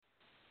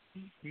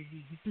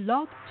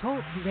Blog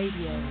Talk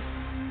Radio.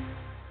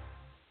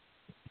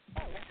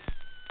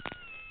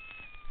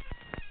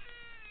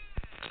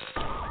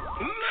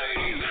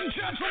 Ladies and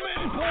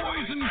gentlemen,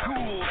 boys and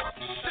ghouls,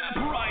 step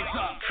right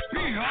up.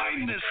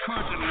 Behind this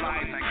curtain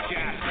lies a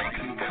ghastly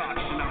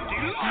concoction of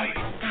delight,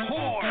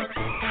 horror,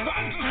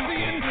 fantasy,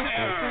 and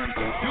terror.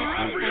 Your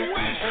every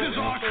wish is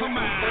our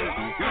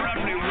command. Your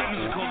every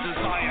whimsical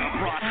desire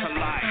brought to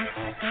life.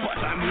 But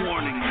I'm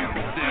warning you,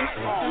 there's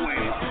always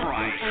a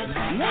price.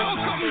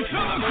 Welcome to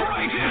the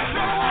greatest show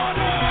on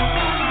earth!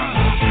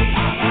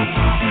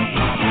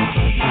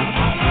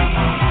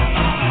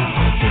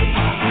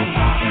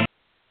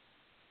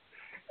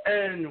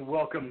 And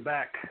welcome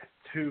back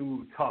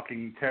to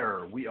Talking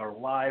Terror. We are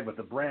live with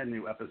a brand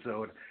new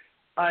episode.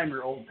 I'm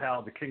your old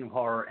pal, the King of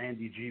Horror,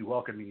 Andy G,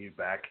 welcoming you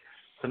back.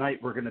 Tonight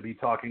we're going to be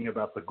talking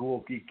about the Ghoul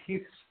of Geek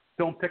Keith's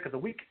film pick of the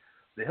week,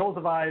 The Hills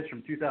of Eyes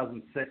from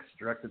 2006,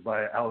 directed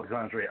by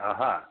Alexandre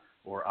Aja,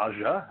 or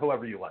Aja,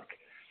 however you like.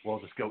 We'll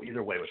just go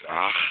either way with that.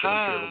 I'm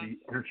sure it'll be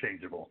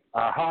interchangeable.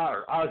 Aja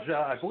or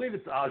Aja. I believe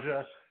it's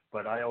Aja,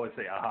 but I always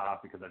say Aja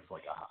because I just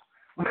like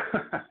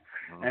Aja.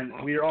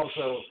 And we are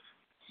also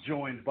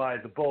joined by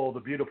the bold, the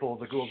beautiful,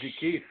 the Ghoul of Geek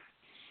Keith.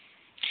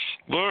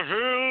 The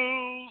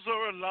hills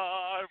are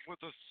alive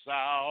with the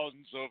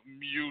sounds of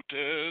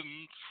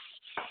mutants.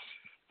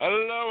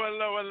 Hello,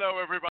 hello, hello,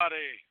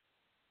 everybody.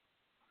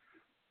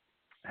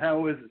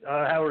 How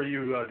are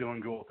you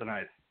doing, Ghoul,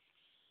 tonight?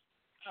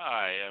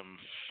 I am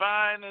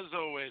fine as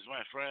always,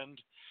 my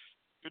friend.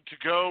 Good to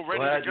go,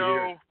 ready Glad to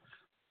go.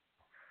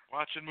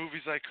 Watching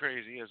movies like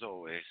crazy as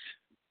always.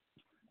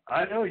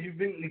 I know you've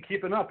been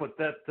keeping up with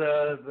that.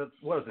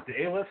 What is it?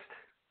 The A-list,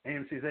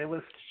 AMC's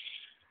A-list.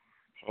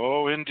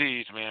 Oh,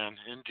 indeed, man,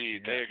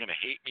 indeed. Yeah. They are going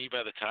to hate me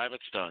by the time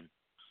it's done.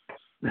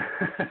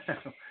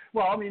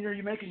 Well, I mean,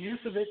 you're making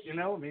use of it, you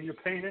know. I mean, you're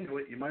paying into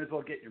it. You might as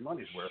well get your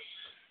money's worth.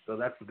 So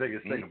that's the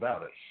biggest thing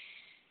about it.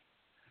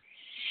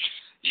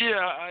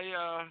 Yeah, I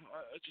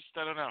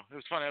don't know. It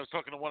was funny. I was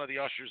talking to one of the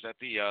ushers at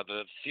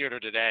the theater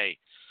today,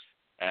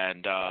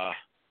 and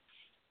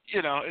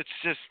you know, it's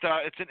just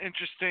it's an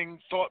interesting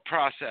thought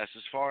process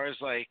as far as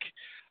like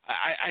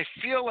I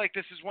feel like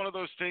this is one of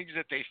those things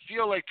that they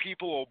feel like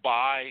people will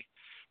buy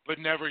but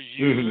never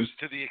use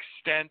to the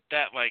extent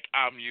that like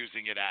I'm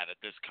using it at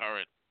this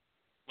current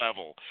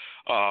level,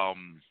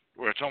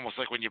 where it's almost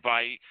like when you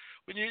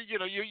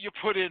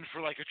put in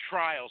for like a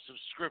trial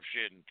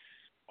subscription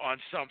on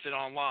something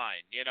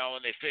online, you know,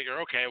 and they figure,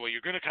 okay, well,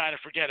 you're going to kind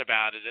of forget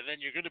about it, and then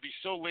you're going to be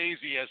so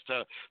lazy as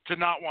to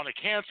not want to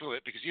cancel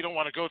it because you don't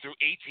want to go through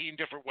 18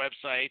 different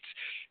websites,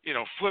 you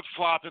know,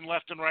 flip-flopping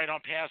left and right on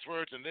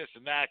passwords and this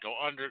and that, go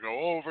under, go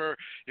over.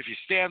 If you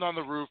stand on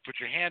the roof, put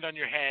your hand on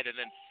your head, and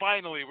then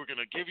finally we're going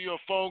to give you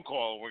a phone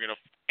call. We're going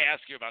to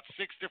ask you about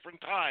 6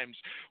 different times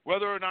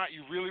whether or not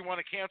you really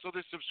want to cancel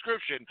this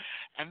subscription.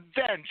 And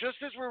then,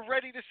 just as we're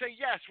ready to say,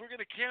 yes, we're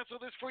going to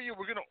cancel this for you,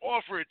 we're going to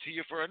offer it to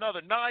you for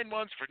another 9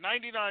 months for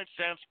 99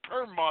 cents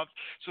per month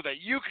so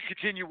that you can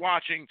continue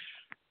watching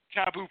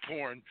taboo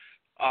porn.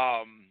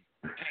 Type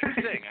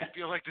thing. I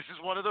feel like this is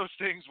one of those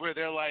things where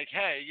they're like,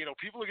 hey, you know,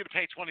 people are going to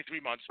pay $23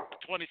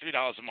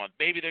 a month.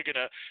 Maybe they're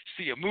going to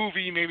see a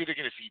movie. Maybe they're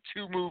going to see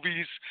 2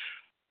 movies.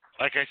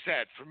 Like I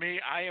said, for me,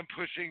 I am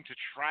pushing to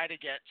try to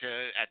get to,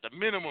 at the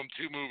minimum,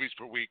 2 movies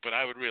per week, but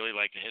I would really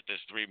like to hit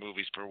this 3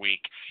 movies per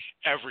week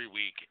every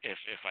week if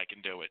I can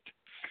do it.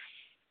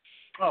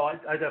 Oh,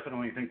 I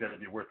definitely think that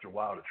it'd be worth your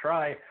while to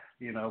try,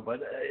 you know, but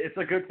it's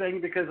a good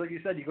thing because, like you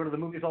said, you go to the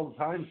movies all the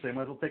time, so you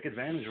might as well take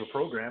advantage of a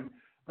program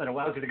that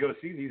allows you to go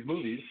see these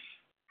movies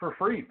for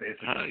free,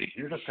 basically.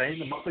 You're just paying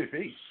the monthly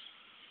fee.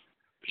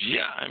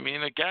 Yeah, I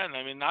mean, again,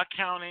 not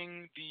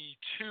counting the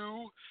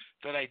 2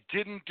 that I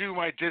didn't do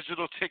my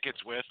digital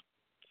tickets with.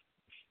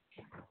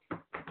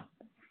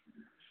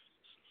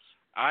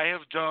 I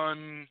have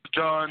done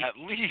at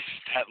least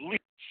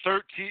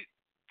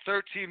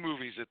 13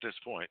 movies at this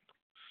point.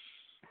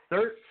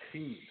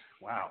 13.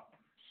 Wow.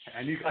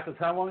 And you got this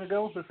how long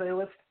ago, this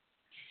A-list?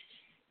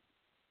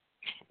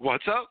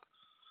 What's up?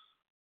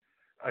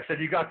 I said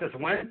you got this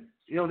when?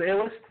 You know, the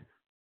A-list?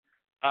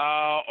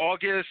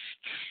 August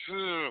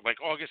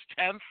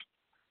 10th,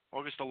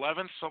 August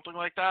 11th, something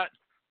like that.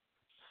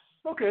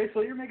 Okay,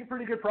 so you're making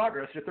pretty good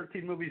progress. You're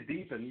 13 movies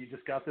deep, and you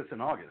just got this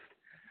in August.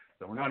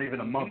 So we're not even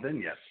a month in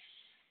yet.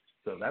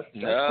 So that's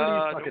pretty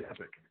fucking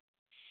epic.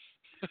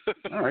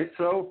 All right,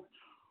 so,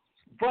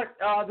 but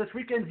this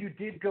weekend you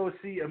did go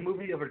see a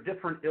movie of a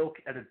different ilk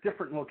at a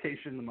different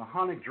location, the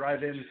Mahonic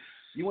Drive-In.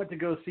 You went to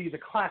go see the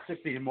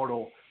classic, the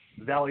immortal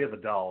Valley of the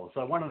Dolls. So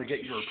I wanted to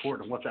get your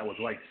report on what that was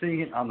like, seeing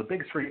it on the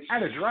big screen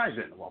at a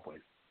drive-in, of all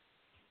places.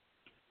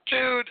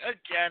 Dude,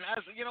 again,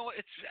 as you know,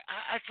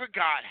 I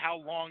forgot how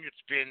long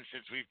it's been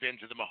since we've been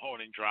to the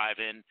Mahoning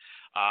Drive-In.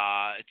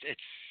 I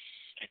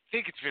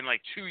think it's been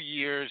like 2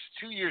 years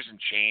and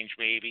change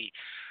maybe.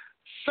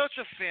 Such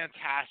a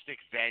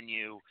fantastic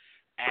venue.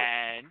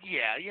 And,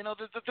 yeah, you know,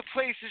 the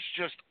place is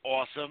just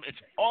awesome. It's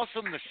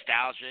awesome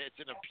nostalgia.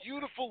 It's in a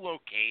beautiful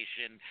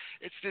location.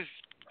 It's this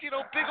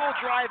big old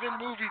drive-in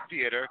movie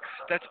theater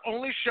that's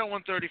only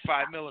showing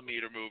 35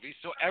 millimeter movies.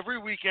 So every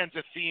weekend's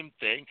a themed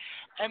thing,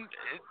 and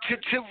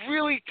to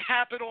really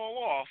tap it all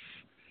off,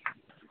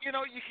 you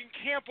can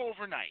camp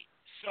overnight.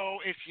 So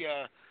if you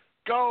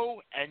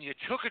go and you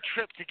took a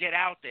trip to get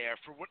out there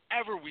for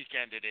whatever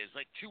weekend it is,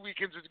 like 2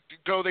 weekends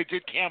ago they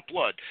did Camp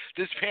Blood.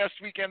 This past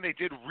weekend they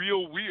did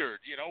Real Weird,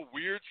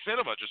 weird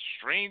cinema, just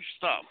strange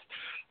stuff.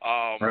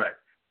 Right.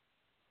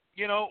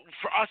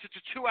 For us it's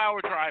a 2-hour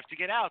drive to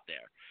get out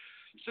there.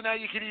 So now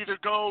you can either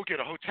go get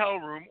a hotel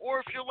room, or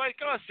if you're like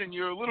us and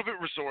you're a little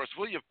bit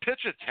resourceful, you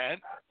pitch a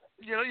tent,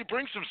 you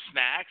bring some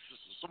snacks,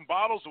 some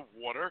bottles of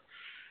water,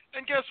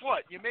 and guess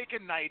what? You make a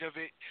night of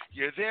it.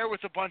 You're there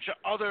with a bunch of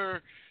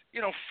other,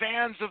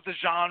 fans of the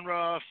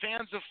genre,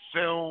 fans of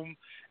film,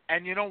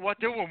 and you know what?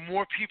 There were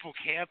more people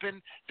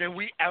camping than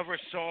we ever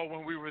saw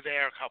when we were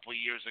there a couple of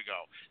years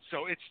ago.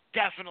 So it's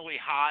definitely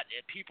hot,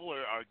 and people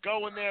are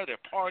going there, they're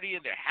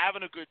partying, they're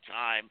having a good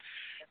time.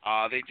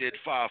 They did,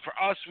 for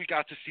us, we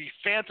got to see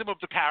Phantom of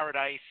the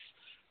Paradise.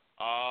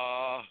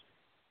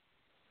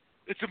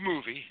 It's a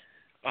movie.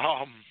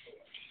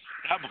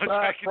 That much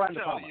I can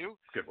tell you.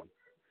 Good one.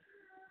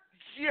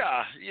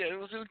 Yeah,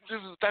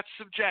 that's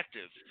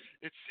subjective.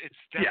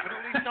 It's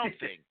definitely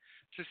something,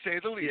 to say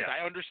the least. Yeah.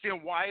 I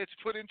understand why it's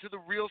put into the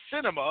real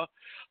cinema.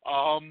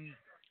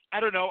 I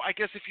don't know. I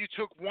guess if you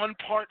took one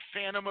part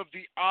Phantom of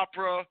the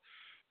Opera,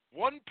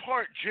 one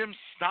part Jim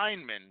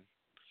Steinman,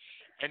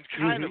 and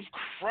kind of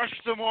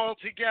crushed them all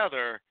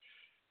together,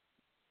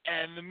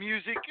 and the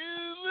music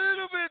is a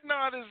little bit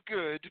not as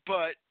good,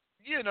 but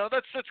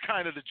that's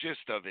kind of the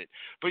gist of it.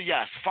 But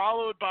yes,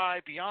 followed by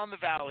Beyond the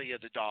Valley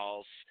of the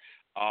Dolls.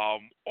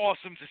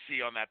 Awesome to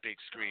see on that big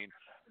screen.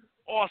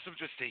 Awesome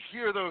just to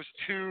hear those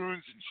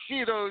tunes and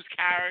see those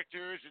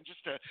characters, and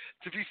just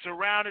to be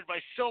surrounded by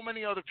so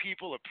many other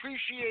people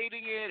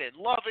appreciating it and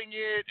loving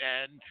it.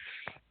 And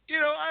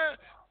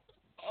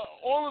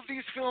all of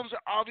these films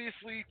are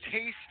obviously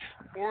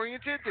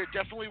taste-oriented. There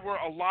definitely were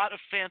a lot of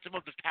Phantom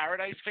of the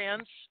Paradise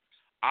fans.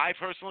 I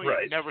personally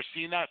have never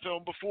seen that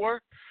film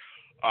before.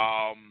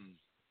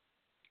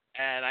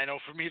 And I know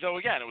for me, though,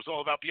 again, it was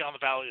all about Beyond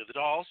the Valley of the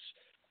Dolls.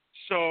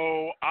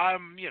 So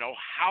I'm,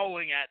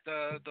 howling at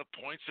the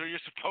points that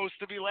you're supposed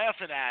to be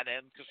laughing at.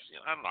 And because,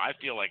 I don't know, I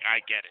feel like I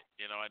get it.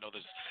 I know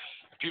there's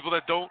people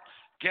that don't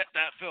get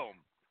that film.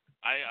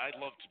 I'd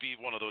love to be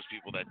one of those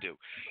people that do.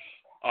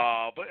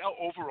 But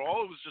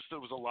overall, it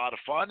was a lot of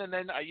fun. And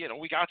then,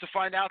 we got to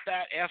find out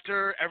that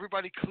after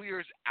everybody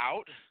clears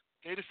out,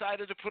 they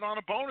decided to put on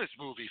a bonus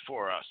movie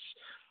for us.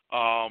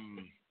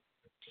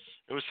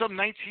 It was some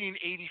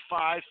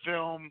 1985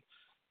 film.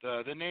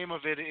 The name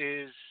of it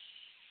is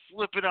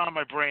slipping on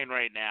my brain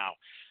right now.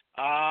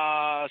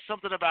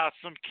 Something about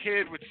some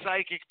kid with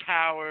psychic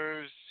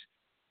powers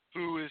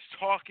who is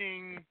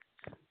talking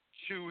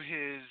to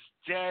his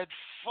dead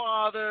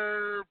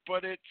father,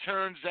 but it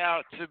turns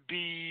out to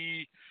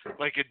be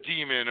like a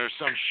demon or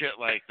some shit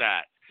like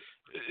that.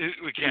 It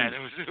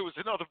was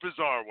another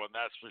bizarre one,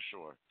 that's for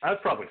sure.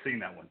 I've probably seen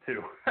that one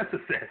too. That's a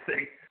sad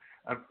thing.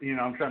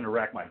 I'm trying to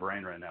rack my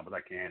brain right now, but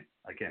I can't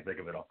think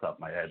of it off the top of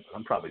my head.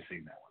 I'm probably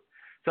seeing that one.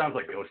 Sounds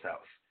like Ghost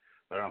House,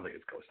 but I don't think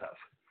it's Ghost House.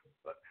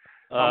 But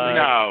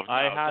no,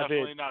 I have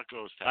definitely it. Not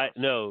Ghost House.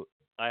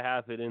 I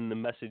have it in the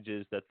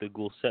messages that the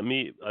Ghoul sent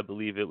me. I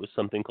believe it was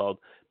something called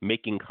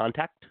Making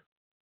Contact.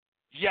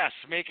 Yes,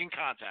 Making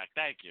Contact.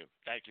 Thank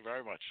you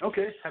very much.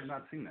 Okay, have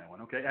not seen that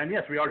one. Okay, and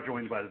yes, we are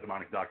joined by the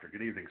demonic doctor.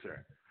 Good evening,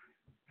 sir.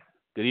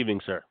 Good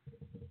evening, sir.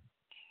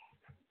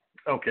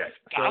 Okay,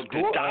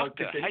 Doctor,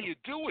 how you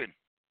doing?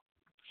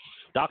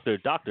 Doctor,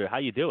 how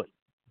you doing?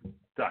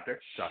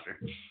 Doctor.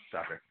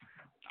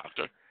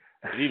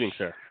 Good evening,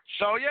 sir.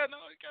 So again,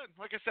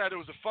 like I said, it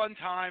was a fun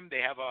time.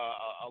 They have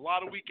a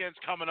lot of weekends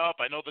coming up.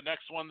 I know the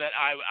next one that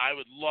I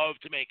would love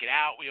to make it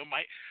out.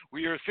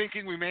 We are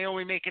thinking we may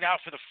only make it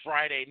out for the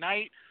Friday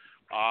night.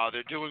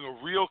 They're doing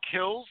a Real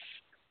Kills,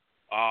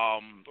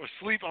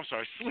 Sleep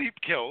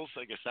Kills.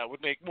 I guess that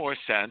would make more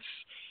sense.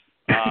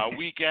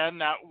 Weekend,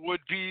 that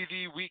would be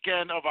the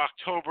weekend of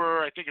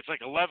October, I think it's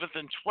like 11th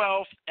and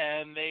 12th,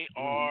 and they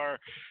are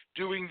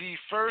doing the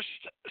first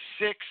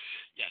 6,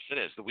 yes it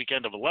is, the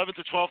weekend of 11th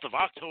to 12th of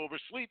October,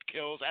 Sleep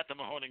Kills at the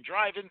Mahoning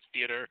Drive-In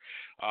Theater,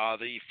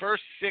 the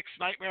first 6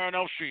 Nightmare on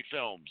Elm Street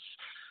films.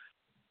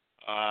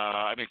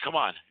 I mean, come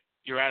on,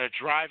 you're at a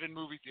drive-in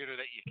movie theater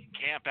that you can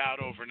camp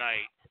out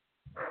overnight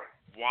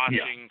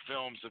watching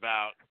films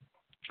about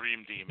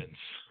dream demons.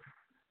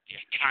 Yeah,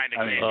 kind of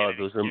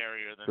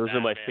those are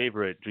my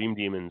favorite. Dream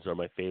Demons are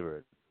my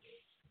favorite.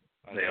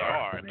 They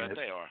are. I bet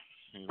they are.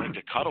 You like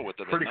to cuddle with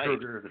them Freddy at night.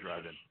 Krueger, the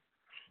drive-in.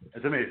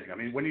 It's amazing. I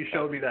mean, when you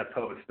showed me that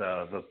post,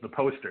 the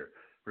poster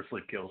for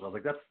Sleep Kills, I was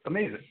like, that's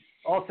amazing.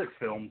 All 6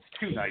 films,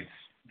 2 nights,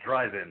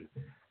 drive-in.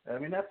 I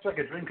mean, that's like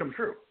a dream come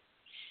true.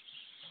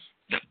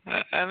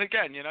 And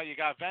again, you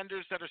got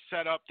vendors that are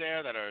set up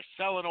there that are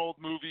selling old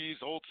movies,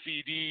 old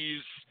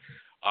CDs.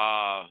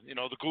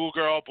 The Ghoul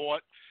Girl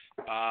bought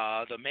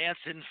the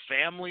Manson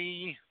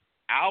Family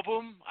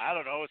album. I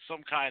don't know. It's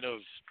some kind of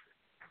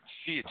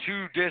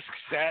 2-disc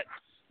set.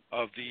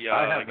 of the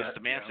I guess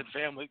the Manson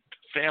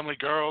family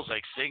girls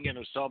like singing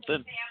or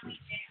something.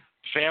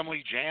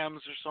 Family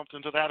jams or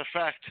something to that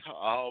effect.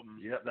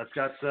 Yeah, that's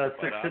got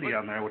Sick City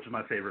on there, which is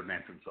my favorite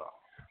Manson song.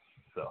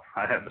 So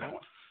I have that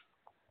one.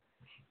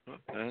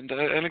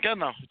 And again,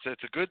 though,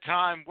 it's a good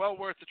time, well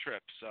worth the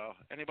trip. So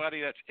anybody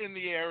that's in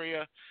the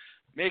area,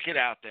 make it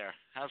out there,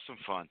 have some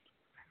fun.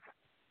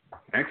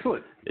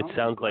 Excellent. It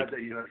sounds like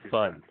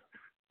fun.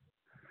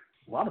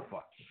 A lot of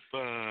fun.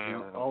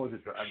 Always.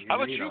 How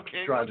about you,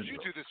 King? What did you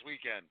do this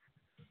weekend?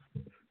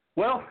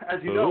 Well, as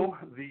you know,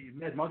 the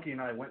Mad Monkey and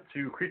I went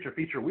to Creature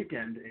Feature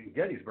Weekend in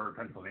Gettysburg,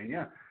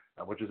 Pennsylvania,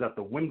 which is at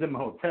the Wyndham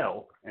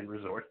Hotel and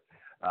Resort.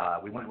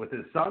 We went with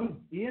his son,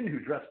 Ian, who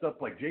dressed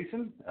up like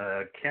Jason,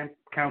 camp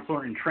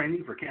counselor in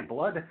training for Camp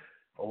Blood.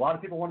 A lot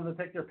of people wanted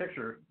to take their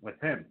picture with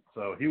him,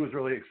 so he was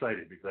really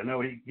excited because I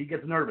know he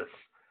gets nervous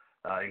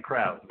in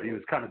crowds, but he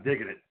was kind of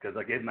digging it because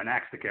I gave him an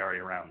axe to carry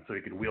around so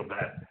he could wield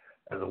that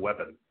as a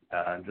weapon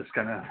and just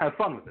kind of have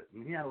fun with it.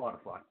 And he had a lot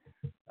of fun.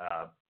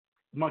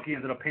 Monkey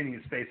ended up painting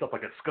his face up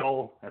like a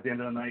skull at the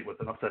end of the night with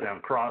an upside-down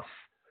cross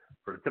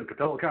for the Tim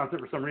Capello concert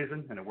for some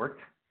reason, and it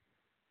worked.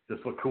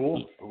 Just looked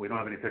cool, but we don't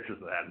have any pictures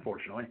of that,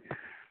 unfortunately.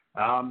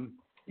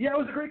 Yeah, it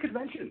was a great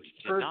convention.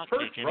 Did not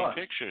take any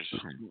pictures.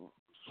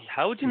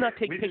 How would you not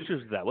take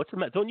pictures of that? What's the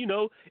matter? Don't you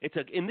know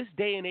in this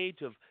day and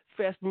age of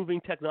fast-moving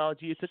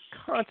technology, it's a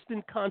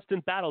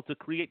constant battle to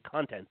create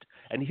content.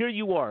 And here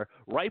you are,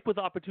 ripe with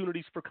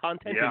opportunities for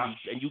content,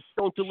 and you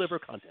don't deliver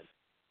content.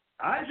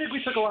 I think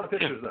we took a lot of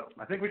pictures, though.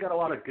 I think we got a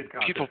lot of good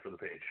content for the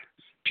page.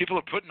 People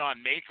are putting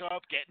on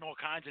makeup, getting all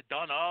kinds of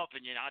done up,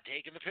 and you're not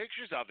taking the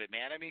pictures of it,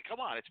 man. I mean, come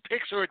on. It's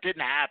pics or it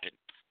didn't happen.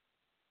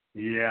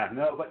 Yeah,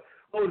 no, but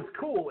what was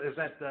cool is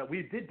that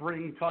we did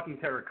bring Talking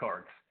Terror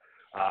cards,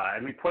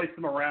 and we placed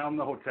them around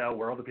the hotel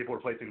where other people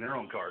were placing their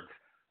own cards.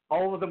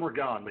 All of them were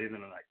gone late in the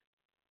night.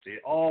 They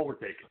all were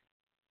taken.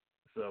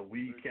 So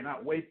we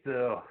cannot wait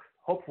to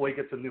hopefully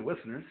get some new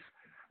listeners.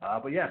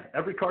 But yeah,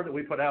 every card that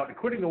we put out,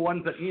 including the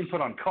ones that Ian put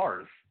on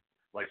cars,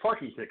 like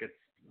parking tickets,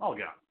 all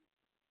gone.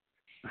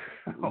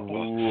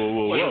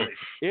 Whoa.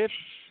 If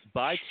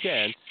by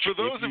chance, for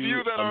those of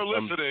you that are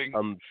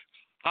listening,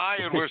 hi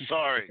and we're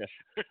sorry.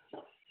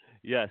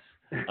 Yes,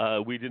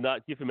 we did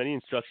not give him any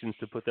instructions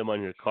to put them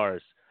on your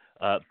cars.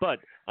 But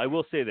I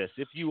will say this: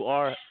 if you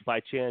are by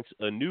chance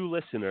a new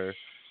listener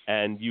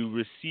and you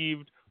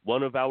received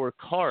one of our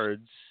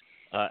cards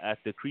at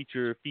the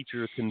Creature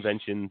Feature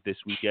Convention this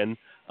weekend,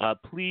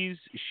 please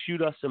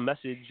shoot us a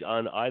message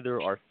on either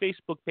our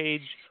Facebook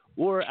page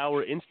or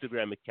our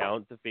Instagram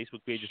account. The Facebook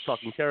page is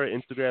Talking Terror,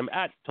 Instagram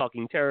at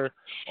Talking Terror,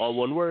 all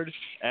one word,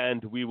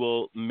 and we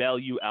will mail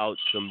you out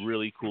some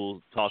really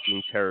cool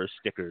Talking Terror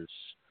stickers.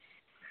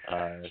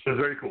 It was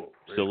very cool.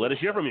 Let us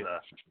hear from you.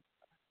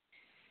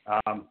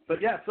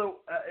 But yeah, so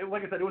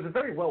like I said, it was a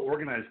very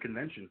well-organized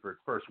convention for its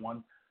first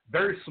one.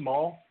 Very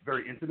small,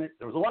 very intimate.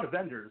 There was a lot of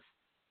vendors,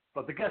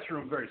 but the guest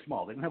room was very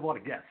small. They didn't have a lot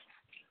of guests.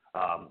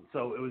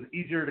 So it was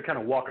easier to kind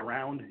of walk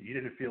around. You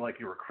didn't feel like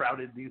you were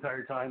crowded the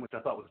entire time, which I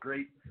thought was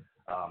great.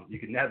 You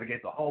could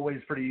navigate the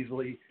hallways pretty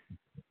easily.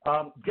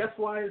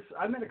 Guest-wise,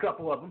 I met a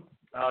couple of them.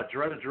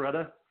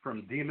 Jaretta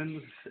from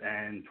Demons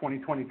and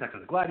 2020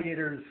 Texas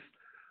Gladiators,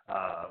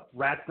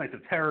 Rats Nights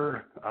of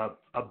Terror,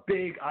 a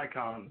big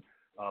icon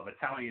of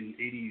Italian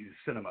 80s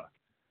cinema.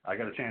 I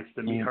got a chance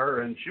to meet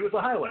her, and she was a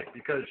highlight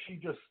because she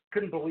just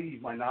couldn't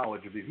believe my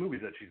knowledge of these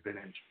movies that she's been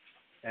in.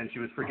 And she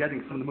was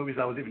forgetting some of the movies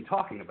I was even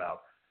talking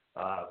about,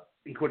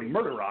 including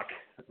Murder Rock,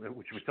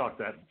 which we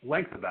talked at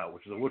length about,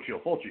 which is a Lucio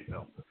Fulci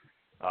film.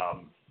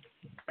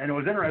 And it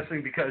was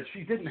interesting because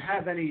she didn't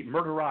have any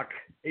Murder Rock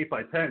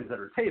 8x10s at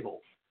her table.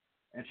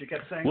 And she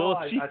kept saying, well,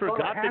 if she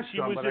forgot that she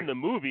was in the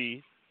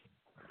movie,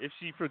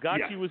 she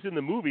was in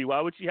the movie,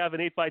 why would she have an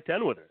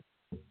 8x10 with her?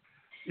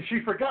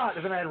 She forgot,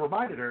 and then I had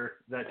reminded her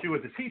that she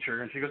was a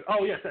teacher, and she goes,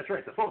 oh, yes, that's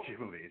right, the Fulci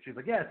movie. And she's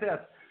like, yes.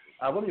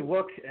 Let me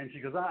look. And she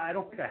goes, I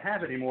don't think I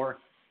have it anymore.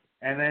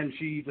 And then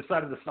she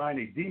decided to sign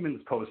a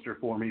Demons poster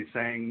for me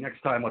saying,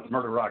 next time, let's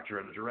murder Rock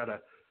Jaretta.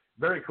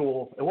 Very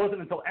cool. It wasn't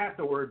until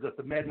afterwards that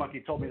the Mad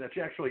Monkey told me that she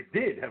actually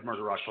did have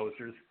Murder Rock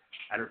posters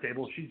at her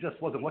table. She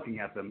just wasn't looking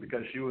at them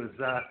because she was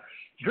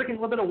drinking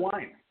a little bit of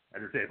wine at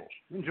her table,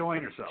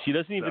 enjoying herself. She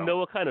doesn't even know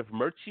what kind of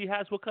merch she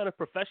has. What kind of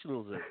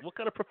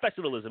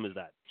professionalism is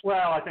that?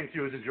 Well, I think she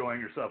was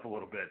enjoying herself a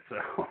little bit,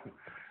 so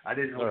I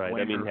didn't really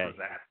blame her for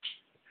that.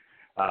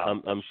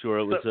 I'm sure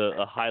it was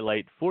a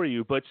highlight for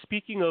you. But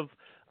speaking of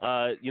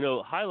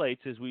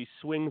highlights, as we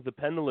swing the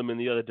pendulum in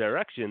the other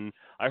direction,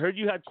 I heard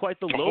you had quite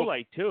the low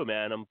light too,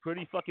 man. I'm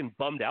pretty fucking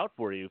bummed out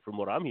for you from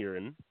what I'm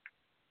hearing.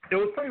 It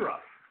was pretty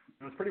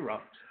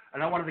rough.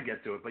 And I wanted to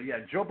get to it. But yeah,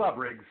 Joe Bob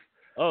Riggs,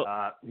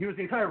 he was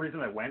the entire reason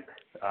I went.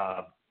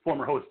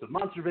 Former host of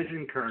Monster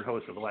Vision, current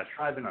host of The Last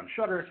Drive-In on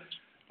Shudder.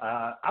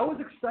 I was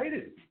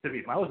excited to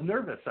meet him. I was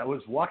nervous. I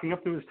was walking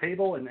up to his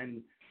table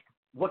and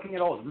looking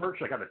at all his merch.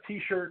 I got a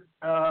T-shirt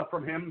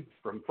from him,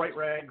 from Fright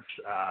Rags.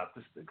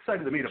 Just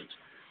excited to meet him.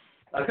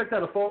 I picked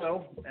out a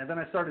photo, and then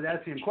I started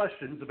asking him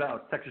questions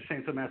about Texas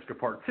Chainsaw Massacre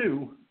Part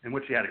 2, in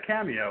which he had a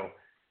cameo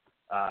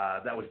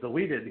that was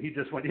deleted. He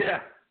just went, yeah,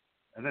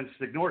 and then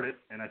just ignored it.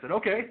 And I said,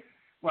 okay,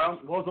 well,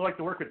 what was it like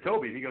to work with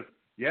Toby? And he goes,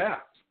 yeah.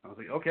 I was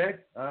like, okay,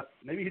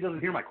 maybe he doesn't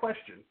hear my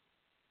question.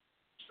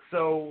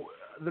 So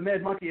the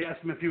Mad Monkey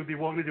asked him if he would be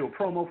willing to do a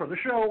promo for the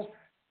show.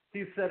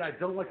 He said, I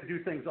don't like to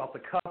do things off the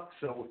cuff,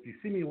 so if you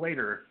see me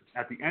later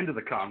at the end of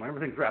the con, when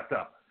everything's wrapped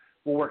up,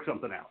 we'll work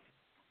something out.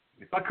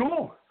 I thought,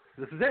 cool,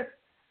 this is it.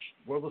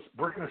 We're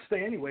going to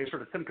stay anyway for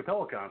the Tim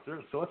Capella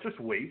concert, so let's just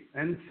wait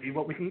and see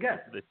what we can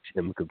get. The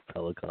Tim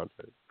Capella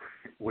concert.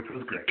 Which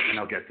was great, and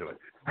I'll get to it.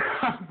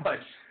 But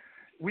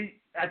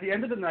at the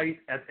end of the night,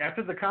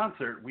 after the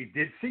concert, we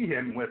did see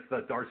him with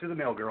Darcy the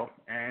Mail Girl,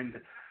 and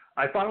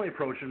I finally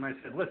approached him and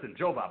I said, listen,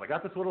 Joe Bob, I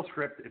got this little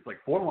script. It's like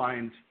 4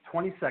 lines,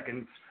 20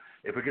 seconds.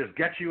 If we could just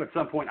get you at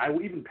some point, I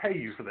will even pay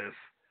you for this.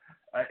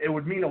 It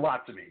would mean a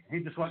lot to me. He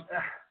just went,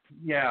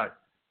 yeah,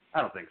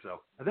 I don't think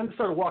so. And then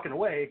started walking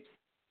away,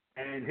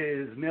 and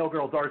his mail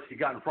girl Darcy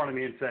got in front of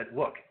me and said,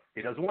 look,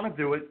 he doesn't want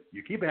to do it.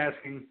 You keep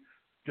asking.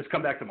 Just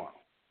come back tomorrow.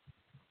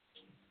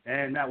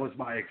 And that was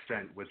my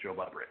extent with Joe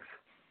Bob Briggs.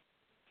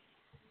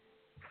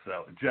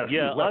 So just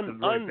left a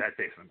really bad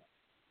taste in.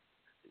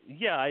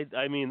 Yeah,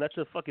 I mean that's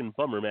a fucking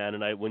bummer, man.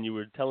 And when you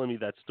were telling me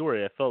that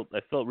story, I felt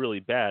really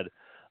bad.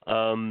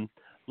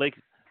 Like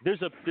there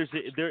is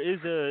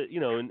a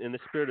in the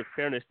spirit of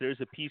fairness, there's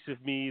a piece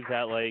of me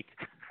that like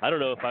I don't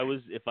know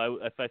if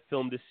I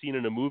filmed this scene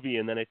in a movie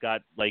and then it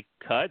got like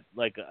cut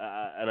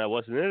and I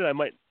wasn't in it, I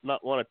might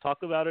not want to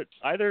talk about it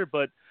either.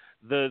 But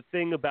the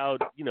thing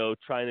about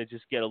trying to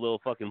just get a little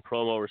fucking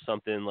promo or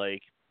something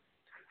like.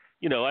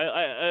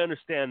 I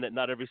understand that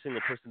not every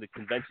single person at the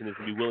convention is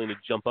going to be willing to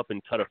jump up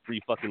and cut a free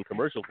fucking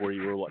commercial for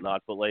you or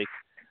whatnot, but, like,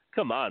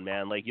 come on,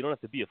 man. Like, you don't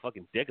have to be a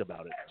fucking dick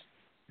about it.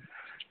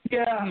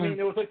 Yeah, I mean,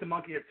 it was like the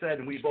monkey had said,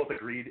 and we both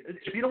agreed.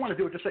 If you don't want to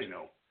do it, just say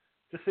no.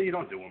 Just say you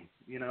don't do them,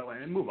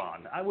 and move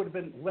on. I would have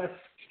been less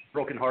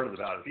brokenhearted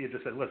about it if he had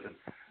just said, listen,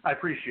 I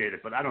appreciate it,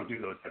 but I don't do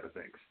those type of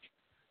things.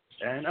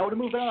 And I would have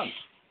moved on.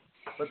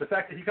 But the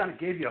fact that he kind of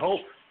gave you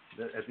hope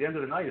that at the end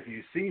of the night, if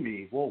you see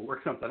me, we'll work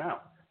something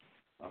out.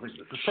 I think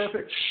this is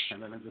perfect,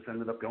 and then it just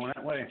ended up going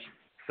that way,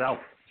 south.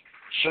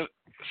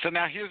 So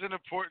now here's an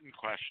important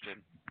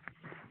question: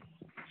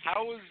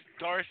 how is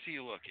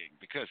Darcy looking?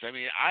 Because I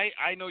mean,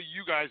 I know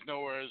you guys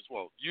know her as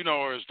well. You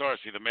know her as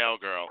Darcy, the mail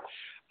girl.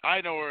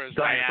 I know her as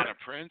Diana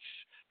Prince,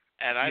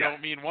 and I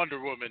don't mean Wonder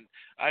Woman.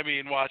 I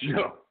mean watching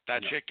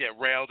that chick get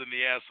railed in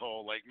the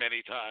asshole like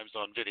many times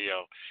on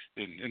video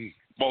in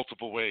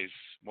multiple ways,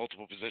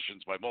 multiple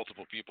positions by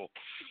multiple people,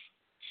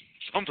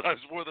 sometimes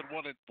more than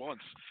one at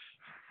once.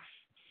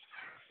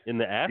 In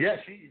the ass? Yeah,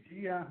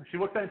 she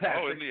looked fantastic.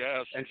 Oh, in the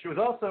ass. And she was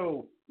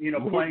also,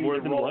 playing more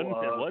the than role one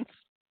of, at once.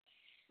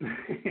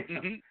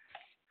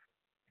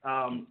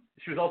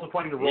 She was also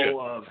playing the role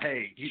of,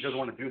 hey, he doesn't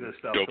want to do this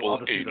stuff, so I'll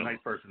just be the nice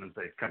person and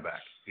say, come back.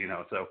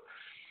 So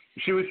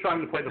she was trying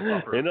to play the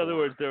buffer. In other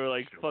words, they were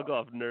like, fuck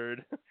off,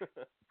 nerd.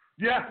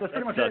 Yeah, that's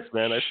pretty much it. Sucks,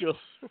 man. I feel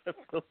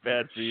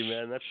bad for you,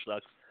 man. That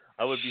sucks.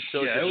 I would be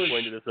so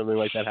disappointed if something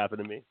like that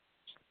happened to me.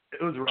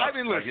 It was rough. I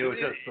mean, listen, it was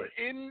just like,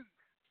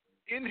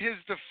 in his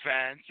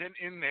defense and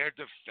in their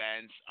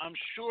defense, I'm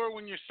sure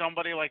when you're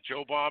somebody like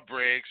Joe Bob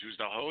Briggs, who's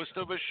the host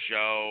of a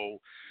show,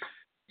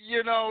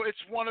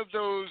 it's one of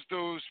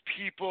those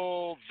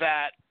people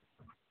that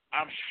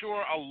I'm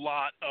sure a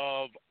lot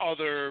of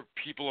other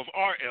people of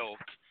our ilk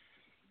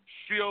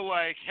feel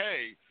like,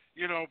 hey,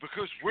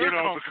 because we're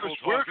comfortable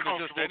talking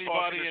to just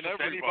anybody and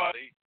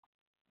everybody,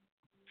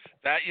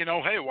 that,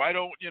 hey, why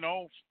don't,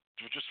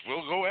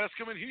 we'll go ask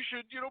him, and he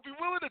should, be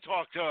willing to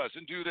talk to us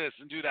and do this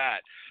and do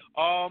that.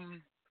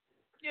 And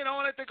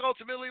I think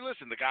ultimately,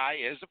 listen, the guy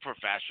is a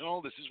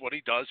professional. This is what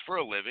he does for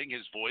a living.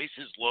 His voice,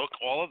 his look,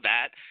 all of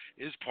that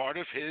is part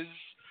of his,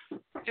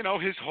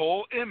 his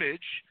whole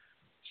image.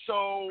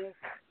 So,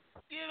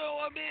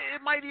 I mean,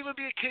 it might even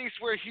be a case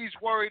where he's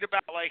worried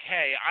about, like,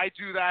 hey, I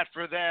do that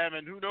for them,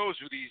 and who knows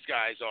who these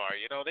guys are.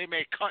 They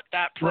may cut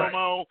that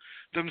promo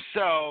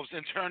themselves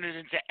and turn it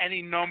into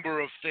any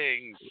number of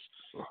things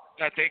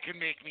that they can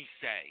make me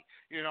say.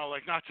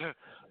 Like not to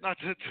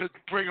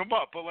bring them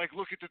up, but like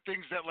look at the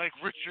things that like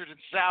Richard and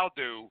Sal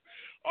do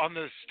on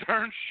the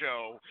Stern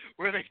Show,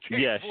 where they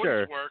take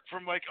voice work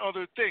from like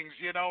other things,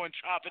 and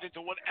chop it into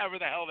whatever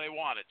the hell they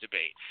want it to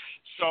be.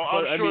 So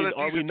I'm sure that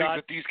these are things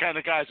that these kind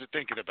of guys are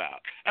thinking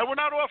about, and we're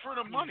not offering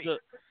them money.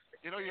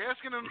 You're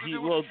asking them to do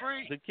it for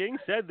free. The King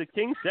said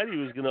he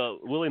was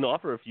willing to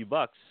offer a few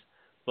bucks,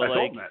 but I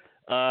told him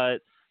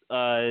that.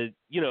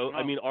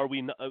 I mean, are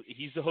we?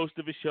 He's the host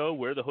of a show.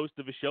 We're the host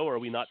of a show. Are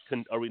we not?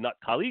 Are we not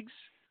colleagues?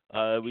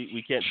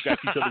 We can't scratch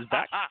each other's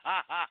back.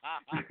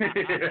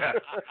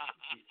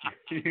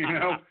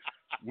 Yeah.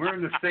 We're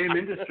in the same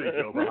industry,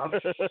 Joe Bob.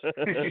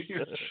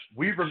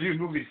 We've reviewed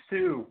movies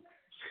too.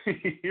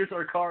 Here's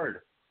our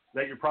card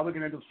that you're probably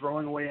going to end up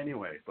throwing away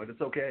anyway, but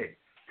it's okay.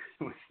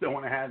 We still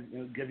want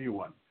to give you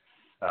one.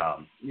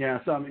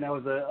 So I mean, that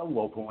was a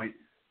low point.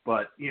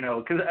 But,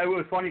 because it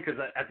was funny because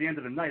at the end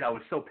of the night, I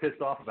was so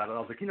pissed off about it. I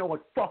was like, you know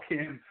what, fuck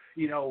him.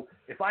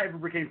 If I ever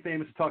became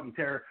famous for Talking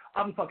Terror,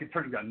 I'm fucking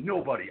turning down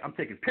nobody. I'm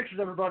taking pictures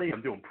of everybody.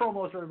 I'm doing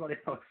promos for everybody.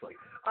 I was like,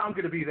 I'm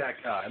going to be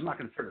that guy. I'm not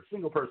going to turn a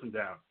single person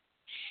down.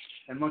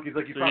 And Monkey's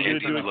like, you so probably you're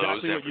going to do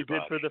exactly what everybody. you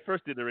did for the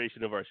first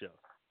iteration of our show.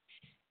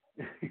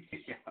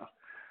 Yeah.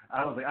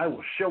 I was like, I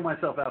will show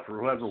myself out for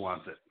whoever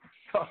wants it.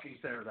 Talking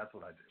Terror, that's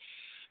what I do.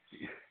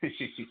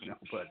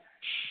 But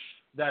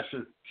that's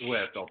just the way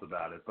I felt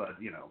about it. But,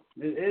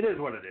 it is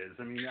what it is.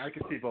 I mean, I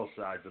can see both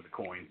sides of the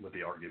coin with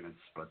the arguments.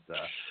 But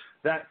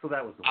that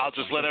was the I'll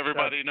just let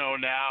everybody know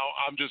now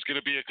I'm just going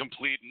to be a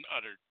complete and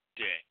utter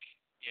dick,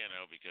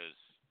 because,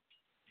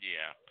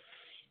 yeah.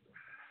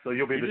 So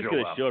you'll be You're the just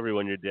going to show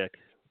everyone your dick.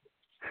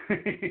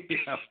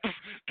 Yeah.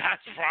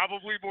 That's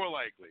probably more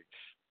likely.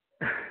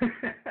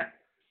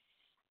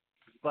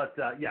 But,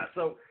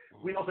 so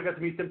we also got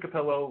to meet Tim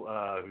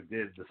Capello, who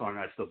did the song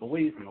I Still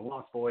Believe from the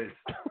Lost Boys,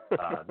 the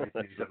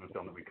 1987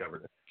 film that we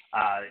covered.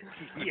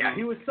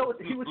 He was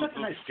such a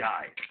nice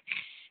guy.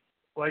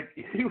 Like,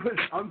 he was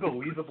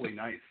unbelievably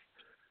nice.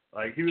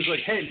 Like, he was like,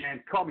 hey,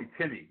 man, call me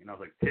Timmy. And I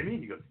was like, Timmy?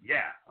 He goes,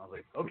 yeah. I was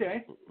like,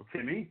 okay,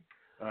 Timmy.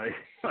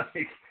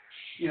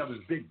 This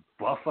big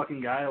buff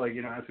fucking guy,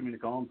 asking me to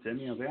call him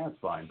Timmy. I was like, yeah,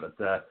 that's fine.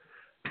 But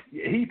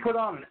he put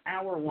on an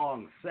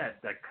hour-long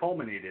set that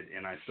culminated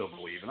in I Still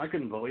Believe. And I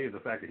couldn't believe the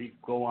fact that he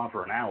could go on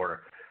for an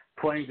hour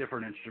playing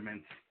different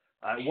instruments.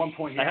 At one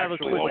point, he actually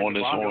played the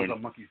bongos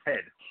on Monkey's head.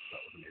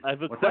 I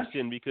have a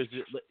question because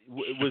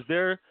was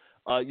there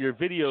your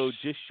video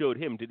just showed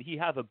him? Did he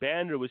have a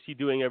band or was he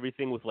doing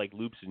everything with like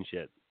loops and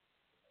shit?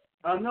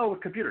 No,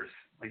 with computers.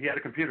 Like he had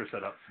a computer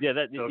set up. Yeah,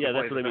 that's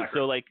what I mean.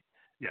 So like,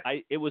 yeah.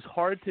 It was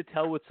hard to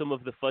tell with some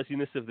of the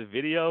fuzziness of the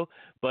video,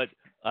 but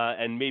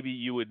and maybe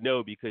you would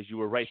know because you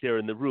were right there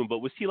in the room. But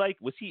was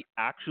he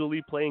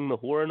actually playing the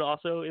horn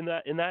also in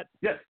that?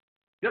 Yes.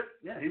 Yep.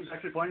 Yeah, he was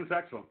actually playing the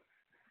saxophone,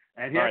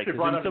 and he All actually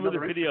brought out some of the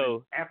another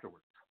video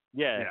afterwards.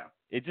 Yeah.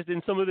 It just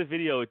in some of the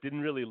video, it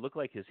didn't really look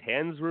like his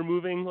hands were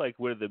moving, like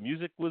where the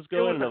music was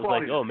going. And I was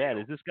like, oh man,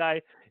 is this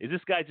guy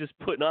just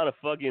putting on a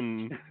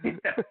fucking, a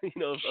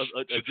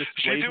display?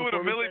 She doing a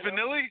Milli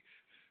Vanilli?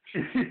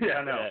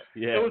 Yeah, no.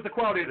 Yeah. It was the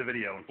quality of the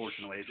video,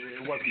 unfortunately.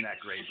 It wasn't that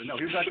great, but no,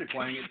 he was actually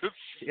playing it.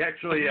 He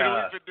actually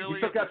Milli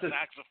he took out the this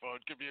saxophone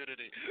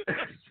community.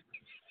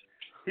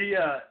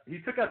 he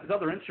took out this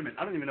other instrument.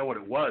 I don't even know what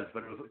it was,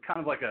 but it was kind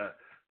of like a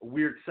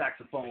weird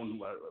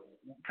saxophone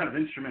kind of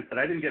instrument that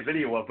I didn't get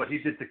video of, but he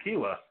did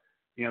tequila,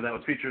 that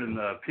was featured in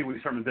the Pee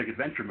Wee's Herman Big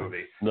Adventure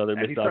movie. Another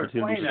missed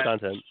opportunity for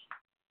content.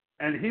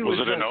 And he was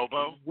it an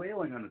oboe?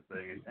 Wailing on the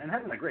thing and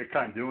having a great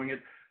time doing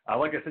it.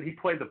 Like I said, he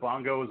played the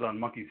bongos on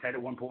Monkey's head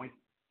at one point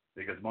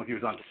because Monkey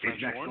was on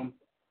stage next to him.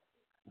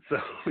 So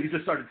he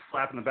just started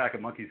slapping the back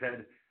of Monkey's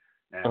head.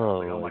 And I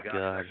was like, oh my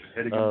God.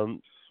 Hit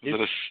again.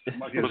 Was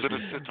it a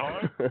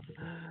sitar?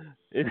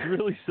 It's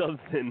really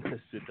something, a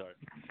sitar.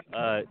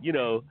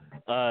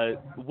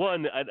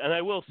 One, and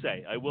I will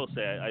say,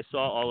 I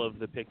saw all of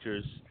the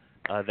pictures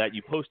that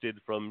you posted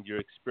from your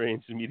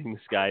experience in meeting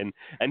this guy,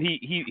 and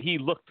he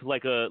looked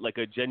like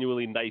a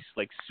genuinely nice,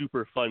 like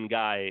super fun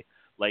guy,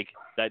 like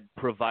that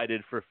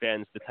provided for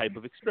fans the type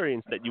of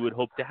experience that you would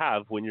hope to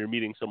have when you're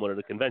meeting someone at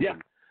a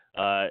convention.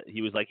 Yeah.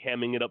 He was like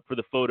hamming it up for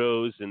the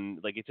photos,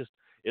 and like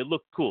it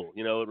looked cool.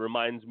 It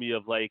reminds me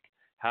of like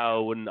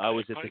how when I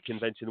was at the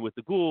convention with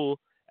the Ghoul,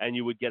 and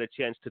you would get a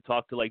chance to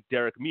talk to like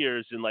Derek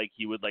Mears, and like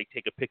he would like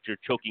take a picture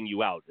choking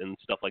you out and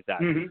stuff like that.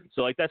 Mm-hmm.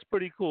 So like that's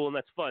pretty cool and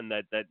that's fun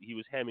that he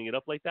was hamming it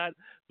up like that.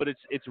 But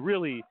it's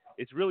really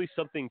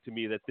something to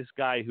me that this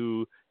guy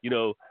who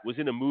was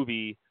in a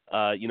movie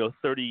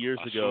 30 years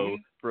ago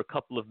for a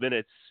couple of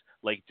minutes,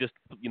 like just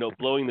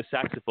blowing the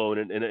saxophone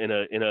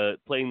in a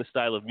playing the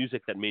style of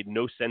music that made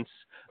no sense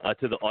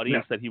to the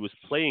audience that he was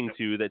playing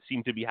to, that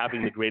seemed to be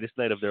having the greatest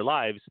night of their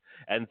lives,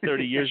 and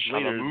 30 years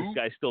later this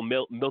guy's still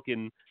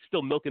milking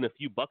a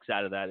few bucks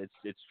out of that.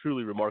 It's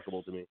truly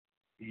remarkable to me.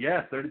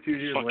 Yeah, 32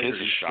 years later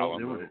he's still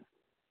doing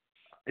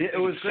it. It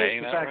was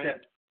great the fact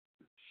that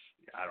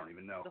I don't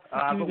even know.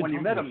 But when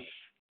you met him,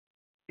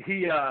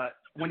 he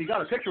when you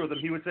got a picture with him,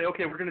 he would say,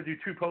 okay, we're going to do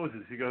two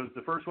poses. He goes,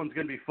 the first one's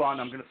going to be fun.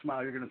 I'm going to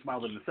smile. You're going to smile.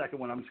 Then the second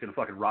one, I'm just going to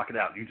fucking rock it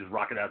out. You just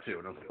rock it out too.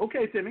 And I was like,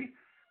 okay, Timmy.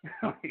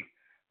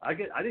 I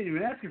didn't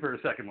even ask you for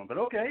a second one, but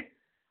okay.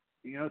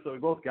 So we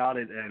both got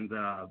it. And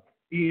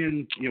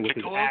Ian, with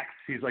his axe,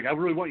 he's like, I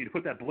really want you to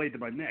put that blade to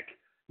my neck.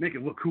 Make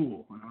it look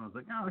cool. And I was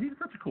like, oh, he's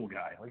such a cool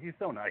guy. Like, he's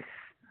so nice.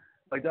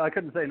 Like, I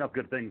couldn't say enough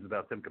good things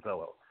about Tim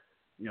Capello.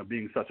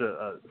 Being such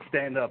a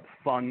stand-up,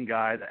 fun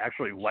guy that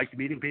actually liked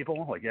meeting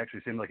people. Like, he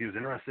actually seemed like he was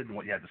interested in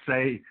what you had to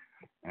say,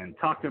 and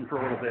talked to him for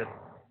a little bit.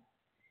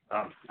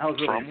 I was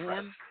really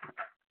impressed.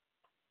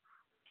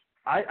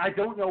 I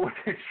don't know what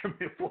instrument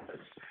it was.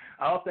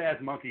 I'll have to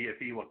ask Monkey if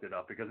he looked it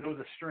up, because it was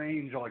a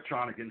strange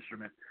electronic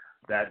instrument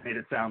that made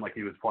it sound like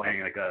he was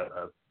playing like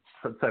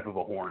some type of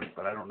a horn,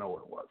 but I don't know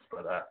what it was.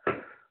 But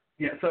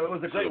so it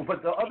was a great.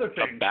 But the other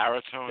thing, a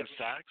baritone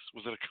sax?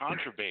 Was it a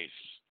contrabass?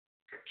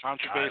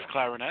 Contrabass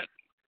clarinet?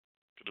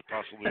 Could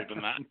have possibly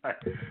been that.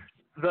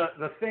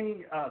 The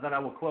thing that I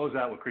will close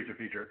out with Creature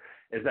Feature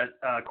is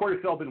that Corey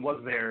Feldman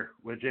was there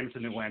with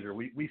Jameson Newlander.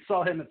 We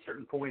saw him at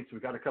certain points. We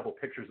got a couple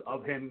pictures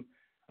of him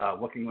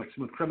looking like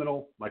Smooth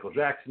Criminal, Michael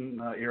Jackson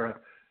era.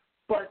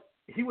 But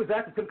he was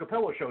at the Tim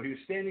Capello show. He was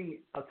standing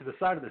up to the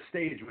side of the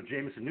stage with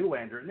Jameson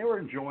Newlander, and they were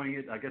enjoying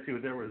it. I guess he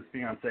was there with his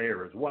fiancée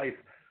or his wife.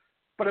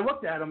 But I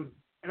looked at him,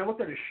 and I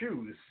looked at his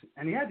shoes,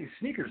 and he had these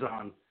sneakers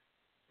on,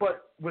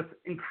 but with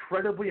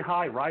incredibly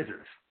high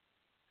risers.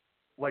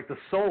 Like the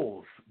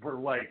soles were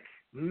like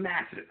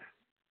massive.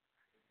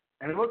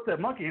 And I looked at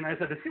Monkey and I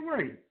said, is he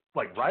wearing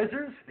like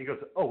risers? And he goes,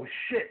 oh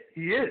shit,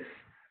 he is.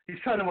 He's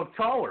trying to look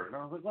taller. And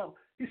I was like, well,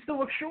 he still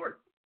looks short.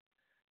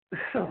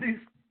 So these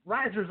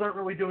risers aren't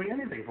really doing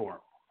anything for him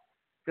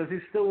because he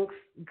still looks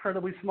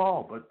incredibly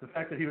small. But the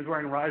fact that he was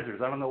wearing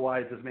risers, I don't know why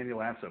it just made me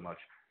laugh so much.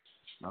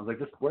 And I was like,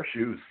 just wear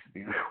shoes.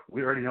 You know,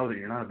 we already know that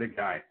you're not a big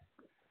guy.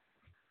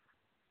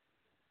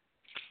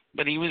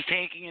 But he was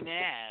taking a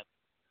nap.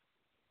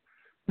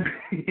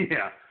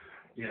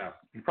 Yeah,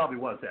 he probably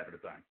was half of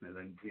the time. And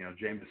then,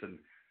 Jameson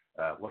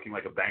looking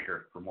like a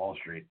banker from Wall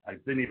Street. I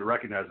didn't even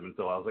recognize him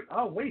until I was like,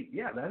 oh, wait,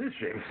 yeah, that is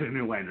Jameson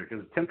Newlander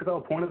because Tim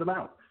Capello pointed him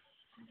out.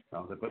 I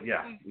was like, but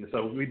yeah,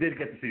 so we did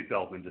get to see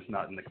Feldman, just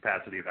not in the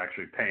capacity of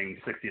actually paying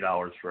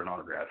 $60 for an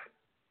autograph.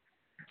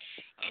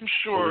 I'm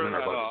sure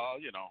that,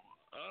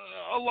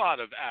 a lot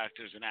of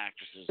actors and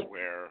actresses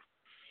wear,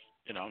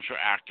 I'm sure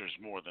actors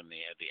more than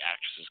the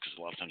actresses because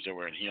a lot of times they're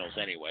wearing heels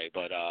anyway,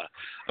 but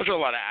I'm sure a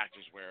lot of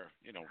actors wear,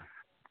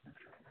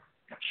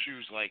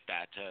 shoes like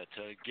that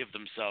to give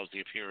themselves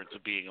the appearance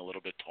of being a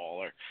little bit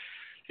taller.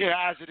 Yeah,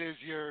 as it is,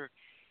 you're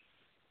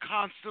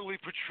constantly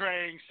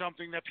portraying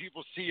something that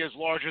people see as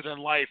larger than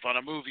life on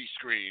a movie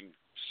screen.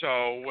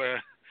 So,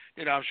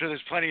 I'm sure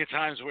there's plenty of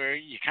times where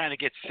you kind of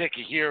get sick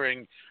of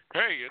hearing,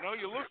 hey,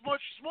 you look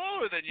much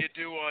smaller than you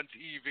do on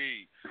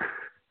TV.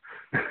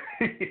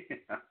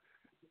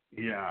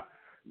 Yeah.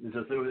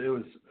 It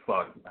was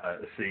fun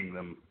seeing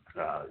them,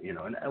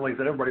 and like I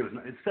said, everybody was,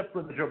 except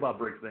for the Joe Bob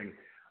Briggs thing,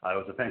 it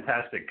was a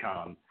fantastic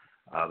con.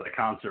 The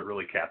concert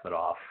really capped it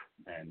off,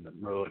 and I'm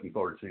really looking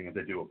forward to seeing if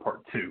they do a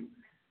part 2,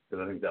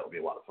 because I think that would be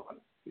a lot of fun.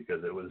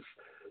 Because it was,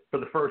 for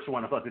the first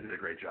one, I thought they did a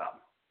great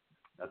job.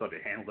 I thought they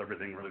handled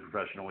everything really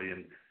professionally,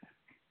 and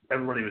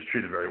everybody was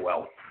treated very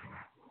well.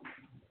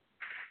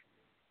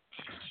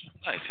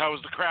 Nice. How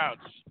was the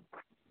crowds?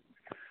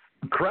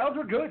 The crowds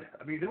were good.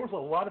 I mean, there was a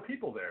lot of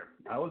people there.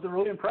 I was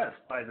really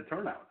impressed by the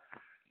turnout.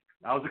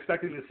 I was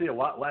expecting to see a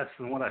lot less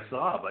than what I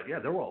saw, but yeah,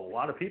 there were a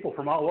lot of people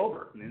from all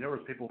over. I mean, there was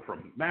people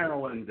from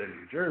Maryland and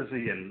New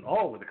Jersey and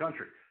all over the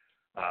country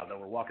that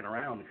were walking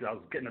around. Because I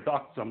was getting to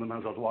talk to some of them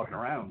as I was walking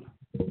around.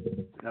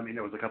 I mean,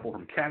 there was a couple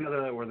from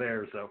Canada that were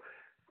there, so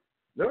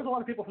there was a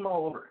lot of people from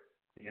all over,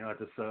 at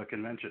this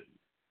convention.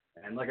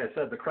 And like I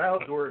said, the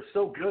crowds were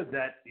so good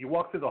that you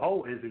walked through the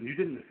hallways and you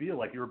didn't feel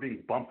like you were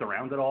being bumped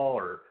around at all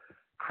or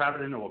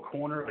crowded into a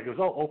corner. Like, it was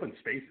all open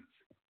spaces.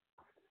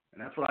 And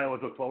that's what I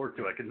always look forward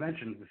to at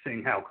conventions, is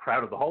seeing how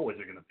crowded the hallways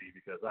are going to be,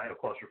 because I have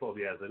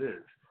claustrophobia as it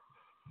is.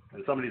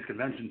 And some of these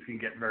conventions can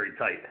get very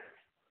tight.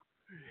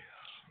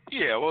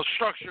 Yeah, well,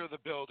 structure of the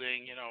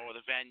building, or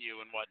the venue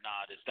and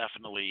whatnot is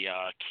definitely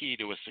key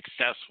to a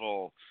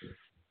successful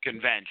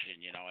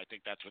convention. I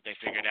think that's what they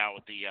figured out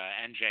with the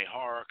NJ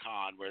Horror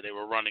Con, where they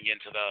were running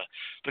into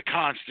the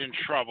constant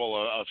trouble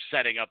of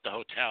setting up the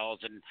hotels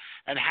and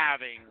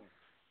having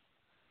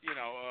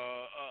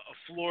a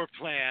floor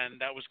plan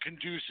that was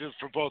conducive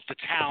for both the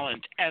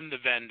talent and the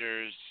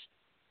vendors,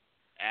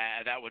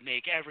 that would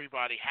make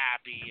everybody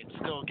happy and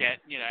still get,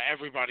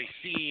 everybody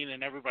seen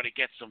and everybody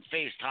gets some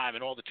face time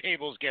and all the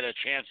tables get a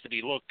chance to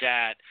be looked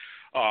at.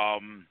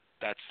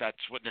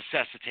 That's what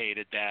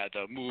necessitated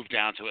the move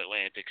down to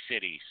Atlantic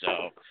City.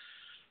 So,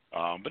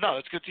 but no,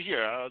 that's good to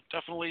hear.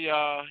 Definitely,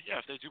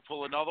 if they do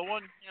pull another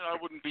one, I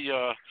wouldn't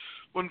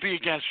be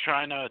against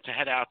trying to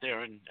head out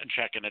there and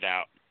checking it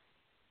out.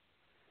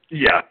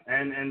 Yeah,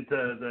 and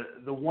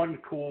the one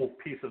cool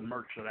piece of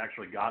merch that I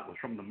actually got was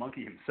from the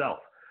monkey himself.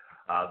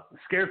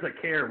 Scares That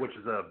Care, which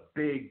is a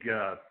big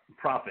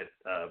profit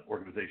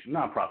organization,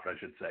 non-profit, I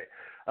should say.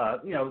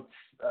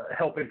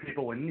 Helping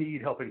people in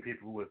need, helping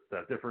people with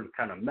different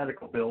kind of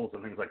medical bills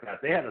and things like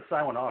that. They had a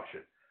silent auction,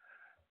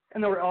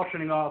 and they were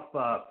auctioning off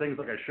things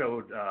like I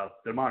showed,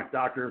 Demonic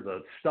Doctor,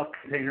 the stuff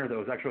container that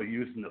was actually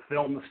used in the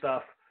film, the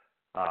stuff.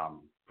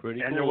 Pretty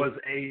and cool. There was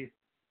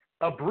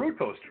a Brood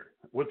poster,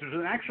 which was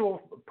an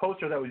actual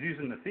poster that was used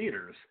in the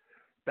theaters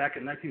back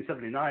in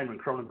 1979 when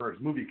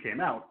Cronenberg's movie came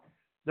out.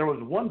 There was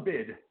one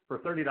bid for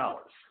 $30.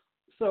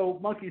 So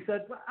Monkey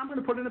said, I'm going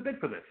to put in a bid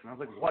for this. And I was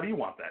like, why do you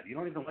want that? You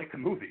don't even like the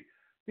movie.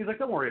 He's like,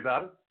 don't worry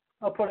about it.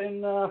 I'll put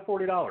in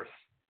 $40.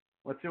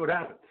 Let's see what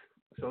happens.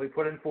 So he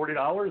put in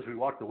 $40. We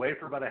walked away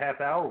for about a half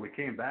hour. We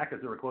came back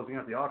as they were closing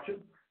out the auction.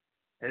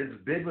 His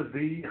bid was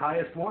the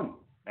highest one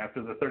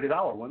after the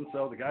 $30 one.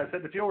 So the guy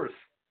said, it's yours.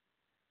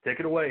 Take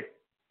it away.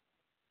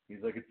 He's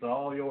like, it's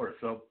all yours.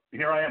 So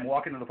here I am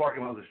walking in the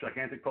parking lot with this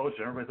gigantic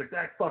poster. Everybody's like,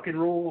 that fucking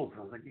rules.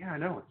 I was like, yeah, I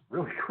know. It's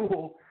really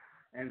cool.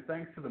 And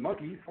thanks to the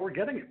monkey for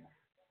getting it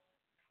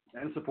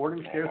and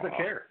supporting Scares That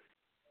Care.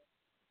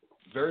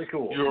 Very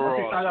cool. You're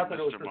Once he found out awesome,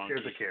 that it was Mr. for Monkey.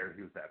 Scares of Care,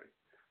 he was happy.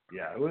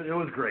 Yeah, it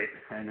was great,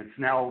 and it's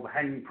now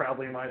hanging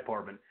proudly in my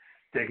apartment,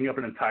 taking up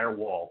an entire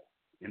wall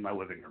in my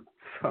living room.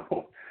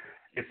 So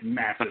it's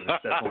massive.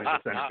 It's definitely the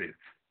centerpiece.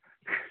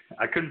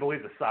 I couldn't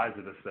believe the size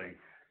of this thing.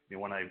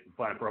 When I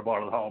bought it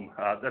at home,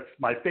 that's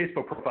my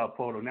Facebook profile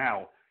photo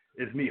now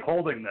is me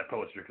holding that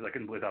poster because I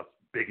couldn't believe how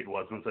big it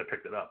was once I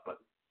picked it up. But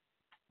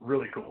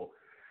really cool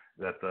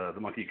that the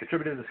monkey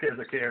contributed to Scares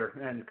of Care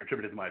and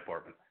contributed to my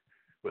apartment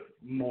with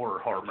more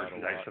horror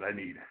merchandise that I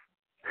need.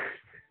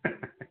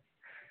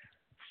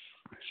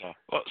 So,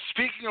 well,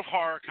 speaking of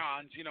horror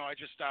cons, I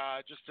just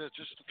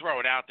to throw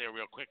it out there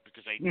real quick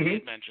because I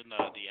did mention the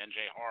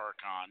NJ Horror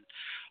Con.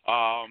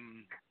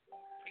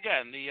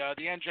 Again,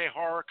 the NJ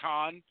Horror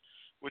Con,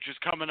 which is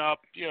coming up,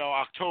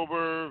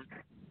 October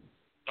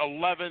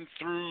 11th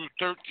through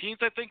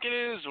 13th, I think it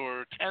is,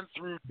 or 10th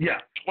through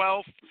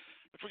 12th.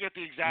 I forget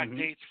the exact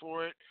dates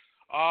for it.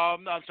 No,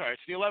 I'm sorry,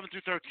 it's the 11th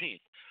through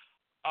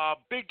 13th.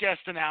 Big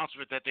guest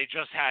announcement that they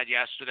just had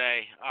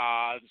yesterday.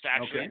 It's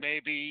actually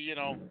maybe,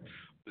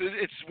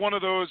 it's one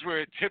of those where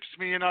it tips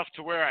me enough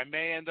to where I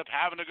may end up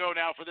having to go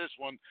now for this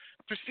one.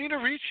 Christina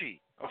Ricci,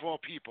 of all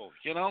people,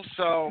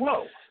 so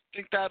Whoa. I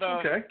think that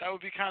that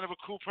would be kind of a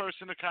cool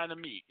person to kind of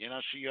meet.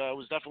 She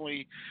was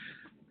definitely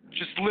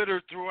just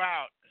littered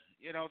throughout,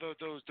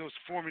 those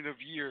formative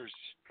years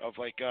of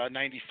like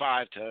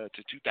 95 to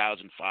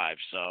 2005.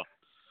 So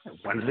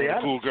Wednesday,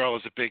 Cool Girl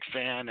is a big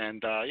fan,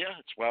 and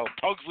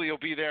Pugsley will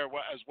be there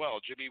as well,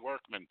 Jimmy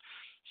Workman.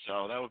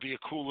 So that would be a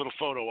cool little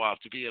photo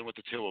op to be in with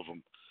the two of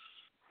them.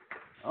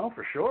 Oh,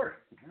 for sure.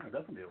 Yeah,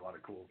 definitely a lot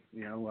of cool,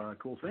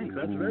 cool things.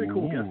 That's a very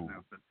cool guest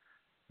announcement.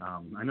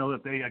 I know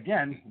that they're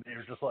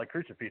just like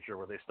Creature Feature,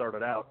 where they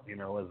started out, as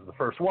the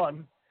first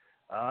one,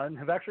 and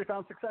have actually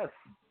found success.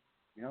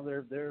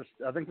 There's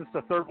I think this is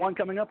the third one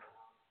coming up.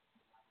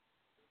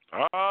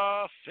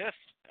 Fifth,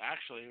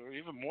 actually, or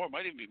even more.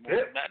 Might even be more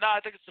than that. No, I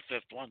think it's the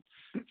fifth one.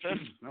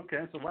 Fifth.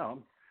 Okay, so wow,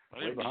 I'm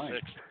way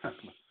behind.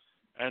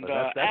 And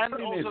that's and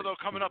pretty also amazing. though,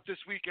 coming up this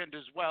weekend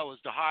as well is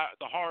the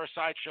Horror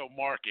Sideshow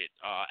Market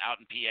out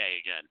in PA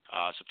again,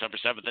 September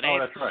 7th and 8th. Oh,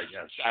 that's right.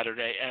 Yes.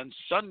 Saturday and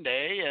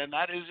Sunday, and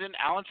that is in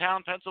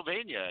Allentown,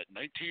 Pennsylvania, at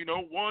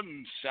 1901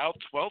 South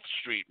 12th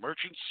Street,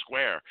 Merchant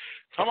Square.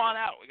 Come on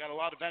out. We got a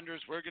lot of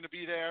vendors. We're going to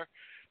be there.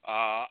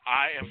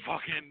 I am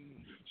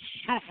fucking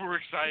super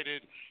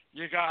excited.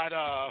 You got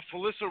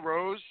Felissa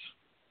Rose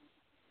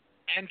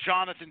and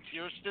Jonathan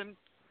Tiersten.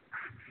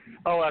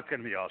 Oh, that's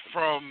going to be awesome.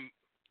 From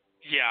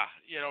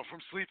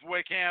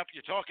Sleepaway Camp.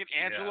 You're talking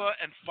Angela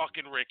and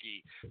fucking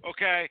Ricky.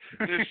 Okay?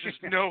 There's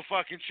just no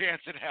fucking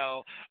chance in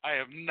hell I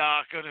am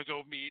not going to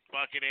go meet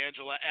fucking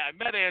Angela. I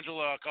met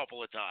Angela a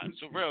couple of times.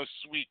 A real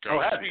sweet girl.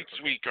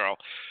 Sweet girl.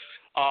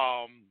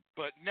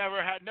 But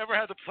never had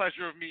the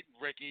pleasure of meeting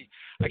Ricky.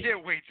 I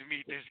can't wait to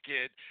meet this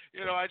kid.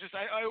 I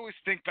always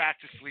think back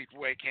to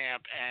Sleepaway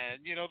Camp, and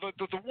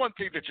the one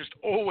thing that just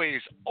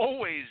always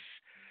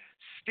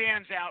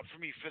stands out for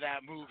me for that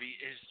movie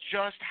is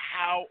just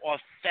how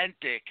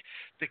authentic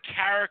the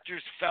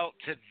characters felt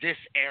to this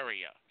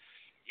area.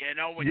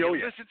 When you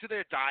listen to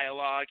their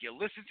dialogue, you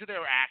listen to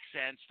their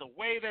accents, the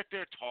way that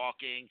they're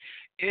talking,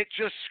 it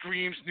just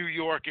screams New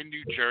York and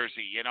New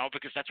Jersey,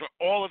 because that's where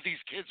all of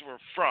these kids were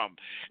from.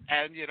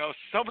 And,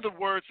 some of the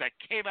words that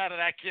came out of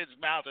that kid's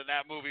mouth in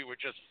that movie were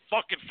just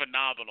fucking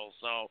phenomenal.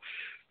 So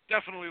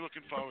definitely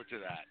looking forward to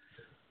that.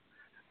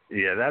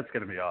 Yeah, that's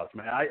going to be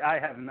awesome. I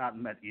have not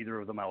met either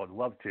of them. I would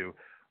love to.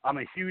 I'm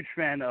a huge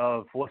fan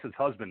of Felissa's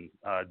husband,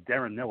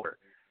 Darren Miller.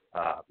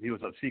 He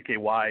was of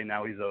CKY.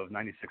 Now he's of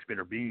 96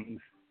 Bitter Beans.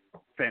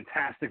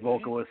 Fantastic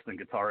vocalist and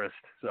guitarist.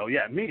 So,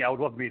 I would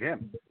love to meet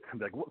him. I'm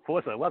like,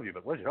 Felissa, I love you,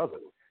 but where's your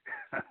husband?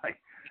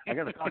 I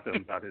got to talk to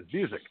him about his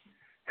music.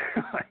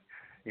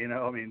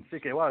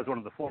 CKY was one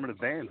of the formative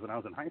bands when I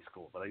was in high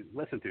school, but I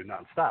listened to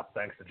nonstop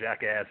thanks to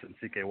Jackass and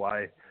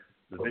CKY,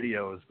 the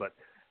videos.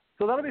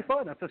 So that'll be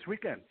fun. That's this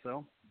weekend.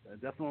 So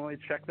definitely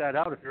check that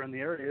out if you're in the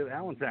area of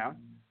Allentown.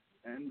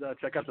 And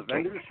check out the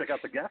vendors, check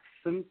out the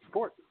guests, and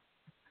support.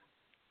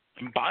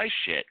 And buy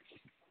shit.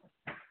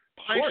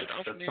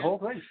 That's the whole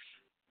thing.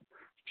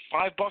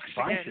 $5 to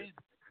buy get shit. in.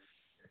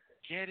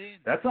 Get in.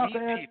 That's not meet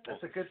bad. People.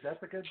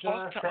 That's a good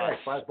Talk to tag. us.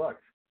 $5.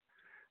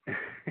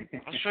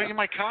 I'll show you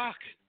my cock.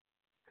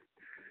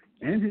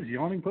 And his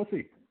yawning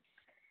pussy.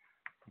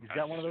 He's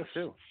got one of those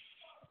too.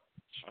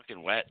 It's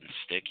fucking wet and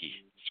sticky.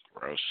 It's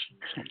gross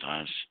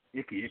sometimes.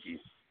 Icky. Icky.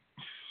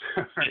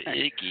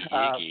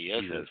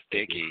 That's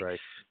sticky.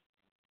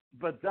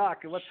 But,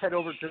 Doc, let's head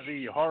over to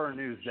the horror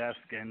news desk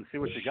and see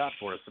what you got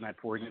for us tonight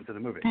before we get into the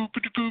movie.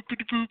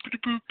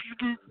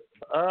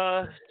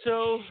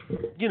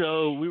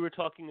 We were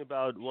talking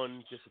about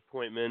one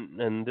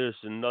disappointment, and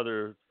there's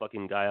another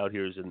fucking guy out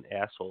here who's an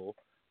asshole.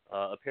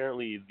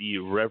 Apparently, the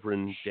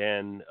Reverend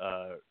Dan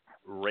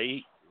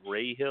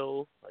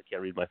Rahill, I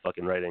can't read my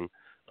fucking writing,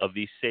 of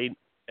the St.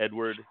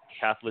 Edward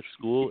Catholic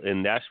School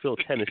in Nashville,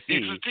 Tennessee.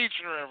 He's a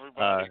teacher,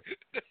 everybody.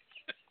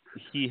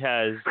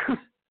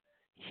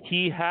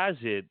 He has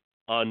it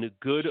on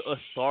good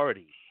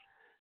authority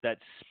that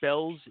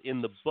spells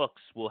in the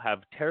books will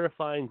have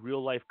terrifying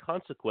real-life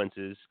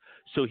consequences,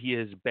 so he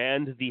has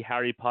banned the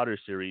Harry Potter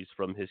series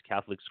from his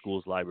Catholic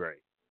school's library.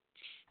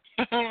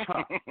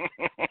 Huh.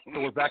 So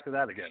we're back to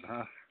that again,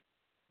 huh?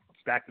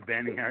 Back to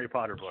banning Harry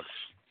Potter books.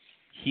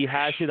 He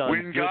has it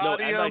on good, no,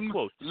 and I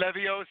quote,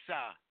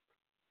 Leviosa.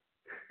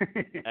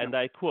 and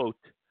I quote,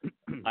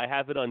 I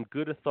have it on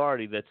good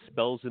authority that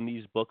spells in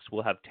these books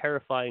will have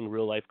terrifying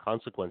real-life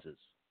consequences.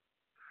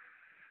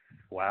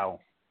 Wow.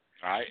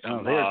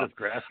 They're just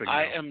grasping.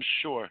 I am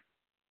sure.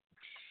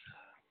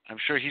 I'm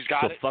sure he's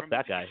got So it fuck from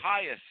that the guy.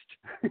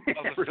 highest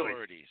of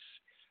authorities.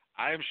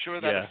 I am sure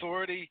that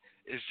authority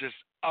is just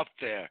up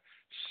there,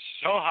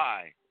 so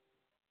high.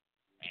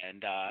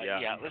 And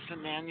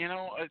listen, man, you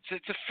know,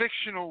 it's a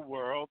fictional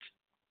world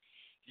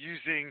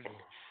using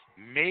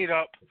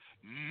made-up,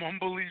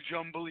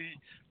 mumbly-jumbly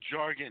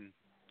jargon.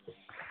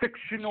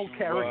 Fictional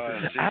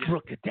characters.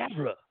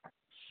 Abracadabra.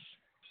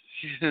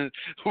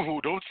 Ooh,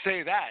 don't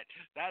say that.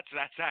 That's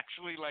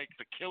actually like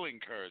the killing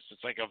curse.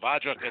 It's like a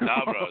Vajra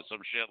Kedavra or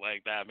some shit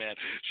like that, man.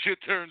 Shit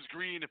turns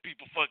green and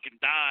people fucking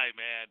die,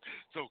 man.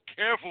 So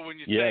careful when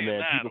you're saying man,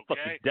 that, people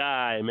okay? fucking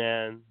die,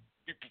 man.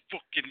 People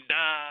fucking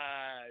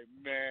die,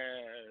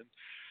 man.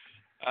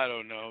 I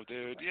don't know,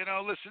 dude. You know,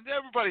 listen,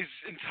 everybody's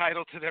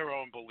entitled to their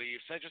own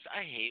beliefs.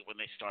 I hate when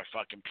they start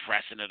fucking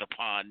pressing it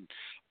upon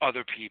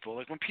other people.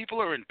 Like, when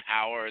people are in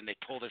power and they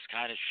pull this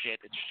kind of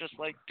shit, it's just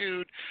like,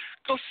 dude,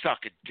 go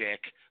suck a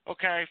dick,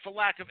 okay? For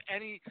lack of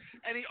any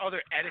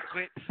other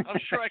etiquette,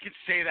 I'm sure I could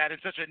say that in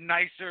such a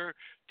nicer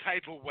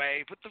type of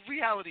way, but the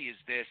reality is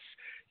this,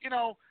 you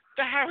know,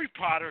 the Harry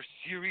Potter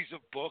series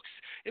of books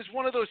is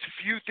one of those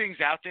few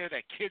things out there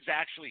that kids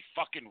actually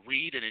fucking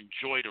read and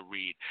enjoy to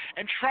read.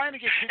 And trying to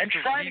get kids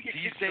to read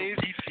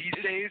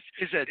these days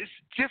is a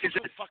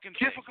difficult fucking.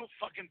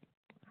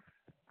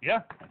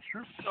 Yeah, that's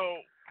true.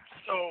 So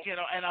you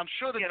know, and I'm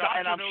sure the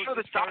doctor knows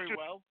this very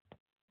well.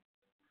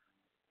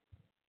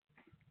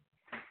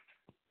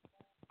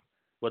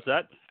 What's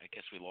that? I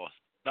guess we lost.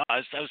 No, I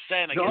was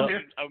saying,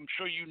 I'm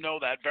sure you know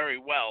that very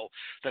well,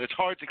 that it's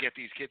hard to get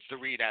these kids to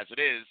read as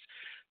it is.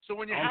 So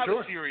when you have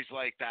a series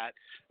like that,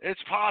 it's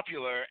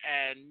popular,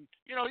 and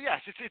you know, yes,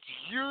 it's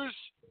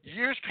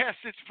years past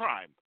its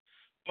prime,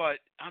 but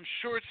I'm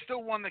sure it's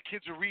still one that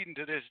kids are reading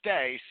to this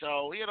day.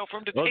 So you know, for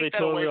them to take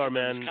that away from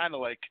them, it's kind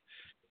of like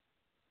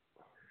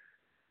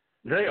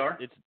they are.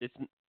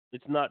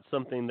 It's not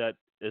something that,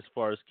 as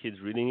far as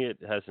kids reading it,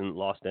 hasn't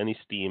lost any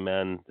steam,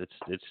 man.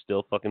 It's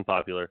still fucking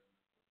popular.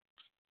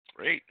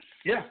 Great.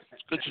 Yeah,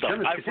 good stuff.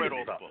 I've read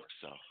all the books,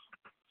 so.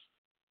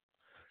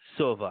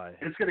 So have I.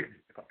 It's gonna be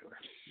popular.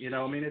 You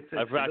know, I mean,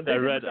 I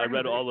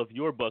read all of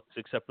your books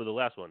except for the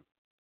last one.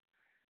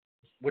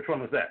 Which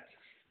one was that?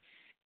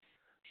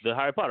 The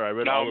Harry Potter. I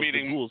read all of the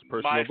Ghoul's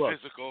personal books. My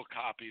physical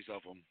copies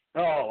of them.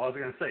 Oh, I was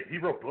gonna say he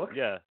wrote books.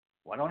 Yeah.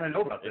 Why don't I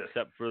know about this?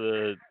 Except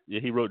for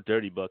he wrote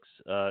dirty books.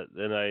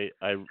 Then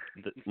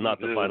not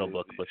the final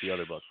book, but the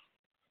other book.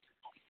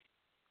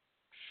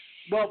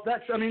 Well, the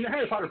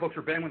Harry Potter books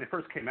were banned when they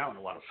first came out in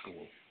a lot of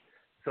schools.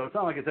 So it's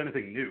not like it's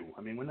anything new.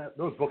 I mean, when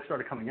those books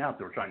started coming out,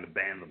 they were trying to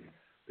ban them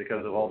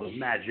because of all the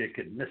magic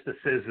and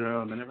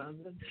mysticism and everything.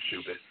 It's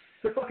stupid.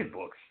 They're fucking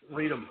books.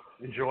 Read them.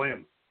 Enjoy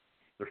them.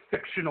 They're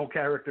fictional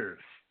characters.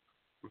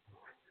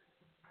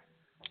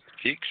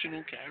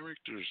 Fictional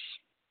characters.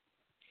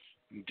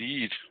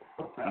 Indeed.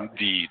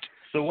 Indeed.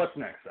 So what's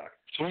next, Doc?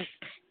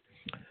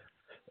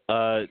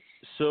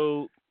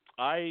 So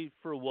I,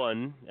 for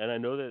one, and I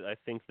know that I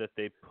think that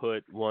they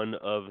put one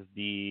of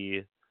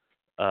the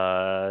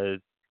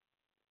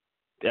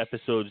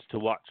episodes to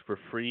watch for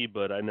free,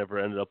 but I never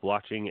ended up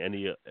watching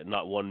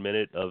not 1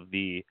 minute of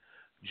the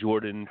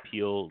Jordan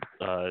Peele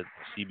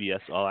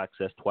CBS All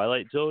Access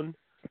Twilight Zone.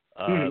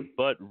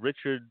 But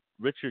Richard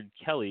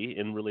Kelly,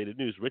 in related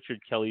news, Richard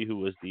Kelly, who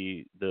was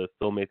the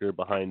filmmaker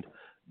behind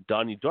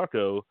Donnie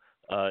Darko,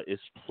 is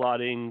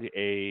plotting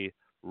a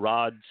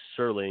Rod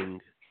Serling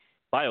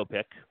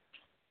biopic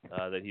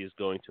that he is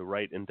going to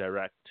write and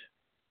direct,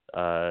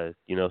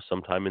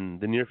 sometime in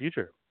the near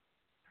future.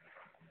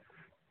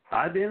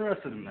 I'd be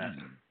interested in that.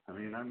 I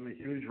mean, I'm a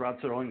huge Rod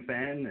Serling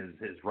fan,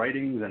 his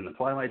writings and the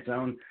Twilight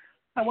Zone.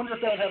 I wonder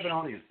if that would have an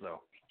audience,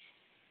 though.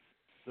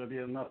 There'd be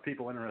enough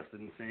people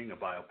interested in seeing a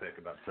biopic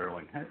about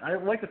Serling.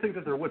 I'd like to think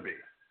that there would be,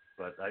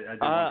 but I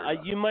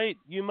do wonder.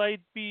 You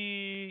might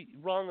be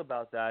wrong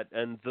about that,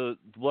 and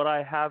what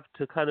I have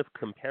to kind of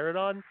compare it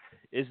on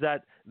is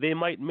that they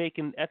might make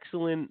an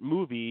excellent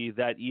movie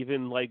that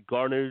even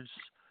garners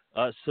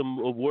some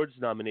awards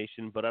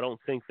nomination, but I don't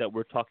think that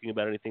we're talking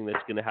about anything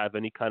that's going to have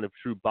any kind of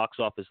true box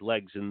office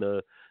legs. And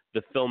the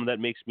film that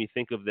makes me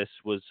think of this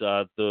was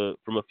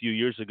from a few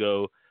years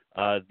ago.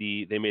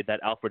 They made that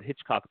Alfred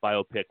Hitchcock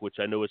biopic, which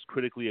I know is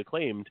critically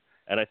acclaimed,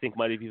 and I think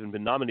might have even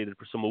been nominated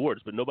for some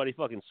awards, but nobody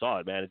fucking saw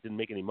it, man. It didn't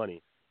make any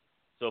money.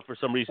 So for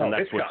some reason,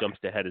 that's Hitchcock. what jumps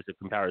to head as a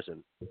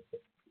comparison.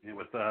 Yeah,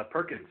 with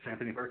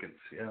Anthony Perkins.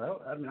 Yeah,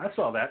 I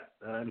saw that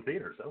in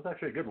theaters. That was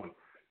actually a good one.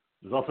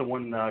 There's also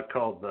one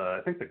called,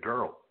 I think, The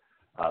Girl,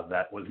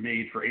 that was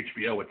made for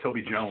HBO with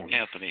Toby Jones.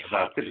 Anthony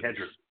about Hopkins. Tippi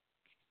Hedren.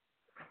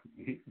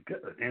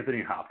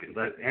 Anthony Hopkins.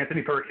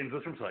 Anthony Perkins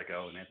was from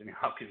Psycho, and Anthony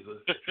Hopkins was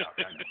Hitchcock.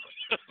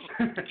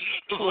 I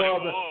know. Whoa,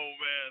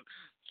 man,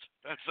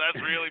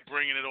 that's really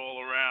bringing it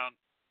all around.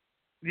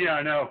 Yeah,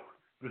 I know.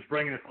 Just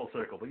bringing it full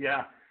circle. But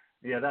yeah,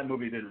 that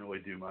movie didn't really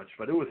do much,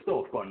 but it was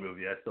still a fun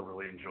movie. I still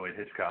really enjoyed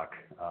Hitchcock,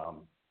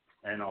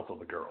 and also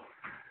The Girl.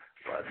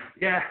 But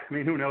yeah, I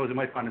mean, who knows? It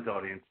might find its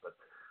audience, but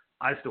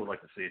I still would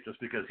like to see it just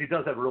because he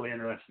does have a really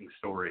interesting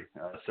story,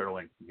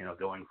 Sterling.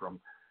 Going from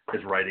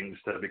his writings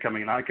to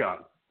becoming an icon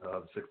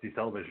of 60s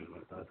television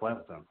with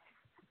Twilight Zone.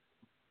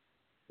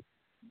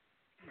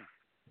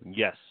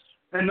 Yes.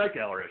 And Night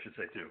Gallery, I should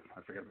say too.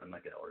 I forgot about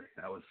Night Gallery.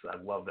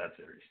 I love that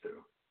series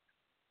too.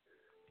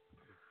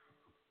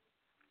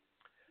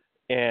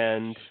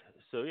 And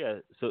so yeah,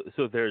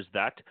 so there's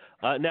that.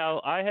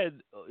 Now I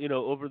had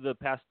over the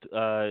past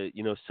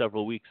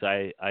several weeks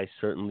I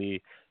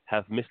certainly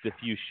have missed a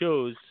few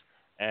shows,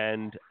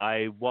 and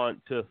I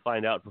want to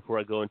find out before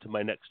I go into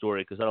my next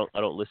story because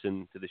I don't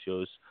listen to the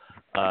shows.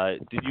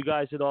 Did you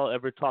guys at all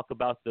ever talk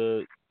about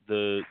the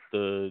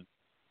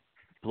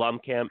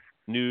Blomkamp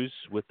news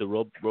with the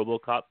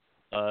RoboCop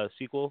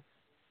sequel?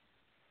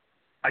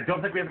 I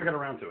don't think we ever got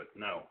around to it.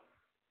 No.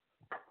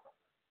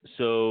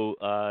 So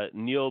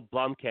Neil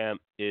Blomkamp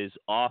is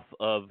off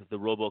of the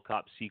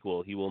RoboCop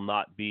sequel. He will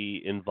not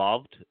be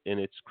involved in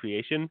its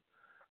creation.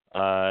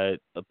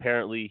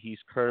 Apparently, he's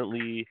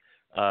currently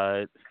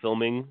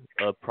filming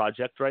a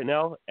project right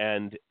now,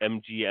 and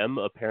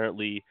MGM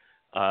apparently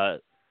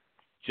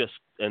just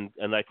and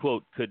I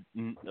quote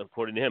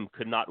according to him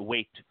could not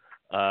wait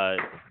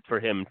for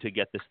him to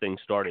get this thing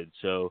started.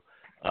 So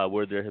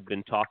where there had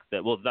been talk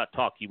that not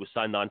talk, he was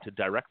signed on to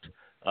direct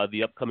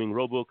the upcoming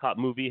RoboCop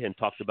movie and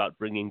talked about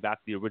bringing back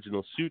the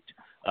original suit.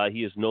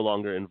 He is no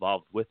longer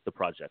involved with the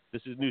project.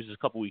 This news is a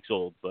couple weeks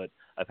old, but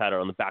I've had it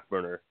on the back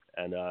burner,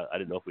 and I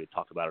didn't know if we had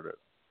talked about it or not.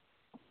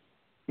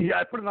 Yeah,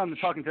 I put it on the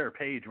Talking Terror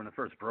page when it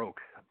first broke,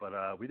 but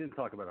we didn't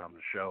talk about it on the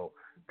show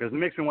because it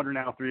makes me wonder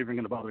now if they're even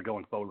going to bother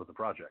going forward with the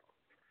project,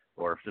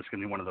 or if it's just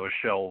going to be one of those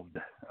shelved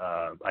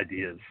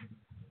ideas.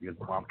 Because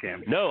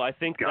Blomkamp. No, I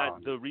think gone.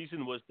 that the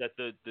reason was that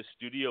the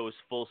studio is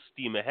full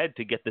steam ahead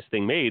to get this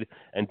thing made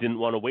and didn't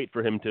want to wait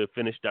for him to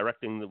finish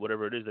directing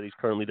whatever it is that he's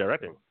currently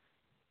directing.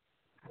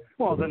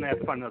 Well, then they have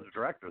to find another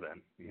director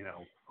then,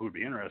 who would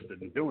be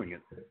interested in doing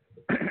it.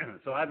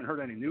 So I haven't heard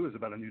any news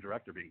about a new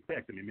director being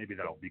picked. I mean, maybe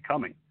that'll be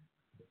coming.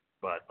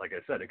 But like I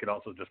said, it could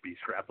also just be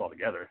scrapped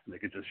altogether. They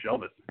could just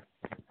shelve it.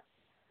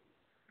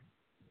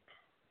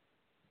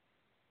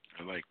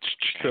 I liked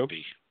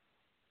Chappie.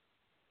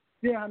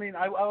 Yeah, I mean,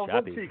 I would love to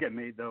Chappie. see it get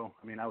made, though.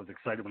 I mean, I was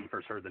excited when I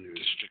first heard the news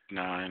District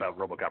 9. about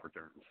RoboCop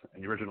Returns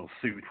and the original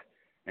suit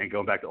and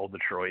going back to old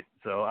Detroit.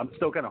 So I'm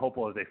still kind of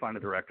hopeful that they find a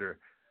director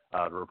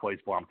to replace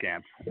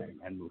Blomkamp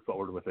and move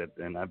forward with it.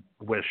 And I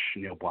wish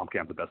Neil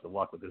Blomkamp the best of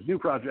luck with his new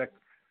project,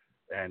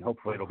 and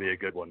hopefully it'll be a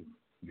good one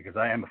because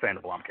I am a fan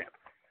of Blomkamp.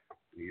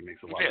 He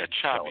makes a lot of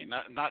Chappie,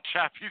 not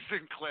Chappie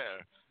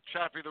Sinclair.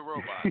 Chappie the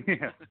robot.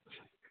 Yeah.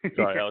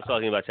 Sorry, I was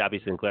talking about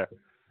Chappie Sinclair.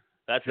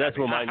 That's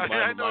where my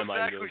I know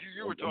mind exactly goes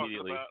who you were talking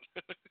immediately. about.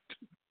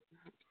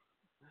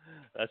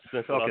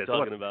 That's what I'm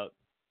talking about.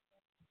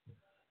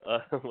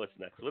 What's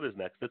next? What is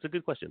next? That's a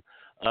good question.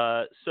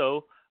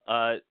 So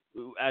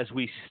as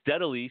we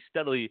steadily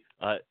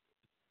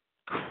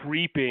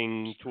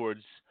creeping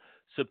towards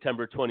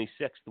September 26th,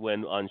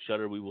 when on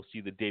Shudder we will see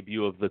the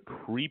debut of the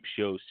Creep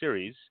Show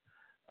series,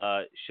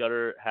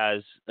 Shudder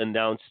has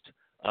announced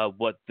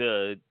what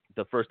the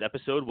first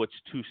episode, which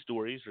 2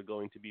 stories are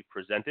going to be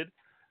presented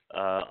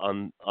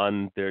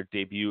on their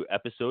debut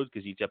episodes,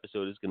 because each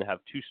episode is going to have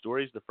 2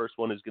 stories. The first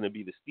one is going to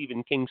be the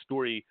Stephen King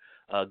story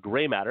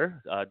Gray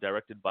Matter,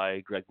 directed by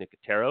Greg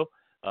Nicotero.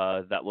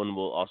 That one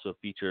will also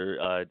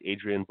feature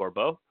Adrienne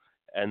Barbeau.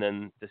 And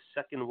then the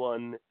second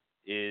one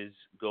is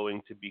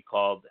going to be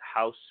called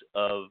House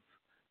of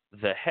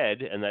the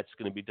Head, and that's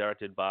going to be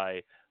directed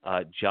by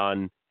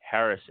John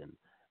Harrison.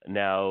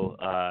 Now,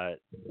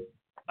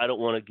 I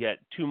don't want to get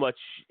too much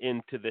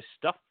into this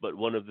stuff, but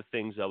one of the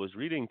things I was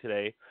reading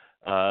today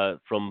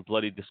from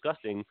Bloody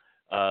Disgusting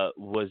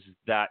was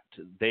that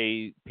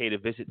they paid a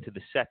visit to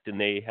the set, and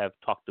they have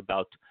talked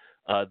about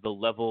the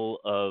level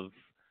of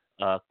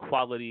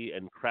quality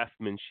and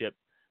craftsmanship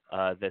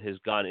that has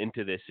gone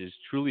into this is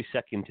truly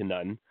second to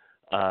none,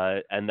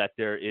 and that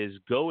there is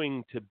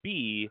going to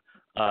be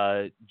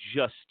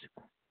just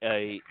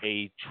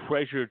a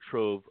treasure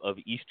trove of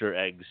Easter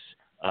eggs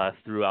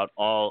throughout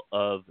all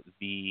of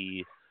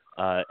the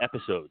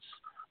episodes.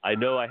 I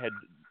know I had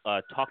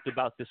talked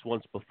about this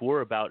once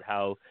before, about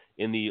how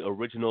in the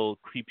original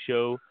Creep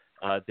Show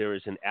there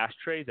is an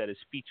ashtray that is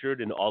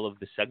featured in all of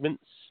the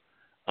segments,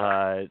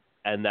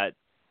 and that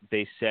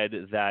they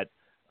said that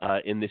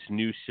in this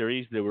new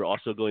series they were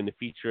also going to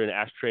feature an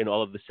ashtray in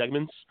all of the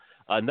segments.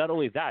 Not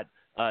only that,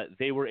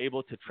 they were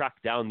able to track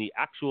down the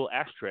actual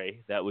ashtray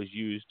that was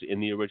used in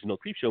the original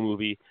Creepshow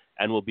movie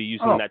and will be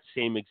using that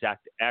same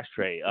exact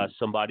ashtray.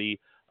 Somebody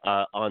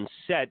on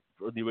set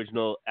for the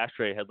original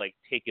ashtray had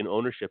taken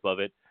ownership of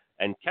it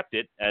and kept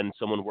it. And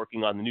someone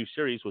working on the new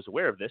series was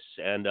aware of this,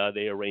 and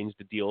they arranged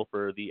a deal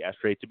for the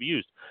ashtray to be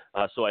used.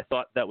 So I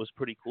thought that was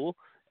pretty cool.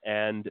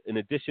 And in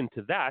addition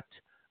to that,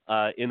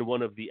 in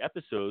one of the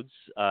episodes,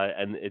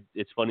 and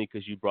it's funny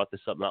because you brought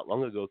this up not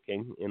long ago,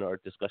 King, in our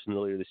discussion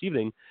earlier this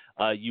evening,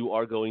 you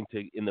are going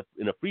to, in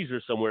a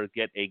freezer somewhere,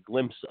 get a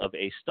glimpse of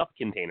a stuff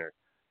container.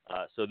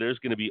 So there's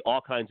going to be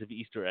all kinds of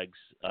Easter eggs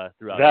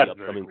throughout the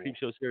upcoming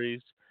Creepshow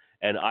series.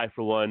 And I,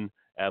 for one,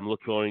 am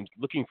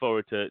looking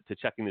forward to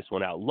checking this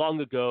one out. Long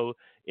ago,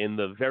 in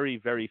the very,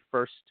 very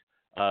first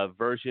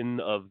version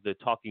of the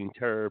Talking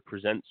Terror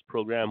Presents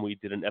program, we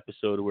did an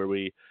episode where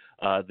the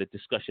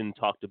discussion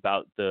talked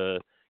about the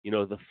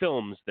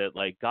films that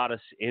like got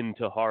us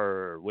into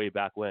horror way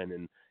back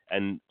when,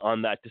 and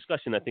on that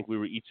discussion, I think we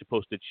were each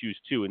supposed to choose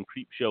two, and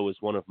Creepshow is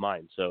one of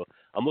mine. So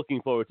I'm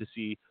looking forward to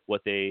see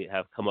what they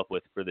have come up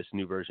with for this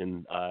new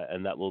version,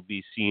 and that will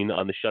be seen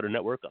on the Shudder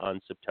Network on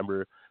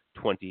September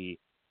 26th.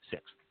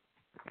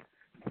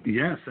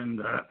 Yes,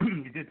 and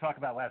you did talk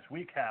about last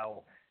week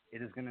how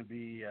it is going to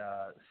be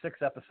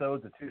 6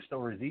 episodes of 2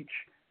 stories each,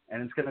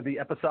 and it's going to be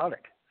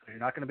episodic, so you're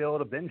not going to be able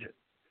to binge it,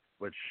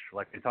 which,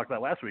 like we talked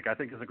about last week, I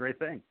think is a great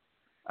thing.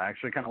 I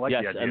actually kind of like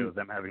the idea of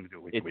them having to do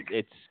it week to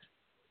week.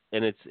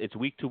 It's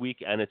week to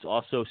week, and it's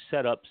also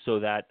set up so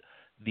that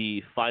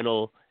the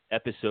final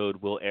episode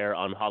will air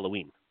on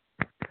Halloween.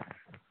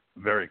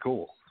 Very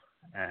cool.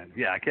 And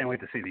yeah, I can't wait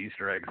to see the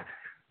Easter eggs.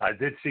 I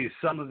did see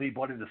some of the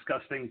Bloody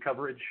Disgusting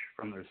coverage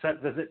from their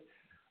set visit,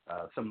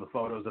 some of the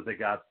photos that they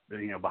got,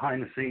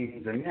 behind the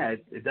scenes, and yeah,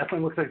 it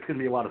definitely looks like it's going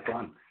to be a lot of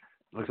fun.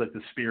 It looks like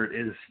the spirit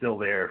is still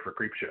there for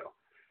Creepshow.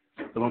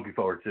 So I'm looking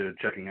forward to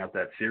checking out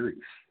that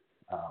series.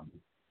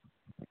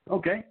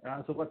 Okay,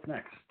 so what's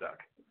next, Doc?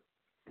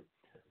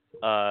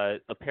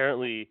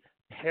 Apparently,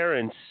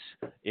 parents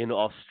in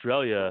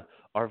Australia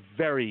are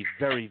very,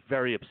 very,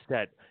 very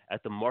upset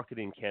at the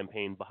marketing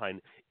campaign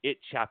behind It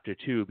Chapter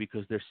 2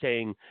 because they're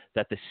saying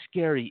that the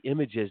scary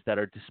images that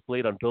are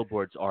displayed on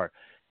billboards are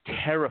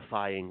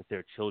terrifying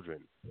their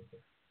children.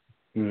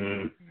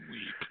 They're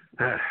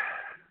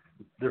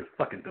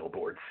fucking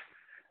billboards.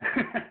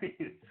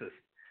 It's just,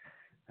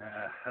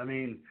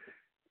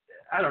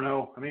 I don't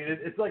know.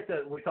 It's like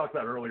that we talked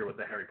about earlier with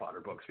the Harry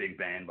Potter books being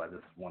banned by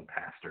this one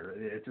pastor.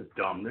 It's just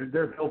dumb.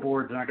 They're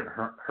billboards. They're not going to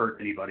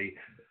hurt anybody.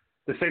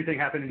 The same thing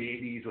happened in the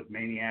 80s with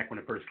Maniac when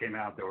it first came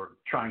out. They were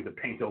trying to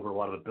paint over a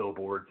lot of the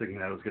billboards, thinking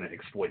that it was going to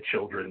exploit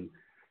children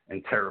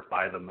and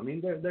terrify them.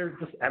 They're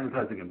just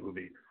advertising a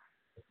movie.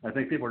 I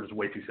think people are just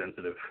way too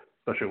sensitive,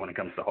 especially when it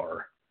comes to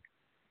horror.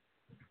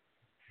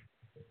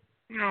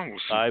 No,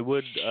 I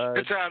would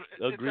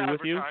agree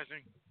with you.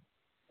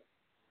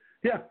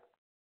 Yeah.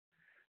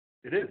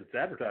 It is. It's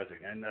advertising,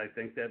 and I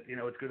think that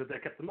it's good that they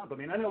kept them up.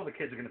 I know the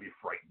kids are going to be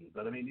frightened,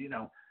 but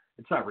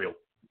it's not real.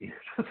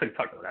 Just like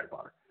talking about Harry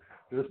Potter,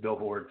 they're just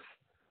billboards.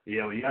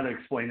 You got to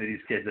explain to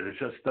these kids that it's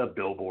just a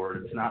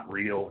billboard. It's not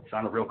real. It's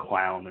not a real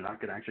clown. They're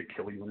not going to actually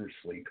kill you in your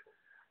sleep.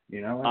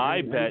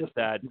 I bet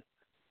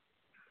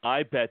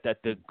that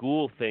the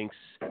Ghoul thinks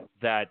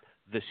that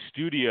the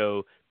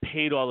studio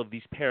paid all of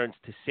these parents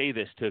to say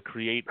this to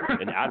create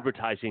an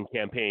advertising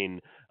campaign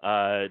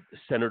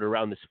centered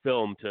around this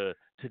film to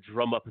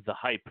drum up the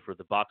hype for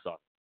the box office.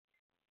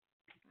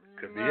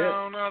 Could be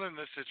No, not in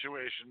this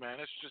situation, man.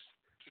 It's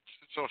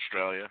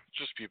Australia. It's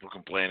just people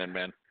complaining,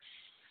 man.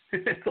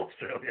 It's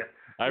Australia.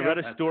 I read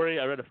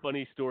a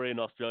funny story in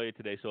Australia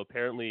today. So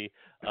apparently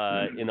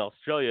in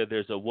Australia,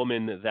 there's a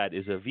woman that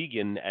is a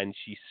vegan, and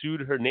she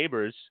sued her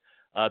neighbors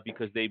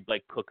because they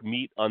cook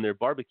meat on their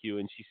barbecue,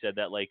 and she said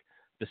that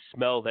the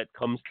smell that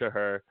comes to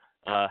her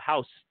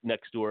house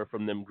next door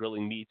from them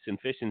grilling meats and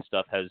fish and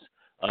stuff has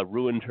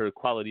ruined her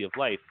quality of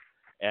life,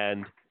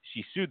 and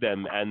she sued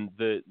them, and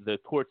the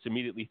courts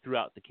immediately threw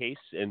out the case,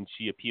 and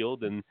she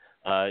appealed, and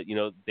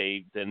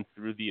they then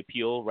threw the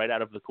appeal right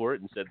out of the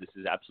court and said this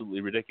is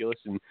absolutely ridiculous,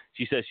 and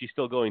she says she's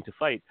still going to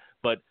fight.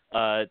 But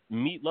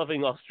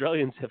meat-loving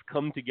Australians have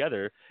come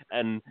together,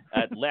 and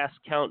at last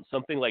count,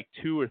 something like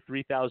 2,000 or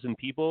 3,000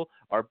 people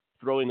are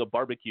throwing a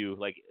barbecue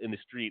in the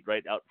street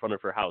right out front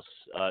of her house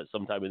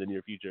sometime in the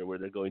near future, where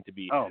they're going to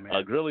be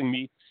grilling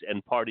meats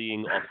and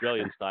partying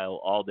Australian style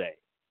all day.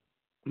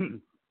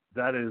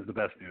 That is the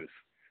best news.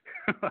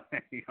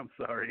 I'm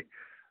sorry,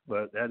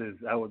 but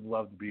I would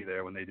love to be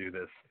there when they do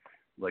this.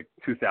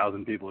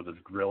 2,000 people are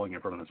just grilling in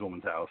front of this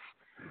woman's house.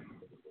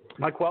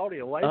 My quality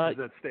of life is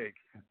at stake.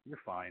 You're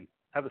fine.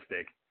 Have a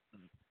steak.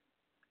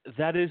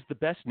 That is the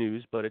best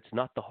news, but it's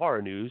not the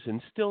horror news.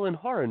 And still in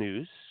horror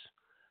news,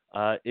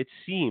 it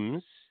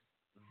seems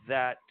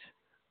that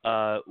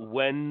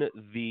when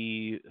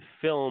the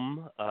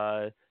film,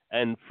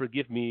 and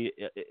forgive me,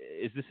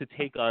 is this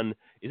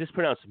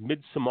pronounced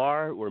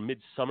Midsommar or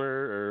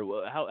Midsummer,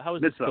 or how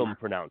is this film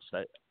pronounced?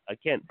 I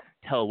can't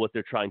tell what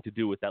they're trying to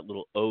do with that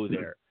little O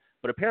there.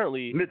 But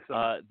apparently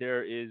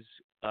there is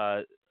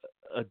a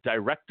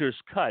director's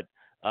cut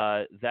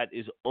that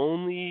is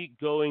only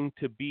going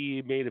to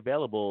be made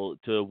available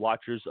to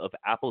watchers of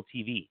Apple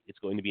TV. It's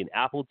going to be an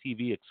Apple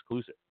TV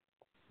exclusive.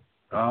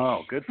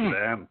 Oh, good for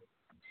them.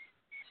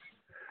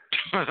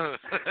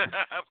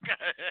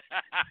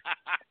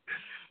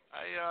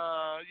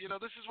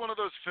 This is one of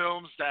those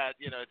films that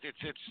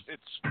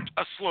it's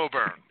a slow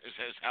burn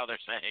is how they're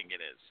saying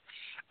it is.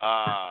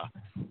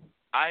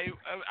 I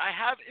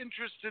have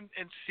interest in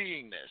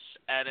seeing this,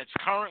 and it's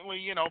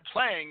currently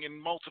playing in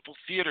multiple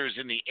theaters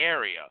in the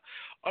area.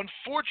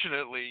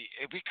 Unfortunately,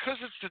 because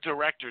it's the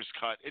director's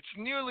cut, it's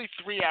nearly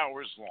 3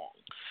 hours long.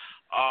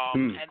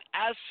 And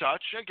as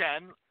such,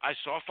 again, I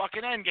saw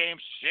fucking Endgame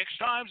 6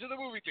 times in the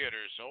movie theater.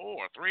 So,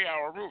 a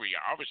 3-hour movie,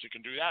 you obviously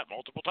can do that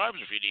multiple times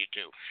if you need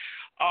to.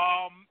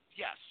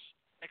 Yes,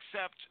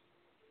 except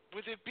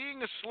with it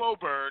being a slow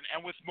burn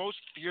and with most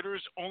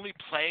theaters only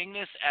playing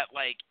this at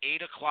like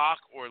 8 o'clock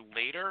or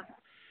later,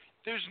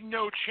 there's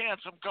no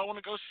chance I'm going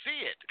to go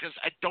see it because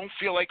I don't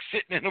feel like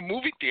sitting in a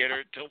movie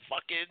theater till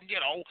fucking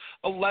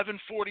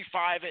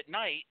 11:45 at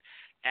night.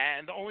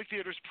 And the only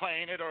theaters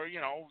playing it are,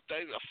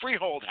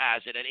 Freehold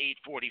has it at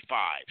 8:45.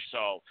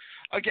 So,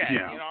 again,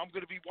 I'm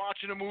going to be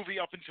watching a movie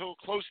up until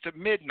close to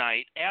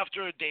midnight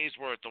after a day's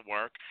worth of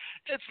work.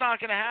 It's not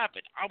going to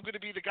happen. I'm going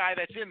to be the guy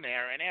that's in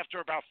there, and after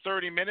about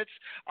 30 minutes,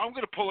 I'm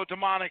going to pull a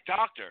demonic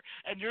doctor,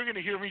 and you're going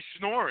to hear me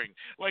snoring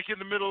like in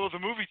the middle of the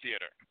movie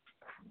theater.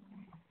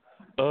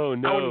 Oh,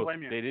 no,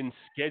 they didn't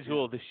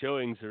schedule the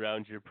showings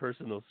around your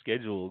personal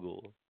schedule,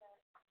 Ghoul.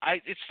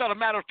 It's not a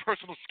matter of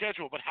personal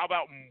schedule, but how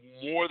about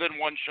more than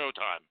one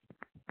showtime?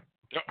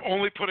 They're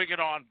only putting it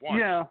on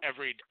once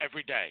every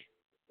day.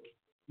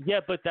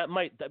 Yeah, but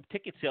the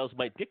ticket sales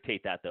might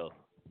dictate that, though.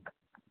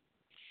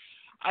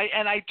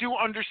 I do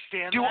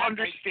understand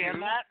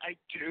that. I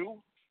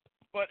do.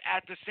 But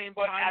at the same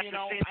time,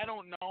 I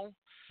don't know.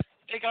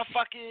 They got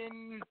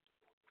fucking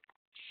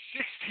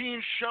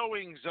 16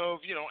 showings of,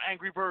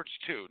 Angry Birds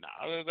 2.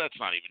 No, that's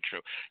not even true.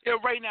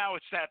 Right now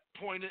it's that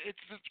point.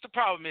 The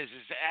problem is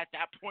at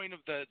that point of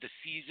the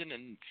season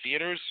in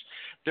theaters,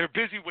 they're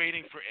busy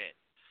waiting for it,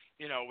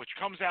 which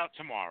comes out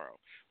tomorrow,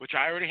 which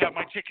I already have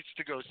my tickets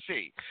to go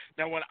see.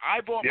 Now, when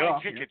I bought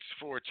my tickets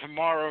for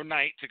tomorrow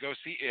night to go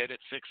see it at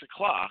 6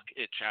 o'clock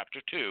at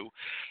Chapter 2,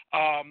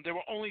 there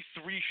were only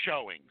 3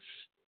 showings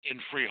in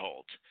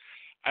Freehold.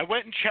 I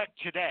went and checked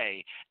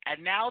today,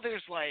 and now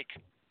there's like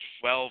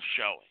 12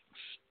 showings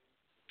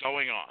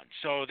going on.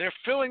 So they're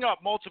filling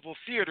up multiple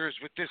theaters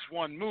with this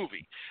one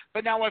movie.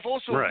 But now I've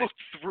also looked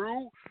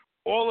through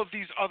all of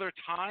these other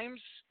times,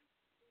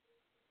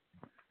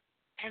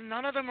 and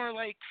none of them are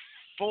like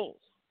full.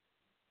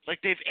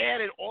 Like they've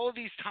added all of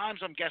these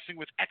times, I'm guessing,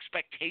 with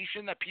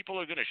expectation that people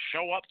are going to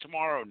show up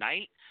tomorrow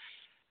night.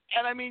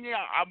 And I mean,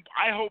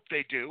 I hope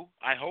they do.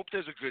 I hope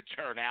there's a good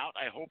turnout.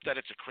 I hope that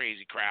it's a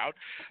crazy crowd.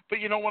 But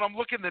when I'm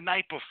looking the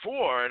night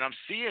before and I'm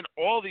seeing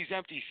all these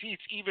empty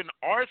seats, even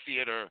our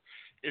theater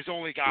is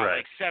only got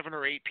like 7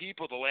 or 8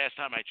 people the last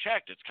time I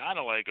checked. It's kind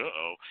of like,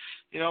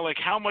 like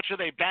how much are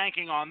they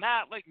banking on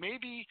that? Like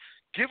maybe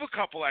give a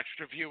couple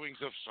extra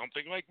viewings of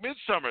something like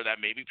Midsummer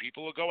that maybe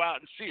people will go out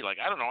and see. Like,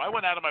 I don't know. I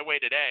went out of my way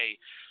today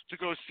to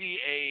go see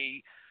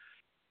a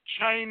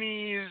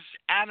Chinese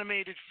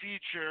animated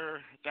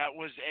feature that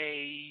was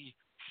a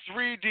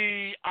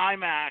 3D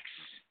IMAX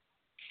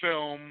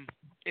film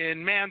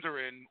in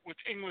Mandarin with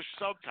English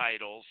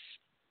subtitles.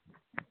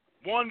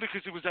 1,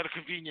 because it was at a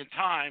convenient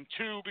time.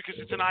 2, because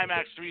it's an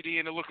IMAX 3D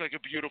and it looked like a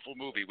beautiful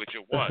movie, which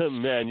it was.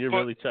 Man, you're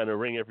really trying to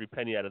wring every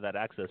penny out of that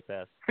access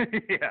pass.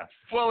 Yeah.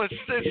 Well, it's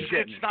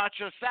not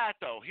just that,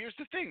 though. Here's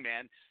the thing,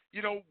 man.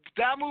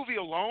 That movie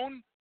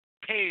alone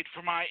paid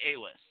for my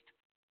A-list.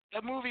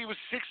 That movie was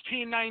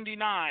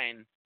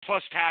 $16.99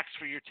 plus tax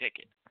for your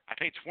ticket. I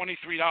paid $23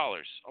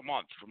 a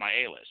month for my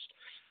A-list.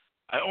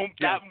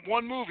 That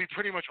one movie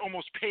pretty much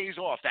almost pays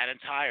off that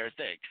entire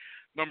thing.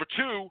 Number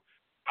 2,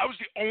 I was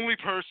the only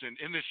person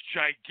in this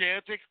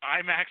gigantic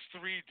IMAX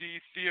 3D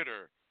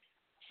theater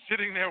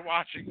sitting there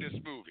watching this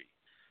movie.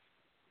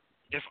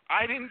 If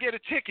I didn't get a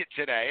ticket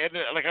today, and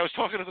like I was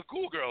talking to the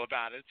Ghoul Girl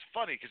about it, it's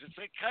funny because it's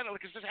like kind of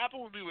like this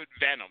happened with me with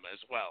Venom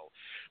as well.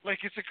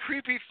 Like it's a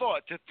creepy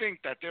thought to think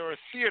that there are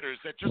theaters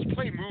that just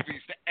play movies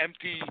to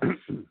empty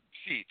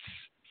seats.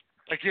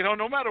 Like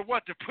no matter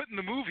what, they're putting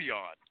the movie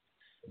on.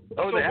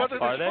 Oh, so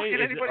are they?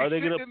 Are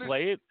they going to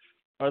play it?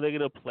 Are they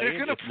going to play it?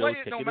 They're going to play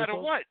it no matter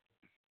what.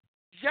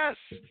 Yes,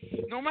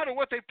 no matter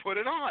what, they put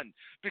it on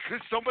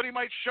because somebody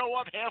might show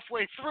up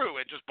halfway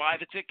through and just buy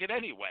the ticket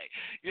anyway,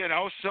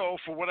 so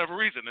for whatever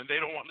reason, and they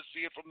don't want to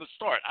see it from the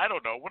start. I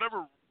don't know,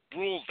 whatever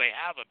rules they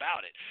have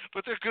about it,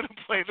 but they're going to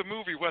play the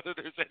movie whether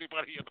there's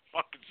anybody in the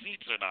fucking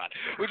seats or not,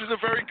 which is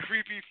a very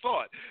creepy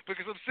thought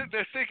because I'm sitting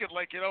there thinking,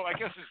 like, I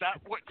guess is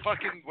that what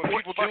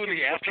people do in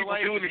the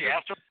afterlife?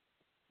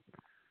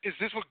 Is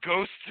this what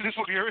ghosts and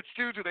spirits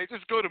do? Do they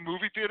just go to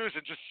movie theaters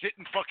and just sit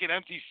in fucking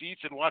empty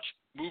seats and watch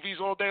movies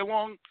all day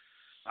long?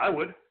 I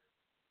would.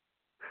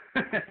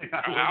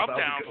 I'm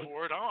down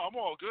for it. I'm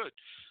all good.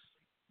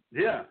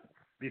 Yeah.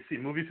 Do you see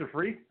movies for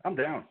free? I'm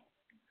down.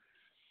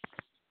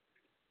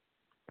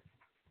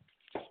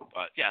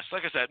 But yes,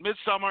 like I said,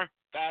 Midsummer.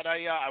 That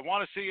I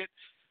want to see it.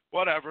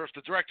 Whatever. If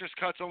the director's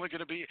cut's only going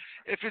to be,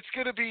 if it's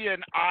going to be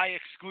an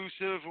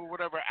exclusive or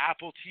whatever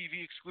Apple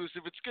TV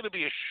exclusive, it's going to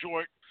be a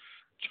short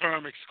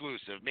term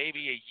exclusive,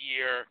 maybe a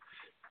year,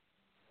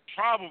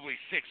 probably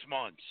 6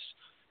 months.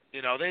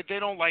 You know, they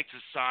don't like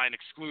to sign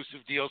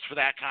exclusive deals for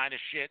that kind of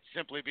shit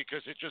simply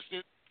because it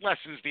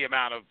lessens the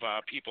amount of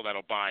people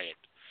that'll buy it.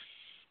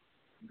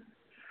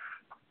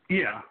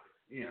 Yeah,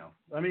 you know,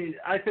 I mean,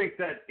 I think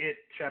that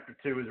Chapter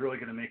 2 is really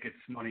going to make its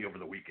money over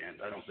the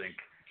weekend. I don't think.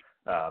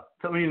 I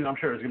mean, I'm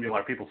sure there's going to be a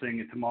lot of people seeing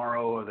it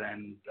tomorrow and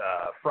then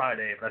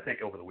Friday, but I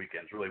think over the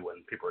weekend is really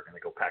when people are going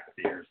to go pack the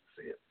theaters to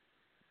see it.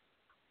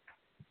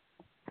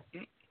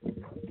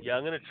 Yeah,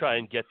 I'm going to try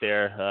and get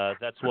there.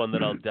 That's one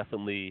that I'll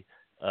definitely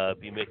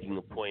be making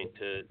a point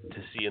to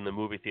see in the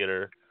movie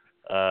theater.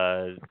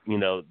 You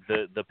know,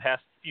 the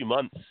past few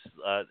months,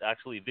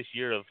 actually this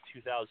year of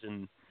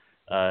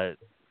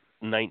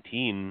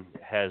 2019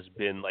 has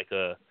been like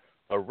a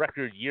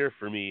record year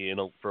for me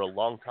for a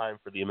long time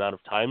for the amount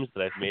of times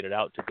that I've made it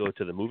out to go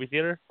to the movie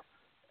theater.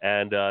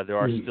 And there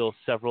are still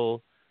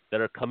several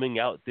that are coming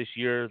out this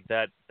year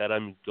that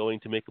I'm going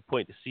to make a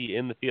point to see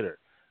in the theater.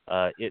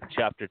 It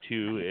Chapter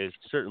 2 is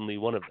certainly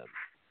one of them.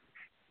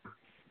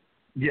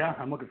 Yeah,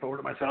 I'm looking forward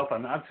to myself.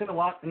 I've seen a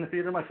lot in the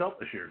theater myself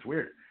this year. It's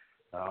weird.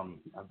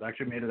 I've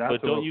actually made it out.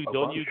 But don't you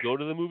go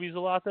to the movies a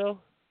lot though?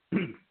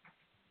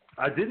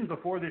 I didn't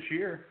before this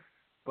year,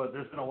 but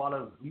there's been a lot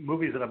of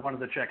movies that I've wanted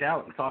to check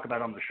out and talk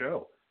about on the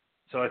show.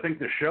 So I think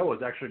the show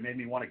has actually made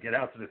me want to get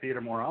out to the theater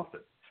more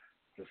often,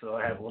 just so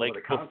I have a little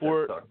bit of content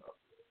to talk about.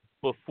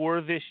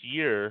 Before this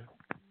year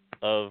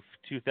of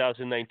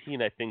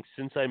 2019, I think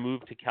since I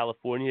moved to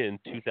California in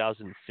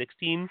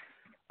 2016,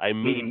 I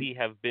maybe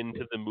have been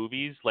to the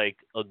movies like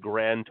a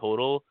grand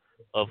total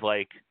of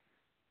like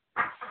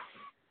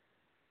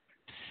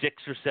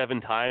 6 or 7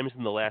 times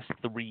in the last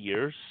 3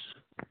 years.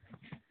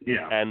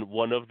 Yeah. And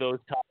one of those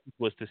times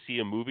was to see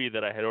a movie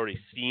that I had already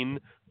seen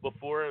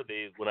before.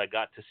 When I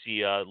got to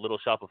see Little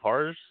Shop of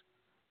Horrors.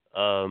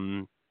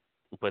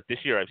 But this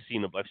year I've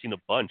seen a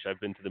bunch. I've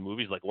been to the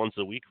movies like once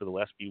a week for the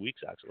last few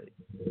weeks, actually.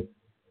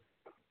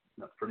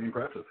 That's pretty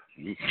impressive.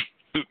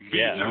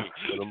 Yeah.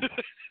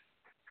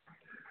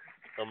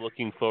 I'm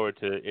looking forward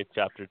to it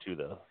Chapter 2,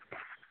 though.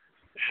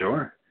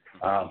 Sure.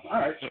 All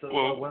right. So,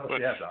 well, what else do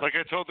you have, Doc? like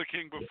I told the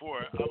King before,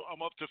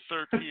 I'm up to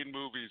 13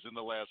 movies in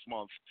the last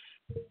month.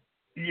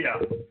 Yeah.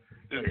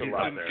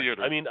 In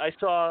theater. I mean, I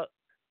saw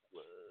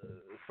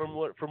from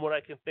what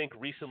I can think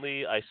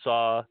recently, I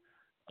saw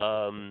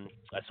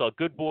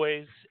Good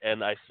Boys,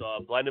 and I saw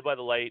Blinded by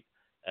the Light,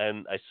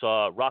 and I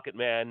saw Rocket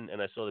Man,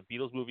 and I saw the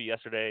Beatles movie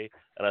yesterday,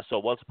 and I saw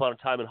Once Upon a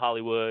Time in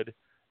Hollywood,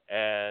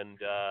 and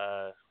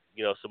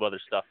you know, some other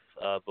stuff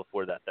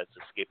before that's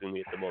escaping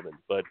me at the moment.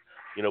 But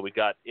you know, we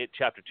got It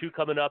Chapter 2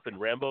 coming up, and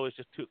Rambo is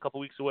just a couple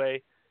weeks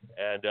away,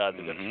 and there's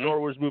a Star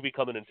Wars movie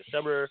coming in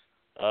December.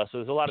 So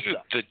there's a lot of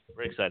stuff.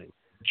 Very exciting.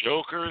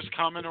 Joker's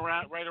coming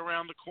right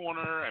around the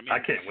corner. I mean, I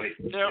can't wait.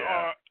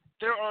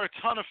 There are a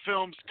ton of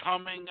films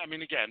coming. I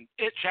mean, again,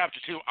 It Chapter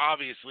 2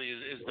 obviously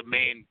is the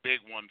main big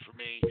one for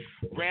me.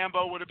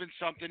 Rambo would have been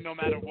something no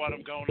matter what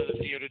I'm going to the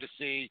theater to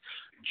see.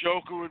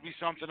 Joker would be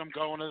something I'm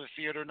going to the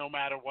theater no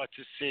matter what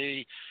to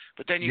see.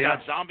 But then you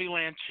got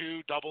Zombieland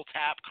 2, Double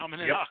Tap coming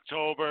in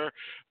October.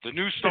 The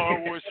new Star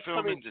Wars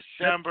film in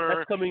December.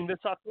 That's coming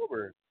this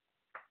October.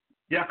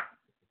 Yeah.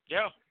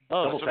 Yeah.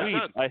 Oh,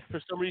 sweet. I,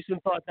 for some reason,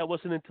 thought that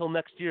wasn't until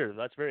next year.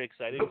 That's very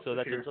exciting. So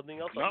that's something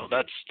else. No,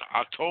 that's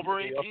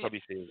October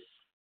 18th.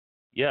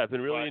 Yeah, I've been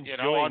really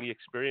enjoying the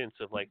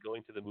experience of like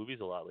going to the movies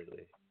a lot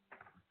lately.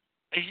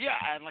 Yeah,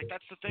 and like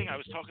that's the thing. I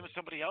was talking to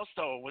somebody else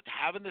though. With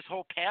having this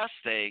whole pass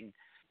thing,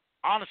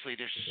 honestly,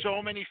 there's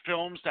so many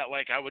films that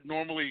like I would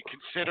normally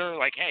consider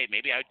like, hey,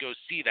 maybe I'd go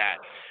see that,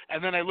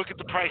 and then I look at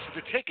the price of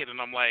the ticket and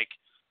I'm like,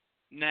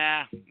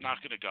 nah,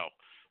 not gonna go.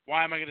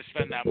 Why am I gonna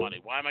spend that money?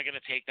 Why am I gonna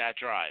take that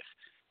drive?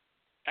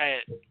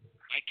 I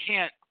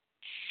can't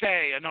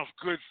say enough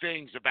good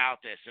things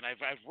about this, and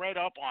I've read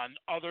up on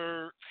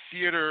other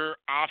theater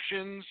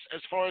options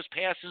as far as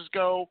passes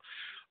go.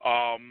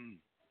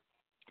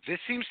 This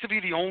seems to be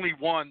the only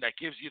one that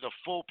gives you the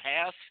full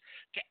pass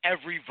to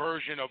every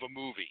version of a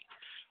movie.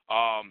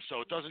 So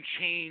it doesn't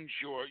change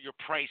your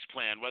price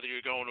plan, whether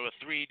you're going to a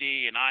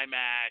 3D, an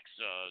IMAX,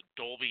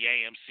 Dolby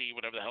AMC,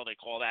 whatever the hell they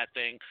call that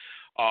thing.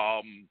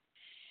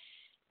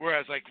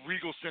 Whereas like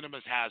Regal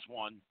Cinemas has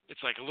one.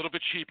 It's like a little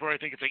bit cheaper. I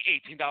think it's like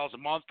 $18 a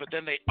month, but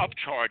then they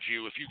upcharge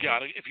you if you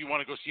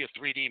want to go see a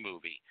 3D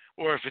movie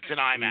or if it's an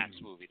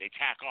IMAX movie. They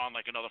tack on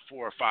like another $4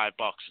 or $5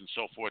 and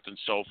so forth and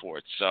so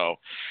forth. So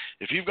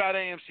if you've got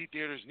AMC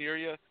theaters near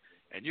you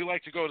and you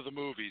like to go to the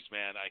movies,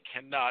 man, I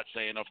cannot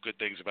say enough good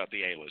things about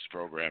the A-List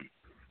program.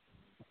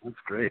 That's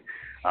great.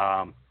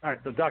 All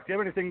right, so Doc, do you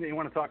have anything that you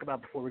want to talk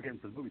about before we get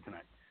into the movie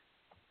tonight?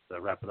 To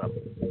wrap it up.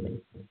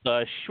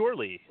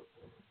 Surely.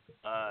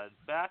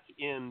 Back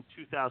in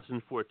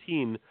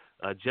 2014,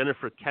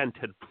 Jennifer Kent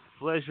had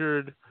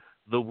pleasured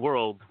the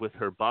world with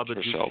her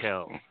Babadook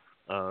tale.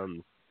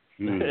 And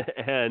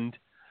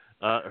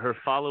her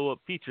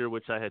follow-up feature,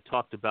 which I had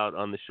talked about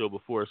on the show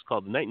before, is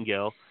called The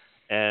Nightingale.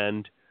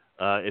 And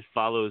it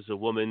follows a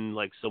woman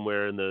like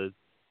somewhere in the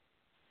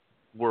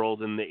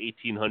world in the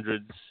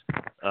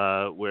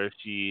 1800s, where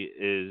she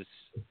is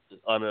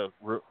on a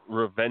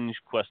revenge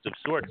quest of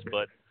sorts.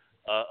 But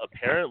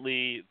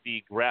apparently,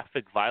 the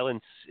graphic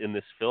violence in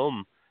this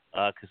film,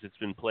 because it's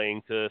been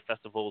playing to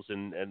festivals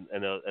and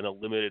a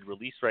limited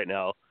release right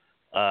now,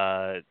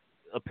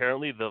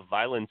 apparently the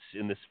violence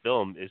in this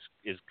film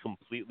is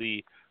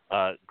completely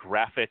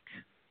graphic,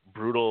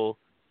 brutal,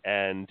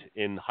 and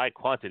in high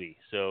quantity.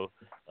 So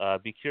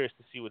be curious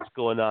to see what's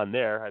going on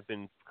there. I've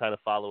been kind of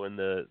following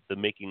the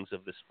makings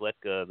of this flick.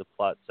 The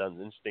plot sounds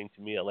interesting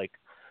to me. I like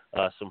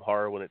some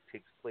horror when it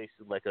takes place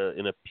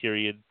in a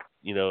period,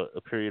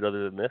 a period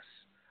other than this.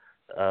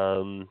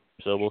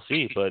 So we'll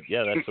see. But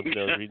yeah, that's something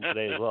I was reading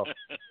today as well.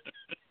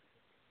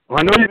 Well,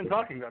 I know you've been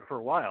talking about it for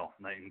a while,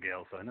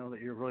 Nightingale, so I know that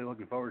you're really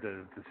looking forward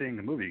to seeing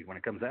the movie when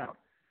it comes out.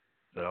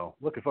 So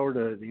looking forward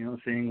to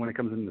seeing when it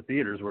comes into the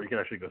theaters where you can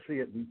actually go see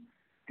it and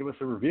give us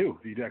a review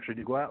if you actually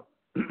do go out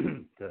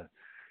to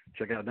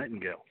check out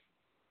Nightingale.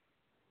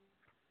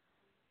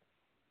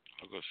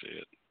 I'll go see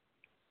it.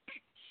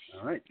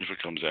 All right. If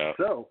it comes out.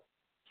 So,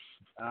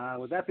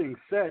 with that being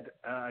said,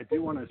 I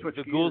do want to switch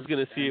gears. The Ghoul's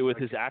going to see it with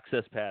his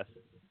access pass.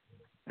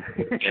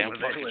 Damn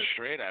fucking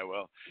straight I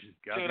will.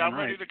 Dude, I'm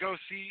ready to go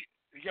see.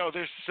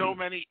 There's so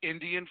many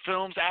Indian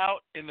films out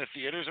in the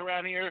theaters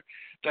around here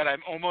that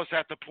I'm almost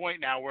at the point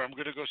now where I'm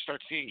going to go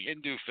start seeing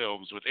Hindu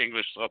films with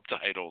English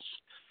subtitles.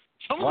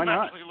 Some of them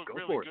actually look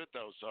really good,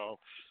 though. So,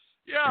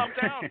 yeah, I'm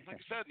down. Like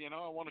I said,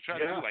 I want to try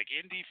to do like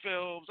indie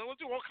films. I want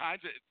to do all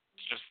kinds of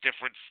just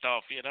different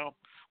stuff,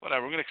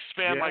 Whatever. I'm going to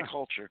expand my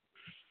culture.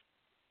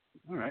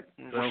 All right.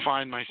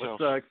 Refine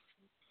myself. Let's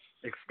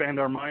expand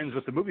our minds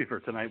with the movie for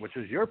tonight, which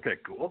is your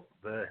pick, Ghoul,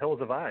 The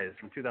Hills of Eyes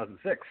from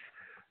 2006,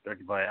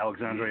 directed by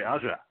Alexandre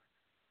Aja.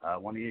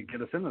 Why don't you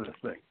get us into this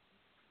thing?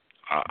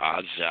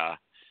 Aja.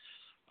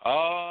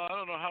 I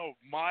don't know how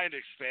mind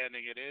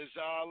expanding it is.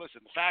 Listen,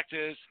 the fact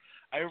is,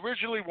 I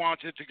originally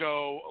wanted to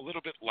go a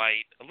little bit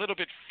light, a little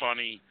bit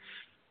funny,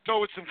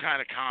 go with some kind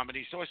of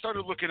comedy. So I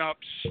started looking up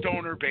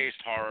stoner-based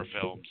horror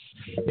films,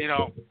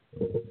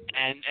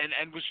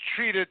 and was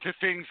treated to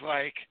things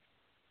like,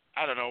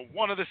 I don't know,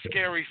 one of the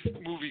scary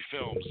movie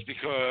films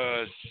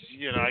because,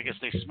 I guess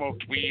they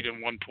smoked weed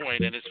at one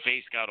point and his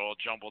face got all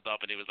jumbled up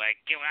and he was like,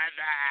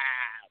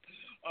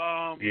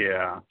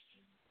 yeah.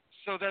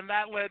 So then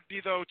that led me,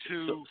 though,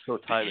 to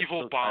the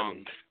Evil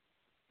Bong.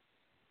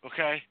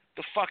 Okay?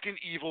 The fucking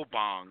Evil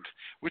Bong,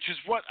 which is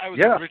what I was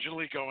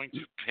originally going to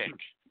pick.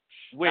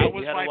 Wait,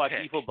 you had to watch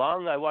Evil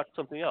Bong? I watched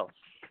something else.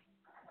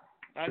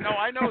 No,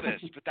 I know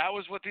this, but that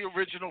was what the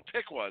original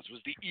pick was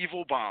the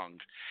Evil Bong.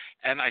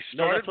 And I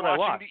started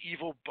watching the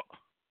Evil Bong.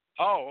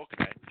 Oh,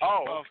 okay.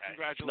 Oh,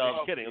 congratulations.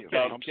 No,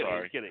 I'm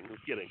kidding.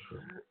 I'm kidding.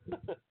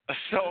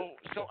 So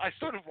I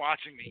started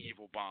watching the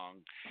Evil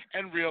Bong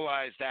and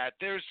realized that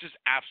there's just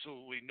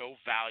absolutely no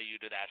value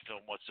to that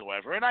film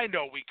whatsoever. And I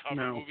know we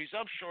cover movies.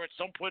 I'm sure at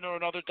some point or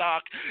another,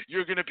 Doc,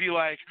 you're going to be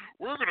like,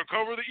 we're going to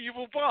cover the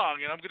Evil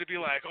Bong. And I'm going to be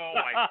like, oh,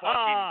 my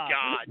fucking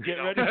God. Get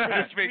ready for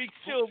this week's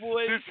show,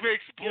 boys. This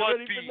makes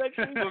Blood Beat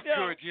look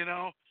good,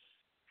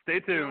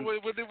 Stay tuned.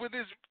 With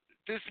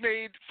this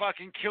made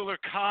fucking Killer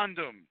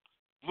Condom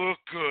look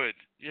good,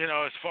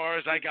 as far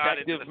as I got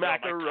into the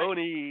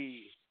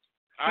macaroni.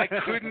 I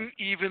couldn't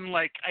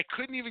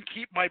even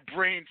keep my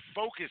brain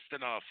focused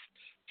enough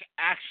to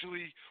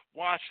actually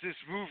watch this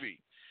movie.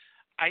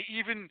 I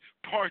even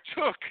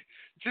partook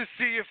to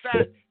see if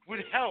that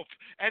would help,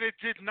 and it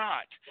did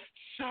not.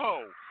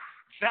 So,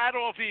 that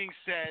all being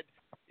said,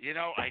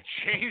 I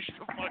changed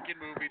the fucking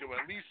movie to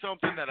at least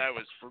something that I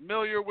was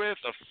familiar with,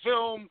 a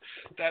film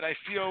that I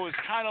feel is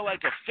kind of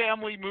like a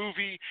family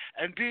movie,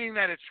 and being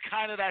that it's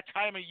kind of that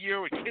time of year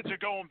where kids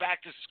are going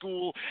back to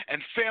school and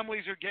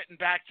families are getting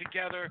back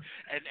together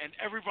and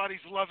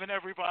everybody's loving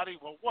everybody,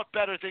 well, what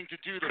better thing to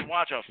do than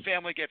watch a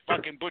family get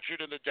fucking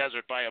butchered in the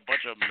desert by a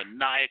bunch of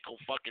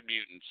maniacal fucking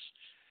mutants?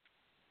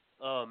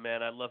 Oh,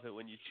 man, I love it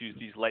when you choose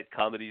these light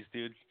comedies,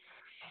 dude.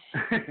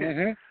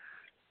 Mm-hmm.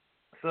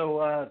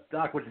 So,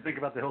 Doc, what do you think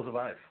about The Hills of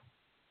Eyes?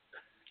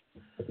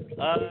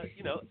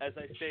 As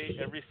I say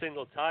every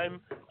single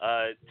time,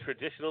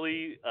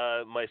 traditionally,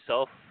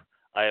 myself,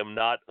 I am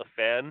not a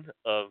fan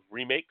of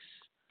remakes.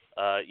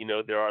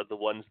 There are the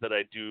ones that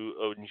I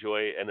do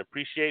enjoy and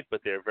appreciate,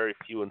 but they're very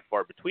few and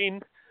far between.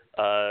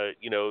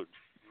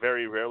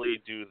 Very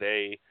rarely do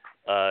they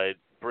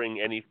bring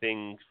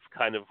anything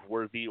kind of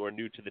worthy or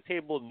new to the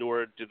table,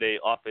 nor do they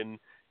often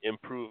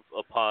improve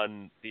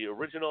upon the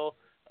original.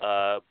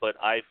 But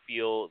I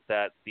feel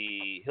that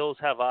The Hills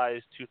Have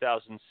Eyes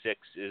 2006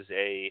 is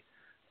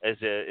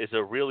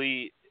a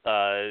really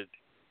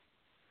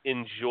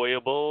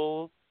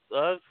enjoyable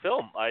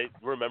film. I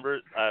remember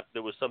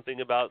there was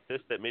something about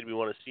this that made me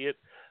want to see it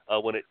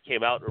when it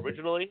came out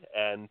originally,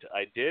 and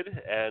I did.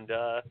 And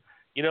I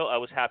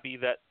was happy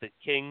that the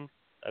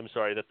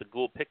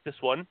Ghoul picked this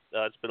one.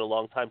 It's been a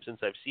long time since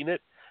I've seen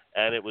it,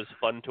 and it was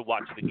fun to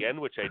watch it again,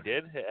 which I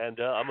did.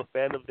 And I'm a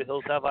fan of The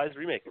Hills Have Eyes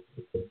remake.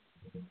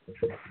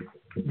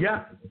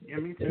 Yeah,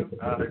 me too.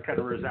 Kind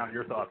of resound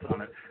your thoughts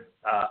on it.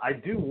 I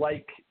do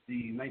like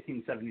the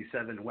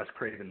 1977 Wes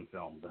Craven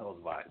film, The Hills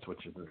Have Eyes,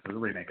 which is the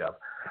remake of.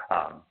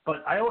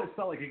 But I always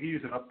felt like it could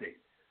use an update.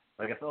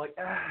 Like I felt like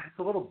it's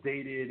a little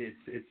dated.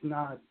 It's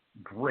not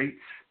great,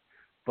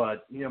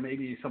 but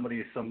maybe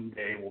somebody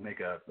someday will make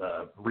a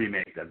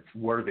remake that's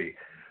worthy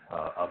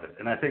of it.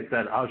 And I think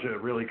that Aja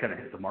really kind of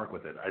hit the mark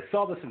with it. I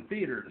saw this in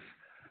theaters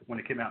when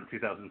it came out in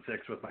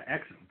 2006 with my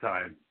ex at the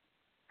time,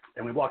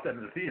 and we walked out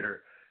of the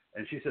theater,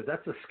 and she said,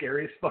 "That's the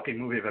scariest fucking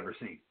movie I've ever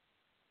seen."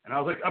 And I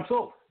was like, "I'm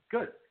sold.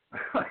 Good."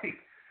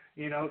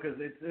 Because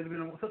it's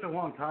been such a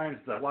long time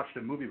since I watched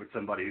a movie with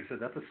somebody who said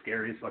that's the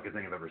scariest fucking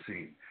thing I've ever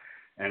seen.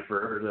 And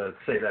for her to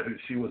say that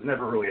she was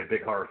never really a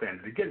big horror fan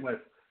to begin with,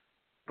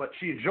 but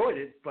she enjoyed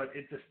it, but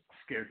it just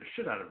scared the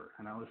shit out of her.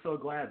 And I was so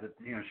glad that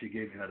she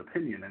gave me that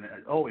opinion, and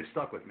it always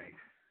stuck with me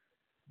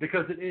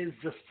because it is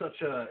just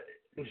such a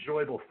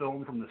enjoyable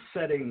film, from the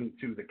setting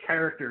to the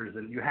characters.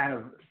 And you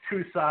have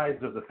two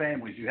sides of the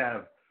families. You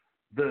have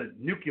the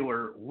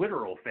nuclear,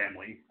 literal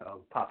family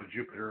of Papa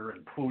Jupiter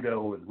and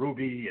Pluto and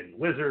Ruby and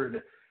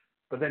Lizard,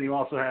 but then you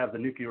also have the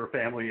nuclear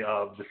family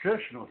of the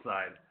traditional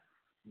side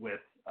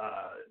with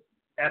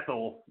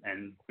Ethel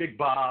and Big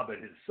Bob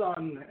and his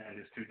son and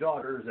his two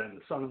daughters and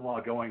the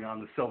son-in-law going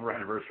on the silver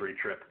anniversary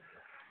trip,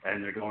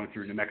 and they're going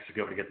through New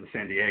Mexico to get to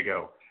San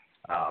Diego,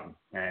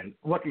 and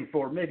looking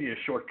for maybe a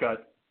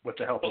shortcut with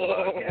the help of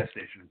a gas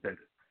station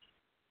attendant.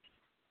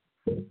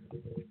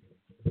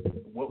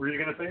 What were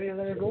you going to say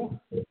there, Ghoul?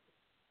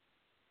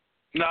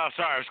 No,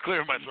 sorry, I was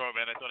clearing my throat,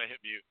 man. I thought I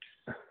hit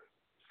mute.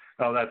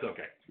 Oh, that's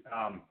okay.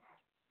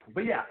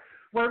 But yeah,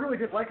 what I really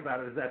did like about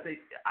it is that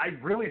I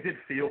really did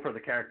feel for the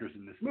characters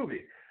in this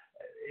movie.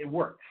 It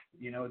worked.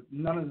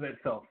 None of it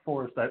felt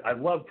forced. I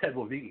love Ted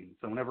Levine,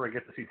 so whenever I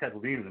get to see Ted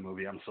Levine in the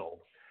movie, I'm sold.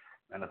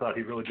 And I thought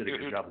he really did a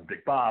good job as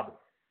Big Bob.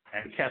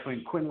 And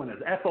Kathleen Quinlan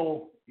as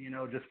Ethel,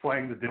 just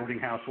playing the doting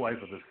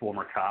housewife of his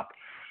former cop.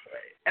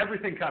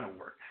 Everything kind of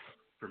worked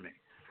for me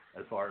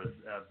as far as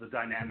the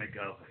dynamic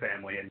of the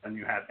family. And then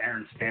you have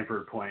Aaron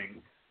Stanford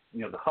playing,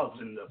 the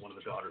husband of one of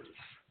the daughters.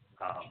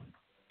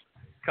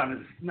 Kind of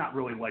not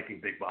really liking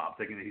Big Bob,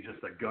 thinking that he's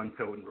just a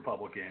gun-toting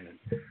Republican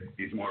and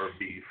he's more of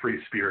the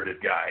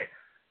free-spirited guy.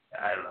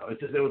 I don't know.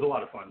 It was a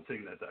lot of fun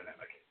seeing that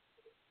dynamic.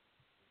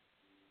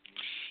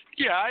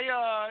 Yeah,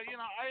 I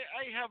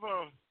have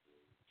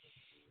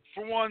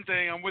for one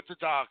thing, I'm with the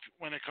doc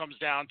when it comes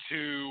down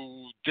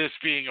to this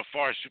being a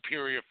far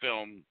superior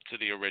film to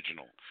the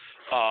original.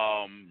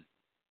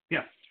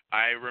 Yeah.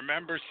 I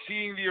remember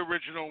seeing the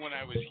original when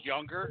I was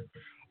younger.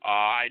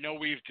 I know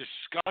we've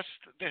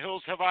discussed The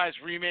Hills Have Eyes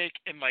remake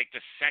in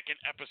the second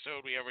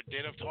episode we ever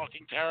did of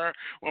Talking Terror,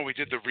 when we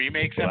did the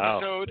remakes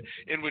episode,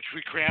 in which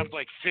we crammed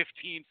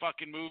 15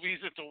 fucking movies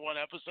into one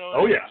episode.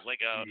 Oh yeah,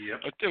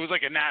 it was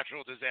like a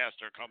natural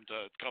disaster come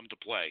to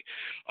play.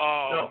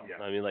 Yeah.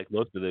 I mean, like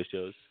most of those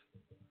shows.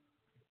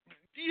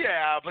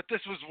 Yeah, but this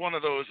was one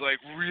of those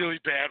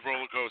really bad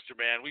roller coaster,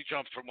 man. We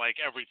jumped from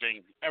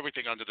everything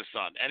under the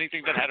sun.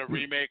 Anything that had a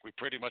remake, we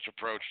pretty much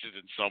approached it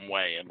in some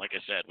way. And like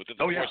I said, within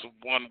the course of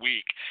 1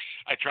 week,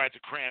 I tried to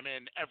cram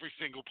in every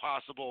single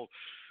possible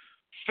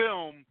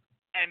film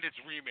and its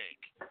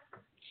remake.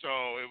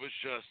 So it was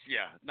just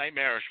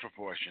nightmarish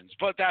proportions.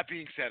 But that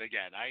being said,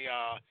 again,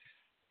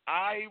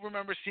 I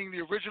remember seeing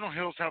the original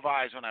Hills Have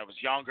Eyes when I was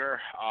younger.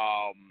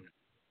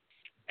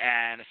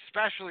 And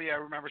especially I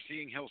remember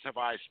seeing Hills Have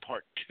Eyes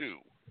Part 2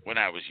 when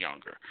I was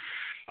younger.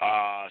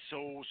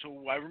 So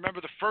I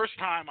remember the first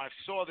time I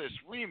saw this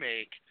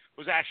remake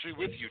was actually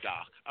with you,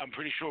 Doc. I'm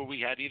pretty sure we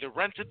had either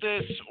rented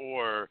this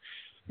or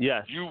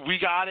we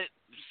got it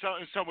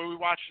somewhere. We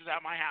watched it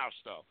at my house,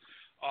 though.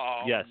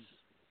 Yes.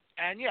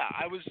 And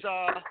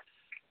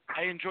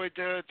I enjoyed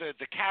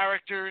the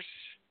characters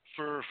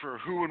for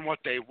who and what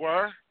they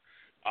were.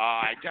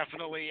 I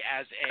definitely,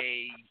 as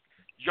a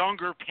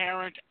younger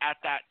parent at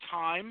that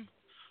time,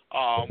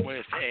 I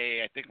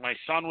think my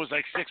son was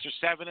 6 or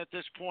 7 at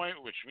this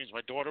point, which means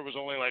my daughter was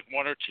only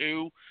 1 or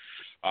 2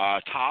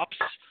 tops.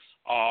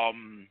 I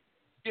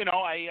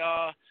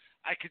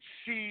could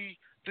see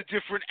the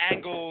different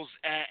angles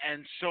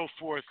and so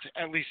forth,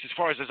 at least as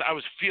far as I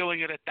was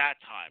feeling it at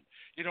that time.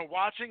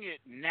 Watching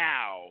it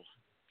now,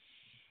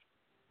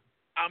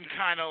 I'm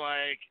kind of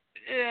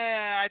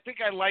I think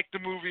I liked the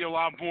movie a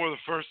lot more the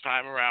first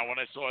time around when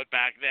I saw it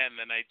back then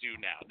than I do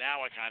now.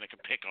 Now I kind of can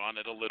pick on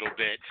it a little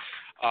bit.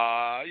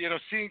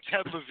 Seeing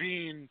Ted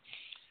Levine,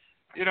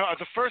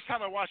 the first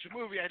time I watched the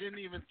movie, I didn't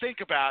even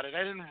think about it.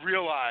 I didn't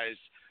realize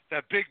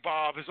that Big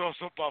Bob is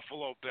also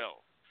Buffalo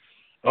Bill.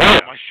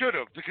 I should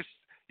have, because,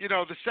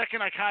 the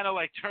second I kind of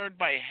turned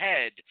my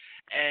head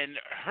and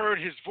heard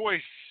his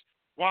voice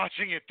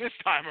watching it this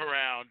time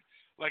around,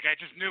 I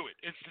just knew it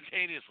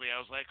instantaneously. I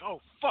was like,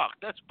 oh, fuck,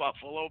 that's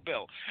Buffalo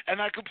Bill.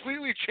 And that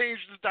completely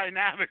changed the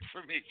dynamic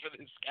for me for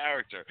this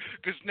character.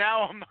 Because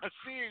now I'm not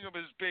seeing him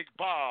as Big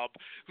Bob,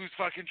 who's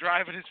fucking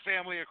driving his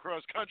family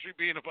across country,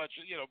 being a bunch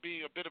of,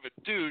 being a bit of a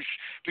douche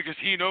because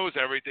he knows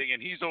everything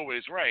and he's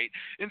always right.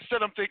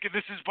 Instead, I'm thinking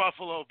this is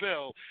Buffalo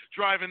Bill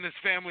driving this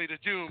family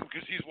to doom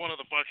because he's one of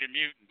the fucking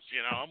mutants.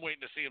 I'm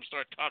waiting to see him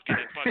start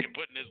tucking and fucking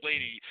putting his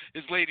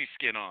lady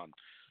skin on.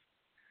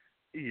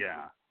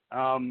 Yeah.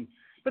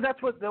 But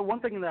that's what the one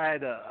thing that I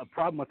had a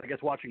problem with, I guess,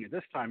 watching it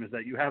this time is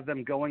that you have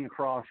them going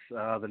across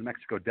the New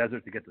Mexico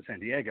desert to get to San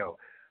Diego.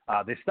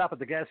 They stop at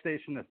the gas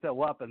station to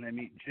fill up, and they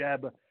meet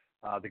Jeb,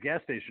 the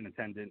gas station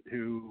attendant,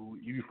 who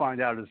you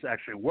find out is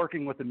actually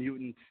working with the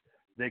mutants.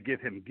 They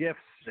give him gifts,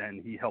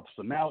 and he helps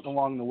them out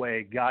along the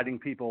way, guiding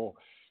people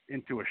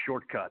into a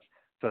shortcut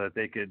so that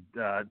they could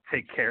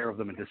take care of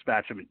them and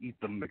dispatch them and eat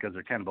them because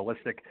they're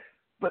cannibalistic.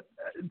 But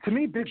to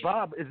me, Big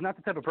Bob is not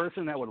the type of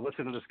person that would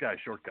listen to this guy's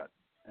shortcut.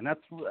 And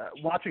that's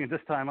watching it this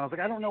time, I was like,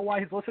 I don't know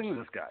why he's listening to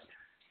this guy.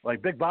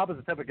 Like, Big Bob is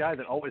the type of guy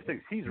that always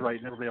thinks he's right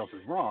and everybody else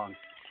is wrong.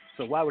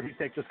 So why would he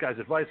take this guy's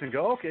advice and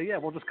go, okay, yeah,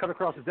 we'll just cut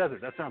across the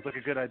desert. That sounds like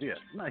a good idea.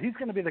 No, he's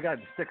going to be the guy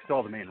that sticks to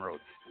all the main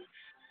roads.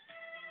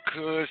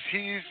 Because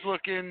he's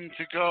looking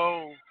to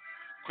go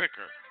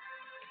quicker.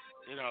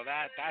 You know,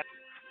 that.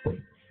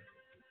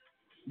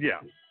 Yeah.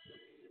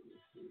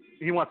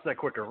 He wants that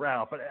quicker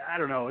route, but I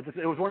don't know.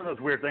 It was one of those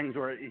weird things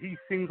where he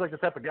seems like the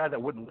type of guy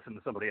that wouldn't listen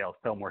to somebody else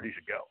tell him where he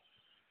should go.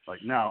 Like,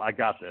 no, I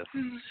got this.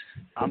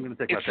 I'm going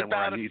to take my time where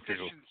I need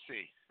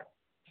efficiency.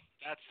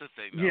 That's the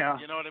thing, though. Yeah.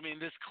 You know what I mean?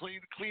 This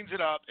cleans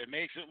it up. It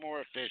makes it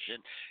more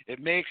efficient. It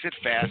makes it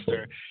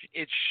faster.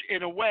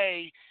 In a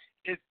way,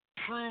 it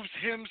proves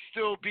him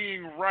still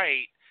being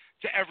right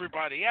to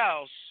everybody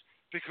else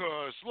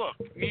because,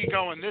 look, me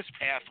going this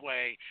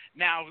pathway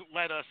now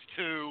led us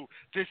to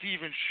this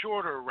even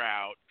shorter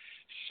route.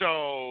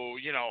 So,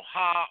 you know,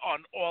 ha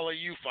on all of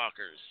you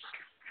fuckers.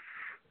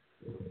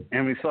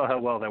 And we saw how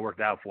well that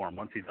worked out for him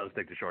once he does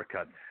take the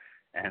shortcut.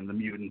 And the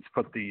mutants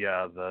put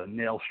the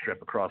nail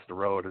strip across the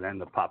road and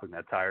end up popping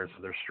that tire,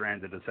 so they're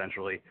stranded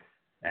essentially.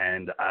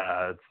 And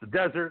it's the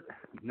desert,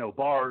 no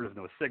bars,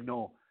 no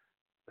signal,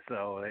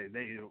 so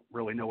they don't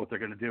really know what they're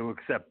going to do,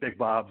 except Big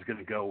Bob's going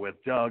to go with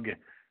Doug,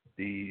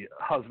 the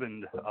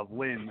husband of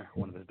Lynn,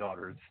 one of his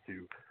daughters,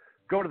 to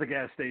go to the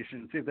gas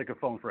station, see if they could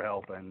phone for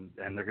help, and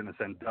they're going to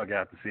send Doug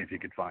out to see if he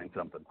could find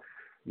something,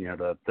 you know,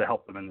 to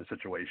help them in the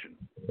situation.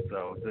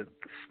 So the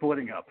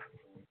splitting up,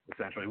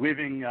 essentially,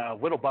 leaving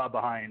little Bob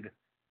behind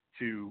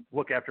to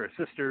look after his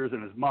sisters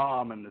and his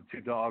mom and the two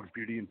dogs,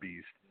 Beauty and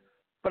Beast.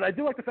 But I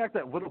do like the fact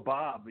that little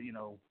Bob, you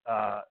know,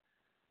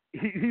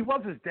 he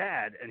loves his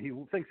dad and he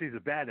thinks he's a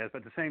badass, but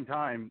at the same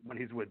time, when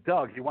he's with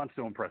Doug, he wants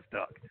to impress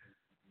Doug.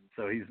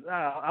 So he's,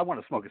 I want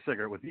to smoke a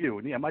cigarette with you.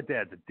 And yeah, my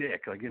dad's a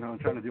dick. Like, you know, I'm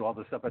trying to do all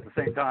this stuff at the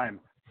same time.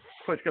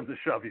 Push comes to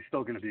shove, he's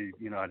still going to be,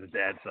 you know, on his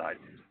dad's side,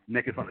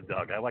 making fun of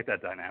Doug. I like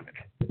that dynamic.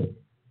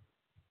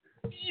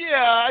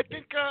 Yeah, I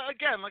think,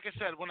 again, like I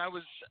said, when I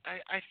was,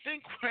 I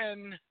think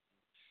when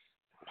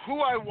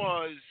who I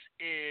was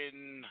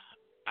in,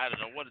 I don't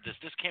know, what did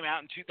this came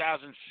out in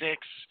 2006.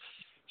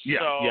 Yeah,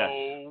 so yes.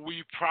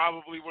 We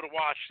probably would have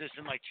watched this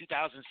in like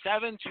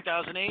 2007,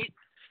 2008.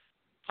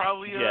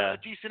 Probably a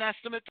decent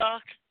estimate,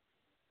 Doc.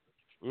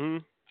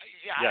 Mm-hmm.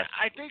 Yeah, yes.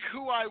 I think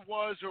who I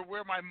was or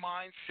where my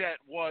mindset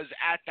was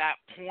at that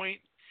point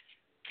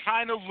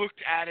kind of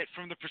looked at it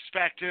from the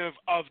perspective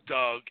of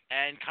Doug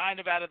and kind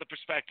of out of the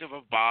perspective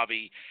of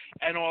Bobby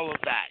and all of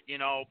that.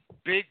 You know,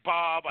 Big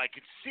Bob, I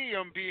could see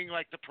him being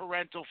like the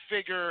parental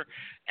figure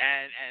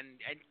and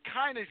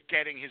kind of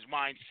getting his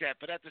mindset,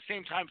 but at the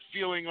same time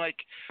feeling like,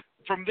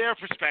 from their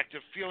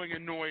perspective, feeling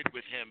annoyed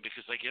with him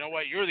because, like, you know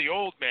what, you're the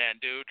old man,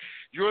 dude.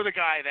 You're the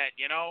guy that,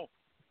 you know,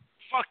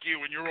 fuck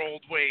you and your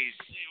old ways.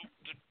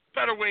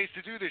 Better ways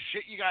to do this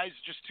shit. You guys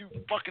are just too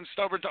fucking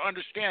stubborn to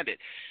understand it.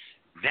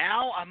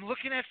 Now I'm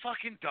looking at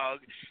fucking Doug,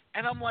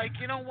 and I'm like,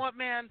 you know what,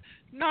 man?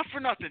 Not for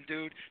nothing,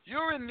 dude.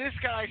 You're in this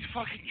guy's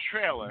fucking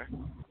trailer,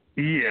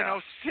 you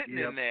know, sitting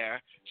in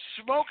there,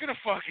 smoking a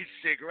fucking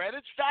cigarette.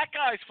 It's that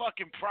guy's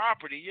fucking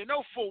property. You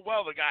know full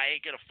well the guy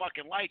ain't gonna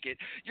fucking like it.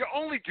 You're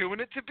only doing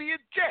it to be a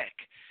dick.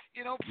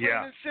 You know, plain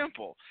and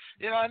simple.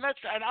 You know, and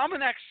I'm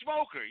an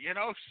ex-smoker, you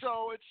know,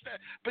 so it's,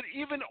 but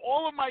even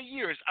all of my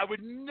years, I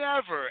would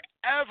never,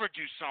 ever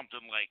do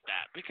something like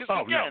that because,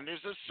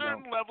 there's a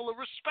certain level of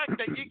respect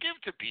that you give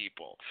to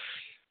people.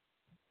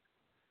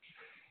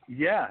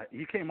 Yeah,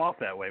 he came off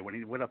that way when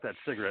he lit up that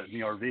cigarette in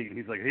the RV, and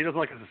he's like, he doesn't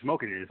like us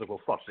smoking here. He's like,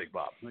 well, fuck Big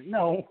Bob. I'm like,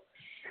 no,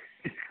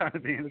 he's kind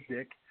of being a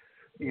dick.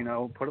 You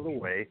know, put it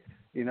away.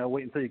 You know,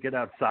 wait until you get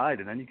outside,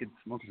 and then you can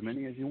smoke as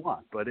many as you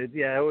want. But it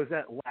was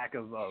that lack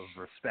of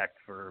respect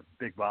for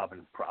Big Bob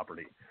and his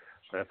property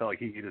that I felt like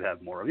he needed to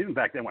have more of. Even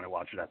back then when I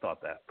watched it, I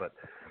thought that. But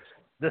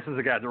this is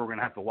a guy that we're going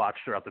to have to watch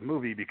throughout the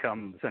movie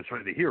become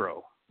essentially the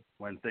hero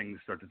when things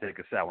start to take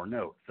a sour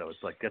note. So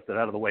it's like, get that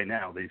out of the way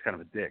now that he's kind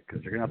of a dick,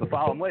 because you're going to have to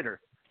follow him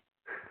later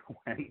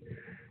when,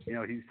 you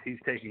know, he's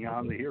taking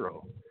on the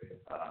hero,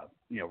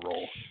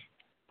 role.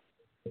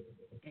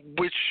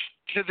 Which,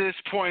 to this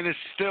point, is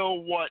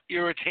still what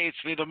irritates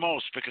me the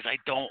most because I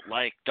don't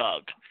like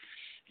Doug.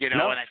 You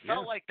know, and I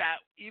felt like that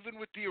even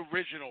with the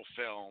original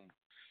film.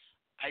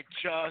 I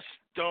just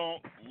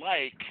don't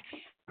like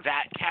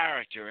that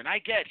character. And I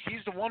get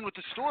he's the one with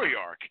the story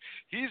arc.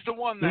 He's the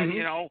one that,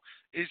 you know,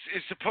 is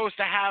supposed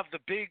to have the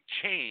big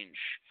change,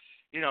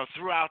 you know,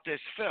 throughout this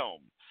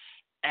film.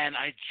 And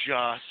I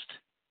just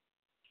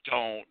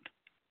don't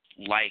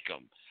like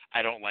him.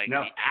 I don't like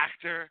the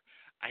actor.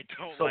 I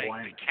don't So like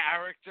bland. the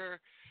character,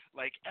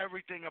 like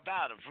everything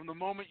about him. From the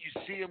moment you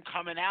see him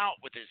coming out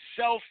with his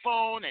cell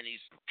phone and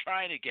he's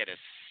trying to get a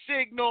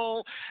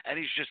signal and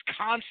he's just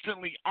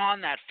constantly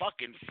on that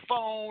fucking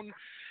phone,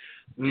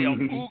 you know,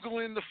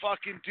 oogling the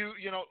fucking dude,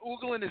 you know,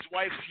 oogling his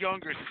wife's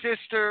younger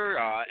sister,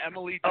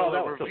 Emily De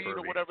La Ravine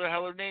or whatever the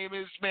hell her name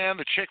is, man,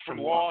 the chick from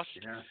Lost.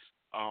 Yeah.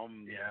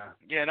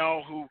 You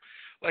know, who,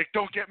 like,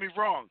 don't get me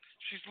wrong,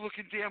 she's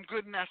looking damn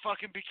good in that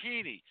fucking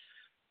bikini.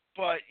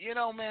 But, you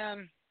know,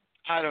 man,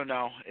 I don't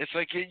know. It's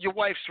like your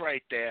wife's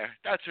right there.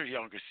 That's her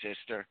younger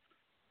sister.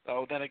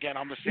 So then again,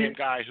 I'm the same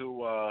guy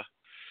who,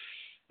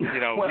 you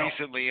know,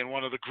 recently in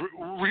one of the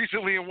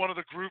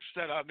groups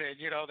that I'm in,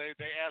 you know, they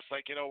asked,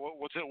 like, you know,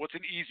 what's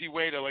an easy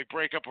way to, like,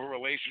 break up a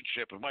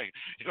relationship? And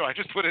I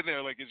just put in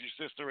there, like, is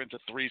your sister into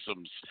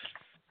threesomes?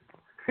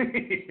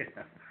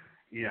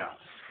 Yeah.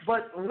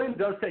 But Lynn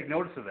does take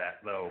notice of that,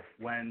 though,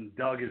 when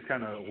Doug is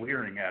kind of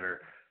leering at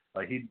her.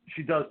 Like,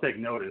 she does take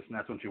notice, and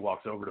that's when she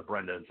walks over to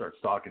Brenda and starts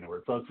talking to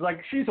her. So it's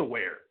like she's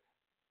aware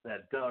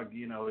that Doug,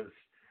 you know, is,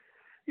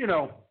 you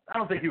know, I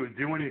don't think he would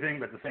do anything,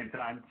 but at the same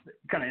time, it's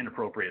kind of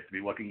inappropriate to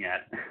be looking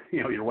at,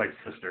 you know, your wife's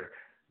sister.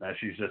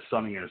 She's just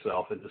sunning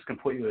herself in just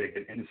completely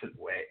an innocent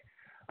way.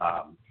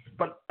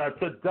 But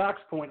to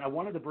Doc's point, I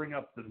wanted to bring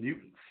up the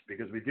mutants,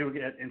 because we do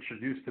get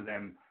introduced to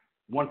them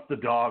once the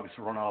dogs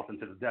run off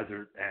into the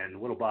desert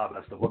and Little Bob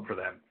has to look for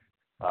them.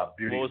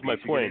 Beauty what was my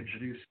point?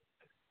 Introduced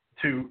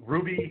to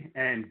Ruby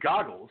and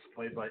Goggles,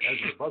 played by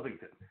Ezra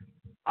Buzzington.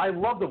 I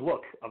love the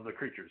look of the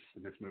creatures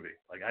in this movie.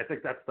 Like, I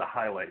think that's the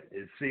highlight,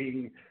 is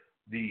seeing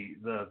the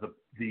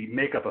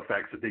makeup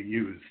effects that they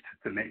used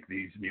to make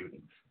these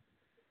mutants.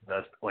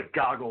 Like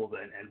Goggles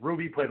and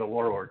Ruby played by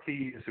Laura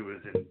Ortiz, who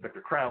is in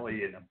Victor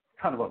Crowley and a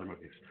ton of other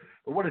movies.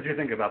 But what did you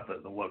think about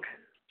the look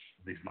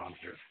of these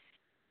monsters?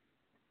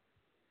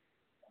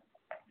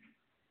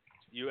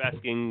 You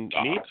asking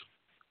me?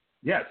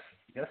 Yes,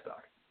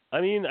 Doc. I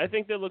mean, I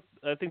think they looked,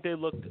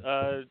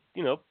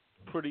 you know,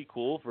 pretty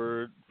cool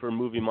for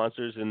movie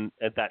monsters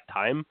at that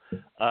time.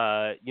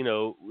 You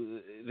know,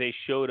 they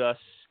showed us,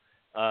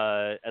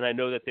 and I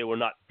know that they were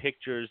not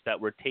pictures that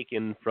were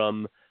taken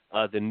from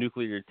the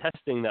nuclear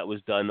testing that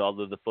was done.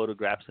 Although the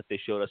photographs that they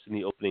showed us in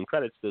the opening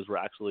credits, those were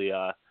actually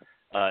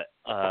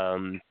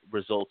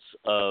results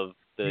of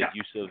the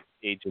use of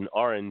Agent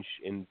Orange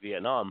in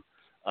Vietnam.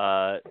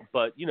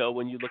 But you know,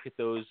 when you look at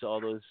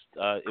all those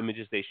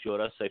images they showed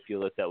us, I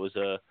feel that was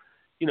a,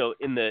 you know,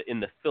 in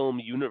the film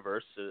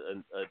universe,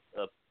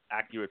 a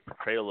accurate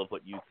portrayal of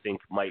what you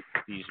think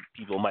these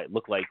people might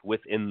look like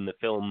within the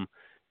film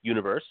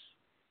universe.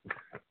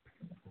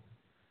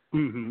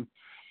 Mm-hmm.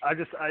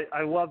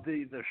 I love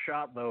the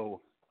shot, though,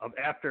 of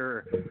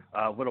after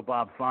Little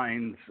Bob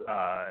finds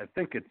I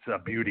think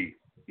it's Beauty,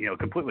 you know,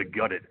 completely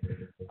gutted,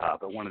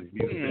 but one of these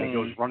mutants, and he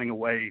goes running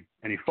away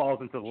and he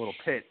falls into the little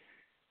pit.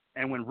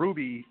 And when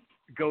Ruby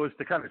goes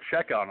to kind of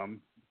check on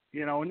him,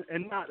 you know, in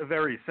not a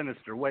very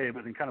sinister way,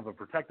 but in kind of a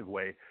protective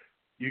way,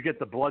 you get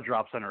the blood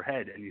drops on her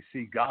head, and you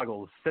see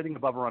Goggles sitting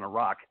above her on a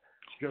rock,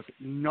 just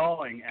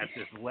gnawing at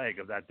this leg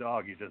of that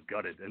dog you just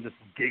gutted, and just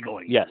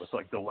giggling with,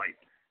 like, delight.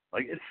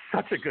 Like, it's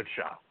such a good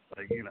shot.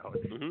 Like, you know.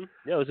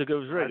 Yeah, it was a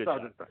very good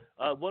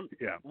shot.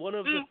 One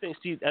of the things,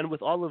 see, and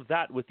with all of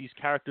that, with these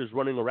characters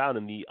running around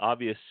and the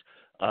obvious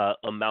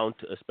amount,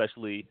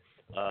 especially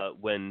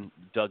when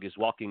Doug is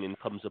walking and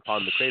comes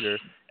upon the crater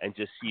and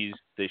just sees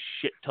the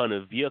shit ton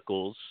of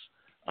vehicles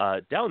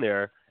down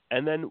there.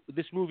 And then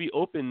this movie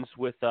opens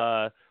with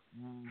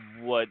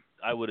what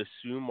I would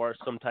assume are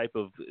some type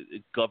of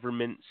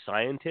government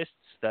scientists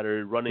that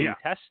are running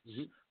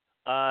tests.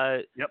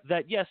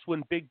 That, yes,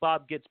 when Big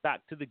Bob gets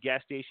back to the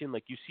gas station,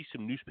 like, you see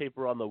some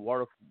newspaper on the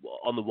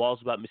walls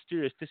about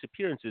mysterious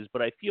disappearances,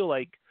 but I feel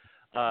like,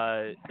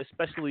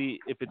 especially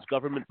if it's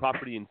government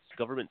property and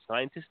government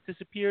scientists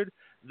disappeared,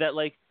 that,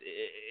 like,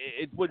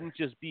 it wouldn't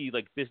just be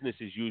like business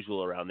as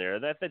usual around there.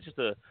 That's just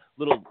a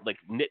little, like,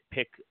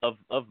 nitpick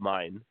of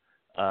mine,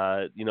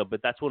 you know.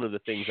 But that's one of the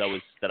things I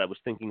was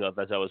thinking of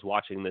as I was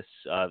watching this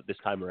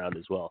time around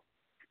as well.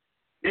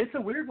 It's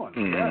a weird one.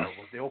 Yeah,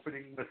 with the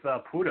opening with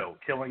Pluto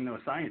killing those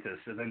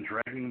scientists and then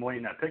dragging them away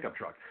in that pickup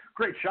truck.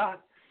 Great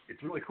shot.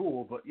 It's really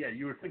cool, but yeah,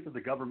 you would think that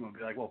the government would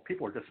be like, well,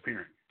 people are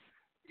disappearing.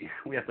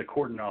 We have to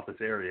cordon off this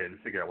area and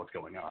figure out what's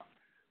going on.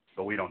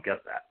 But we don't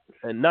get that.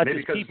 And not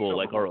just people,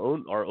 like our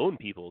own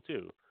people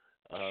too.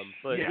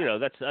 But you know,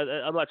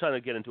 I'm not trying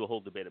to get into a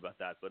whole debate about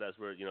that. But as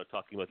we're, you know,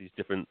 talking about these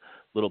different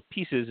little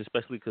pieces,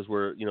 especially because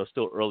we're, you know,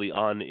 still early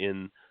on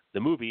in the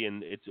movie,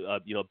 and it's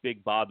you know,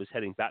 Big Bob is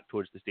heading back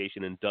towards the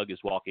station, and Doug is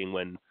walking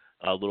when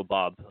Little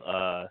Bob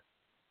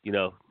you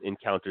know,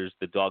 encounters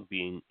the dog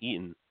being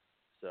eaten.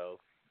 So,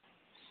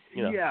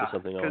 you know, that's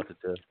something I wanted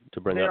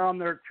to bring up. They're on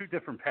their two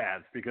different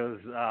paths, because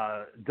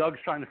Doug's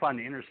trying to find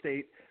the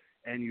interstate,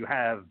 and you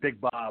have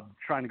Big Bob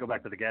trying to go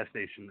back to the gas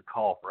station to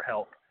call for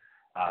help.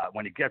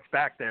 When he gets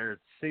back there,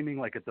 it's seeming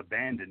like it's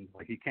abandoned,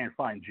 like he can't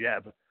find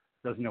Jeb.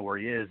 doesn't know where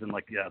he is. And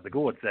like the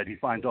Ghoul had said, he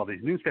finds all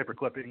these newspaper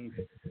clippings,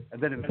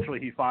 and then eventually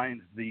he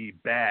finds the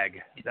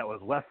bag that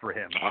was left for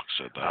him,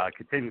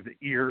 containing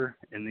the ear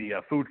and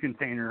the food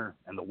container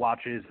and the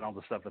watches and all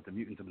the stuff that the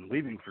mutants have been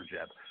leaving for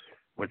Jeb,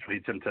 which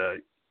leads him to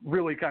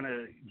really kind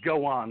of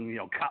go on,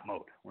 cop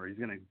mode, where he's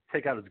going to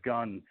take out his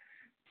gun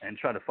and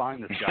try to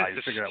find this guy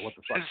and figure out what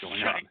the fuck's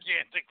going on.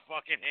 Gigantic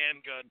fucking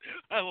handgun.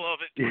 I love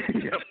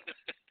it. Yep.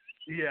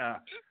 Yeah.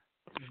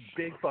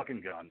 Big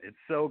fucking gun. It's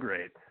so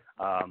great.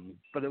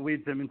 But it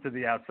leads him into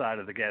the outside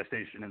of the gas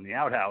station in the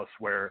outhouse,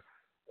 where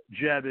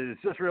Jeb is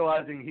just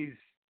realizing he's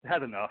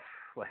had enough.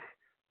 Like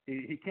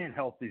he can't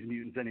help these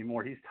mutants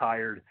anymore. He's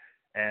tired.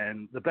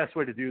 And the best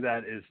way to do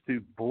that is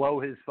to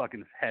blow his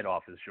fucking head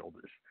off his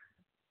shoulders.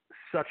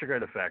 Such a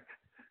great effect.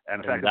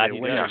 And the fact that they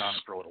lingered on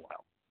it for a little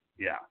while.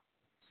 Yeah.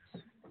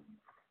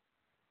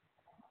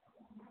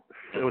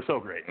 It was so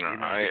great,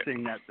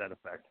 seeing that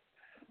effect,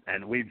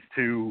 and leads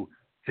to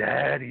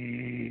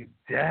Daddy,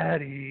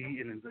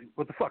 and it's like,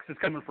 what the fuck's this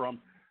coming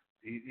from?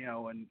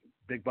 And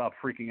Big Bob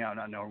freaking out,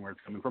 not knowing where it's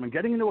coming from, and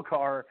getting into a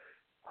car.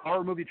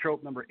 Horror movie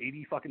trope number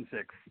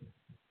 86.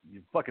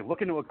 You fucking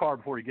look into a car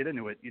before you get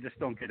into it. You just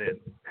don't get in.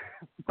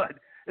 But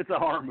it's a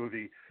horror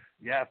movie.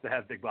 You have to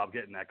have Big Bob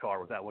get in that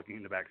car without looking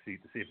in the back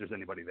seat to see if there's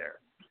anybody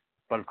there.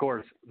 But of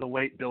course, the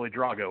late Billy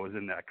Drago is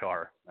in that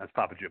car as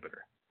Papa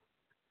Jupiter.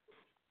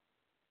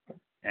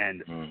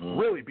 And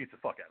really beats the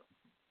fuck out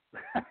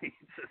of him.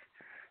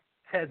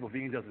 Ted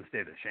Levine doesn't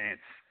stand a chance.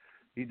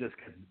 He just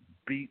gets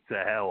beat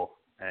to hell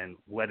and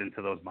led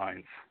into those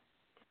mines.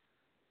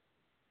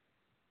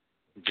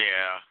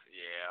 Yeah.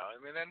 I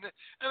mean,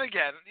 and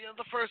again,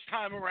 the first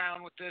time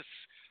around with this,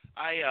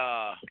 as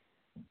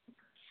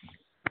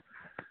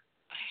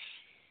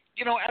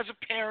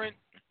a parent,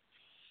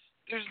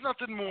 there's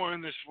nothing more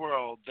in this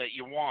world that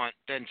you want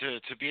than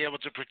to be able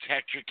to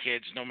protect your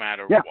kids no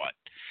matter what.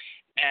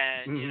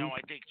 And, I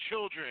think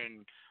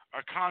children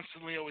are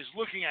constantly always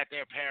looking at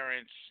their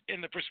parents in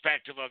the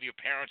perspective of your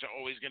parents are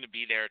always going to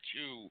be there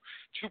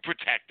to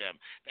protect them,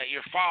 that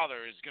your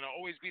father is going to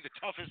always be the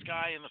toughest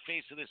guy in the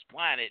face of this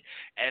planet,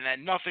 and that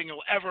nothing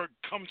will ever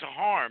come to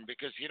harm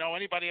because,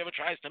 anybody ever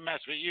tries to mess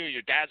with you,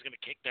 your dad's going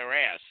to kick their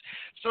ass.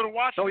 So to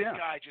watch this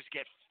guy just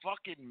get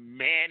fucking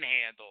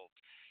manhandled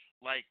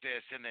like this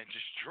and then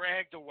just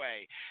dragged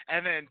away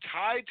and then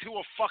tied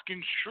to a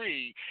fucking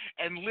tree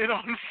and lit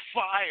on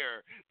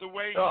fire the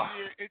way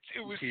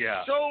it was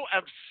so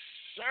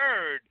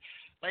absurd.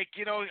 Like,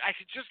 I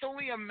could just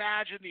only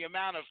imagine the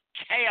amount of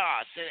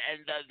chaos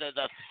and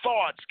the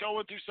thoughts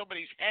going through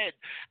somebody's head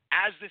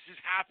as this is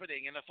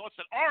happening, and the thoughts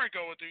that aren't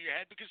going through your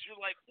head because you're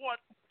like, what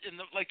in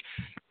the, like,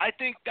 I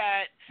think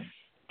that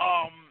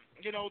the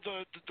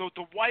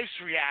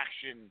wife's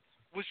reaction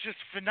was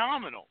just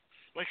phenomenal.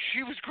 Like,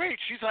 she was great.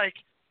 She's like,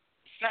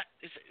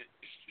 is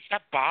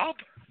that Bob?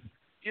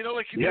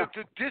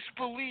 The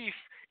disbelief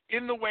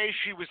in the way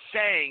she was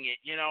saying it,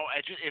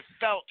 it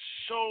felt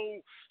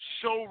so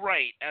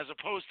right as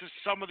opposed to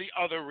some of the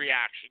other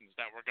reactions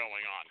that were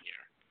going on here.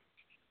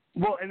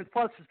 Well, and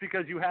plus it's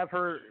because you have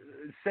her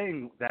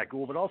saying that,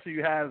 Ghoul, but also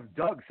you have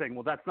Doug saying,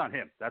 well, that's not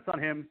him. That's not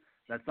him.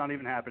 That's not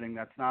even happening.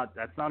 That's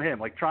not him.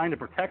 Like, trying to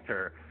protect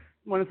her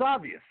when it's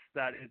obvious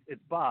that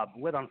it's Bob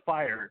lit on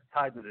fire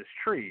tied to this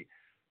tree.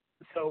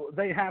 So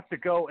they have to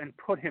go and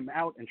put him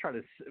out and try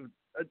to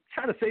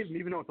save him,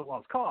 even though it's a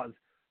lost cause.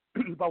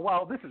 But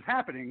while this is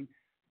happening,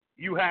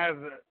 you have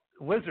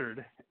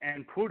Lizard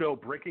and Pluto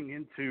breaking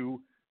into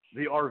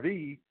the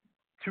RV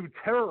to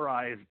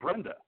terrorize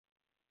Brenda.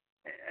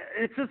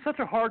 It's just such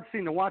a hard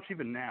scene to watch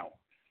even now,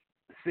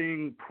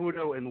 seeing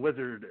Pluto and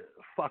Lizard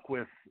fuck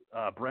with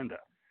Brenda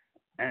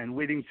and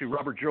leading to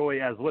Robert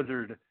Joy as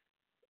Lizard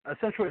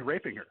essentially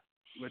raping her.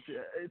 Which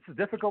it's a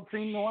difficult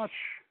scene to watch.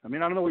 I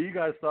mean, I don't know what you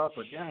guys thought,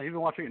 but yeah,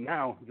 even watching it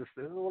now, just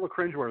a little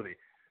cringeworthy,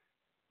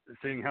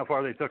 seeing how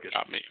far they took it.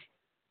 Got me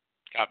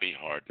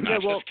hard. Yeah,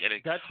 just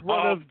kidding. That's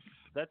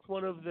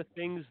one of the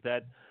things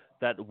that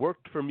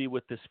worked for me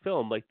with this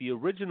film. Like the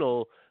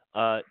original,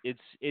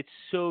 it's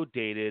so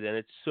dated and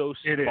it's so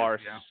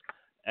sparse,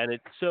 and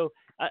it's so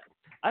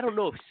I don't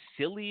know if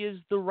silly is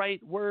the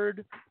right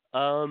word,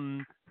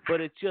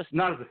 but it just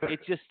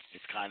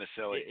it's kind of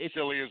silly.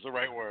 Silly is the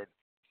right word.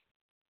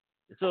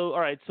 So, all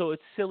right, so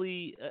it's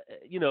silly,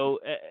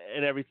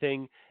 and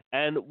everything.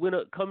 And when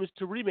it comes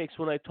to remakes,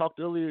 when I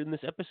talked earlier in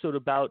this episode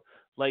about,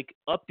 like,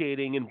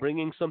 updating and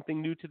bringing something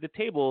new to the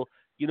table,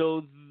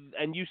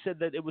 and you said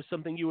that it was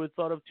something you had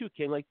thought of too,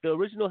 King. Like, the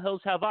original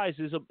Hells Have Eyes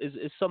is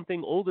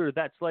something older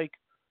that's, like,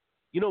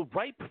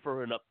 ripe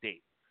for an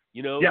update.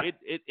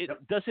 It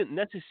doesn't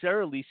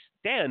necessarily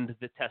stand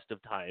the test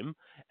of time.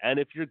 And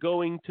if you're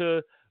going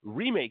to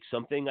remake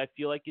something, I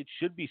feel like it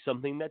should be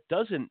something that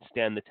doesn't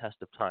stand the test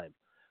of time.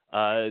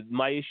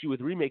 My issue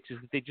with remakes is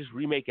that they just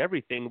remake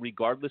everything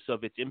regardless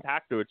of its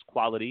impact or its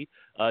quality,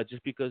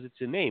 just because it's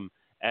a name.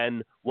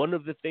 And one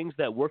of the things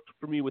that worked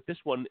for me with this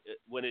one,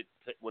 when it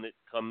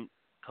come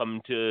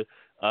to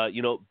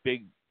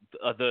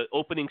the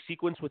opening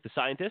sequence with the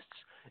scientists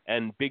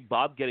and Big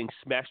Bob getting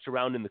smashed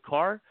around in the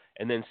car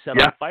and then set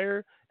on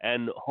fire,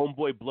 and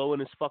homeboy blowing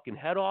his fucking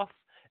head off,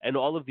 and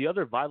all of the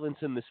other violence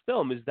in this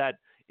film, is that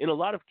in a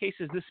lot of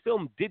cases this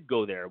film did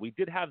go there. We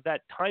did have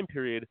that time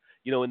period,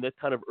 in the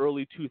kind of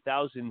early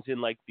 2000s, in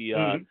like the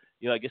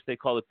I guess they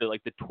call it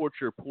the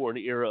torture porn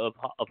era of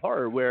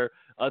horror, where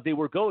they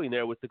were going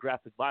there with the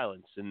graphic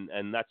violence,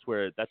 and that's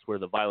where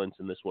the violence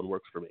in this one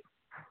works for me.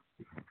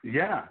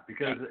 Yeah,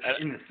 because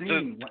in the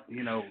scene,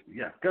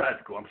 go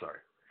ahead, cool. I'm sorry.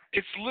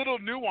 It's little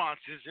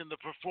nuances in the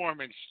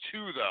performance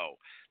too, though,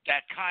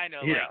 that kind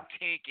of like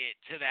take it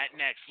to that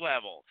next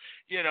level.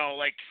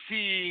 Like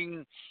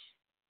seeing,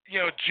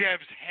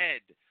 Jeb's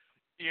head,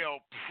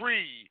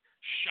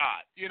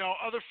 pre-shot.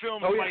 Other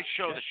films might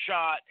show the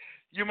shot.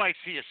 You might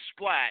see a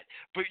splat,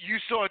 but you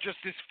saw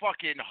just this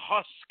fucking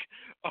husk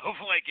of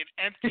like an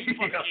empty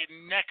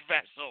fucking neck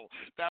vessel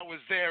that was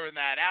there in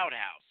that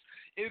outhouse.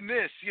 In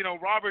this,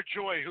 Robert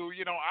Joy, who,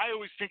 I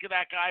always think of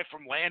that guy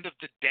from Land of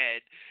the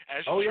Dead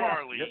as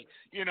Charlie,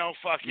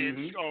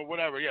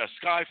 whatever,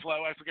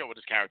 Skyflower. I forget what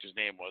his character's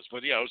name was,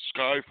 but,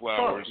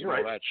 Skyflowers and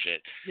all that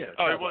shit. Yeah,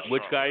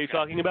 which guy are you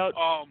talking about?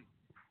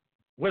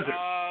 Wizard.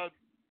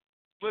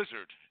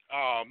 Blizzard.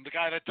 The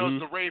guy that does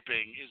the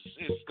raping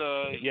he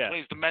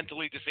plays the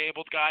mentally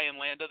disabled guy in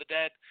Land of the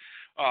Dead.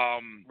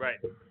 Right.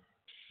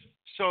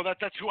 So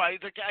that's who I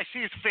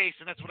see his face,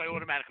 and that's what I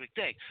automatically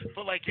think.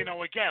 But again,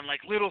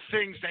 little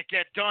things that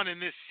get done in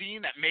this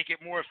scene that make it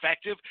more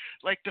effective,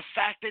 like the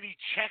fact that he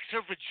checks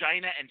her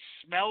vagina and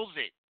smells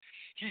it.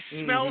 He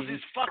smells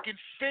his fucking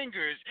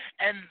fingers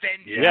and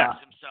then jacks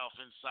himself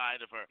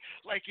inside of her.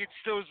 Like, it's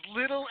those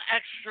little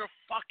extra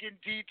fucking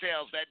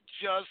details that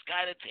just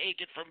kind of take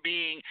it from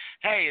being,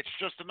 hey, it's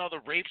just another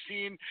rape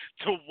scene,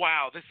 to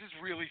wow, this is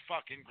really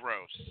fucking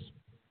gross.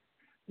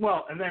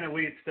 Well, and then it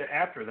leads to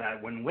after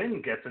that, when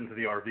Lynn gets into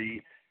the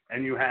RV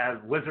and you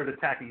have Lizard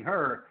attacking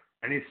her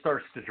and he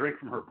starts to drink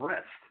from her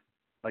breast.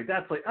 Like,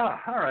 that's like, all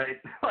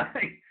right.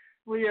 Like,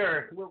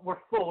 we're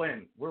full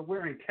in.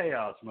 We're in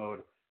chaos mode.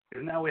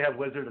 And now we have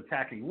Lizard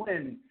attacking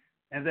Lynn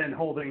and then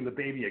holding the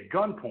baby at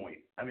gunpoint.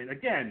 I mean,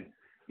 again,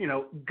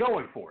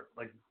 going for it.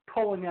 Like,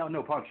 pulling out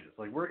no punches.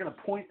 Like, we're going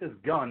to point this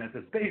gun at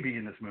this baby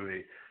in this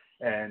movie,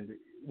 and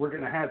we're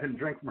going to have him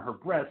drink from her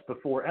breast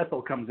before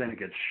Ethel comes in and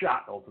gets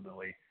shot,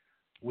 ultimately,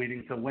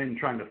 leading to Lynn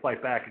trying to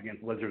fight back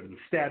against Lizard and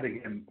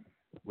stabbing him,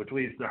 which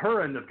leads to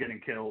her end up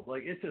getting killed.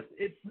 Like,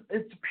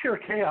 it's pure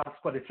chaos,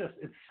 but it's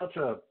such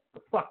a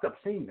fucked up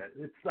scene that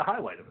it's the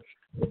highlight of it.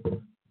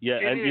 Yeah,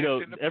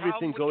 and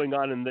everything going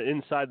on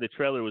inside the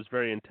trailer was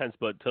very intense.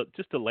 But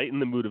just to lighten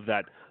the mood of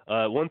that,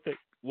 one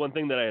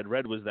thing that I had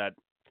read was that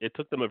it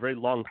took them a very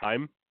long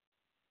time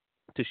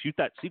to shoot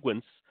that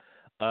sequence,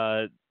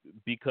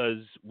 because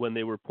when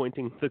they were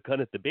pointing the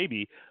gun at the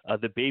baby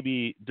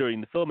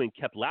during the filming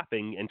kept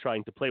laughing and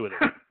trying to play with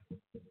it.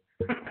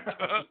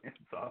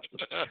 It's awesome.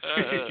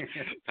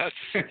 That's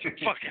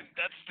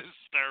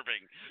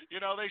disturbing.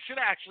 They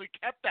should have actually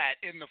kept that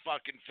in the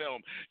fucking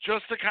film,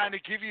 just to kind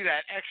of give you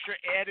that extra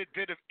added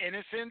bit of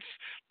innocence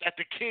that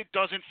the kid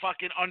doesn't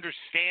fucking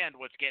understand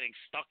what's getting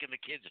stuck in the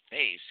kid's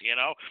face. You're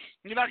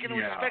not going to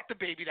expect the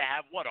baby to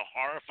have a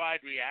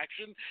horrified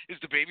reaction.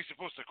 Is the baby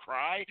supposed to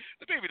cry?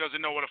 The baby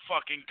doesn't know what a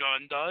fucking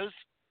gun does.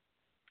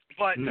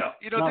 But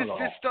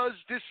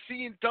this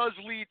scene does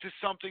lead to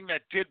something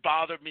that did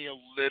bother me a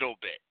little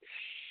bit.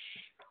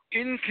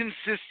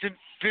 Inconsistent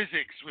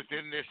physics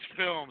within this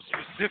film,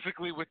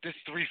 specifically with this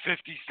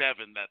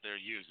 357 that they're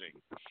using.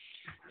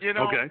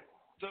 Okay.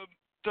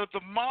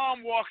 The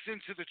mom walks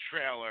into the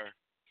trailer,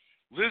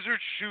 Lizard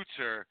shoots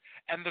her,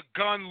 and the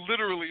gun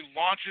literally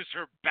launches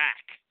her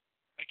back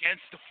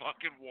against the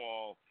fucking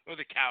wall or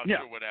the couch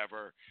or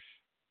whatever.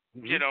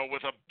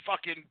 With a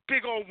fucking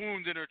big old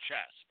wound in her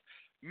chest.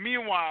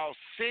 Meanwhile,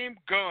 same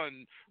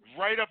gun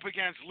right up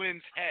against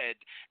Lynn's head,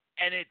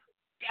 and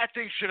that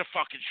thing should have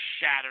fucking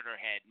shattered her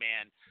head,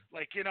 man.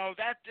 Like,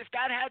 that if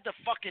that had the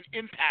fucking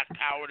impact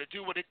power to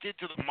do what it did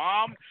to the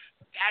mom,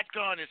 that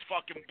gun is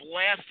fucking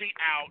blasting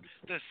out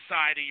the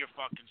side of your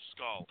fucking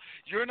skull.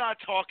 You're not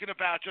talking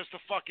about just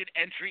a fucking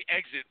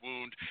entry-exit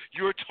wound.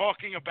 You're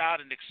talking about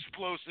an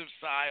explosive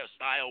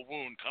style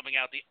wound coming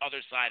out the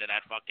other side of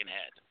that fucking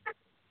head.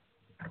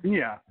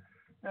 Yeah.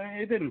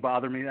 It didn't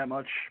bother me that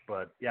much,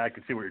 but yeah, I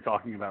could see what you're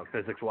talking about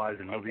physics-wise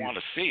in movies. I want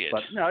to see it.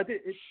 But no,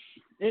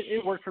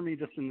 it worked for me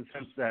just in the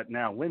sense that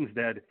now Lynn's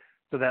dead,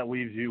 so that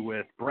leaves you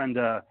with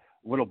Brenda,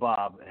 Little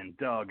Bob, and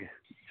Doug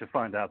to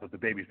find out that the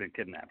baby's been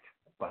kidnapped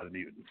by the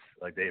mutants.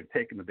 Like, they have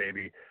taken the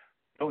baby,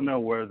 don't know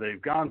where they've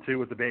gone to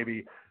with the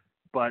baby,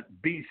 but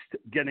Beast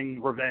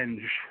getting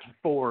revenge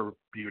for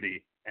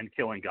Beauty and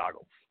killing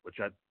Goggles, which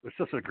was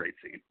just a great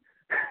scene.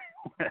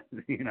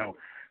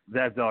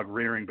 That dog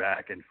rearing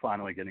back and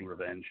finally getting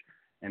revenge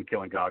and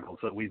killing Goggles.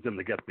 So it leads them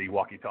to get the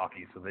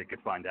walkie-talkie so they could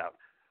find out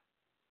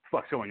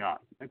what's going on.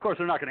 And of course,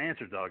 they're not going to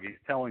answer Doug. He's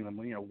telling them,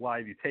 why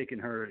have you taken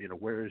her?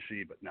 Where is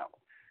she? But no.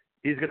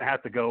 He's going to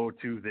have to go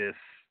to this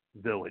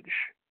village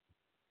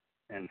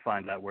and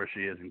find out where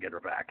she is and get her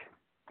back.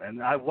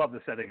 And I love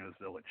the setting of this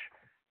village.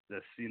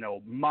 This,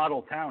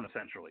 model town,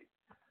 essentially.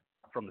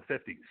 from the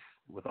 50s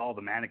with all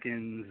the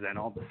mannequins and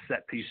all the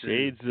set pieces.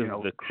 Shades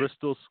of the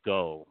Crystal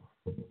Skull.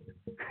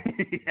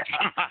 Yeah,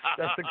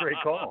 that's a great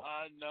call.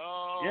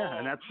 No. Yeah,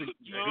 and that's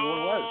exactly what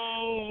it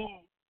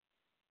was.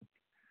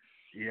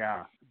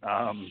 Yeah,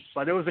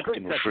 but it was a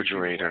great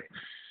refrigerator.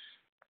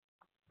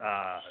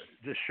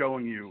 Just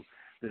showing you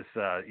this,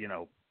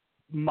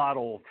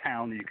 model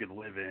town that you could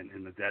live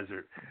in the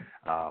desert.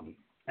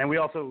 And we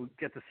also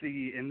get to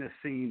see in this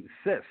scene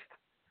Sist,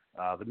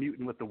 the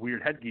mutant with the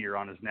weird headgear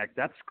on his neck.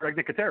 That's Greg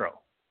Nicotero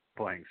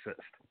playing Sist.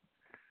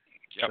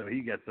 Yep. So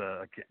he gets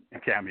a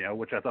cameo,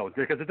 which I thought was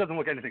good because it doesn't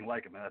look anything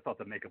like him. And I thought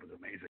the makeup was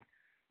amazing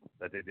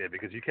that they did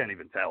because you can't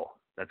even tell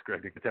that's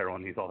Greg Nicotero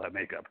underneath all that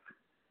makeup.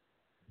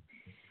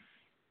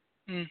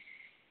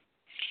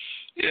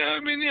 Yeah, I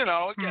mean,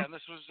 again,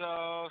 this was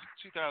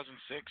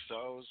 2006, so it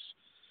was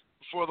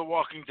before The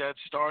Walking Dead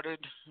started.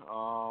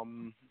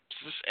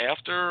 Is this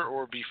after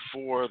or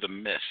before The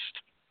Mist?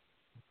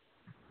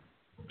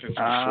 It's before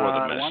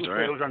The Mist, I want to right?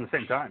 say it was around the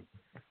same time.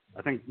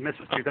 I think Mist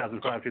was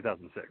 2005,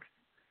 2006.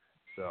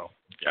 So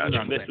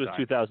yeah, Mist was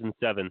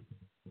 2007.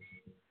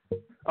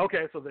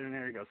 Okay, so then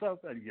there you go. So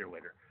a year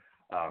later.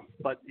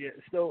 But yeah,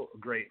 still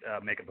great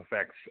makeup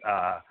effects.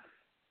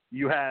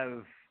 You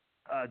have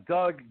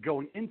Doug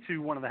going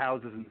into one of the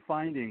houses and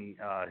finding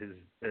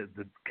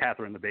the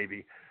Catherine, the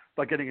baby,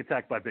 but getting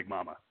attacked by Big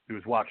Mama, who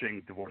was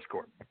watching Divorce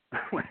Court.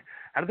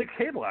 How did they get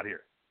cable out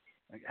here?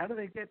 Like, how do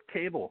they get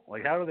cable?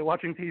 Like, how are they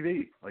watching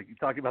TV? Like, you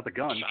talking about the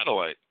gun.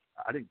 Satellite.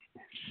 I didn't.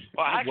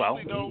 Well,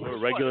 actually,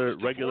 a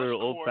regular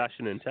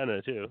old-fashioned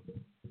antenna too.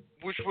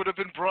 Which would have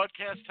been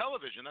broadcast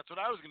television. That's what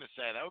I was going to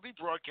say. That would be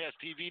broadcast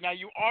TV. Now,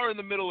 you are in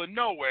the middle of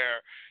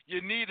nowhere.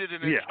 You needed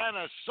an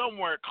antenna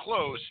somewhere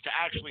close to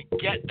actually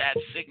get that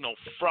signal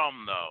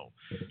from, though.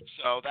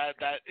 So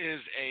that is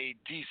a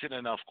decent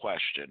enough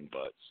question.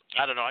 But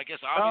I don't know. I guess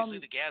obviously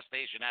the gas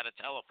station had a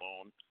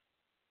telephone.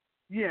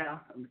 Yeah,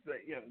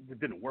 it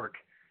didn't work.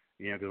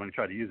 Because when you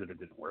tried to use it, it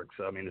didn't work.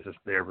 So, I mean, it's just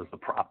there was the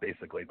prop,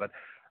 basically. But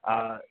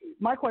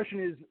my question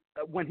is,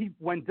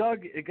 when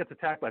Doug gets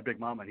attacked by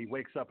Big Mama and he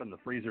wakes up in the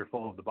freezer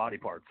full of the body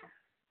parts,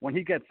 when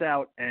he gets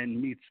out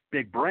and meets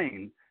Big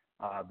Brain,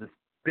 this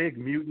big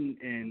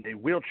mutant in a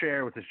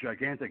wheelchair with this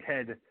gigantic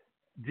head,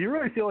 do you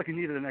really feel like you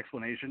needed an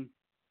explanation?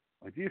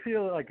 Like, do you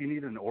feel like you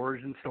needed an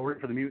origin story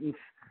for the mutants?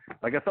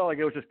 Like, I felt like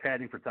it was just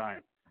padding for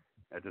time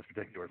at this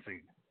particular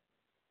scene.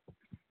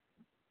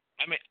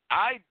 I mean,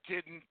 I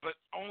didn't, but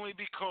only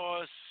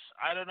because,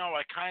 I don't know,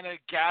 I kind of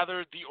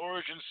gathered the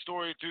origin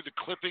story through the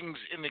clippings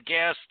in the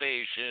gas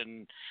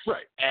station.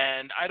 Right.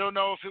 And I don't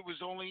know if it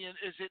was only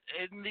is it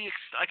in the,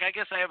 like, I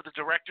guess I have the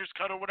director's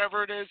cut or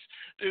whatever it is.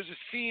 There's a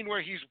scene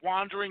where he's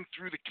wandering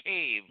through the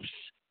caves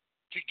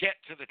to get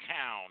to the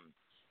town.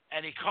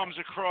 And he comes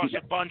across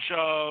a bunch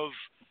of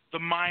the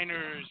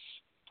miners'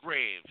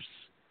 graves.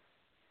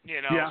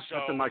 Yeah, so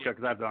that's in my cut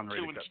because I've done the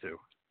reading cut too.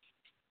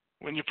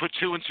 When you put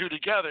two and two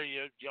together,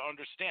 you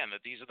understand that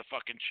these are the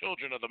fucking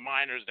children of the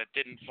miners that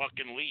didn't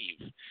fucking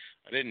leave.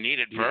 I didn't need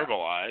it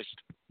verbalized.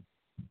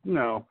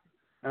 No.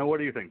 And what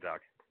do you think,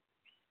 Doc?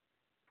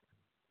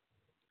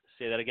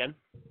 Say that again?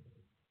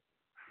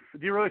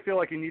 Do you really feel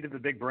like you needed the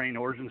Big Brain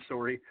origin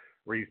story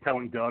where he's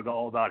telling Doug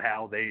all about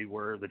how they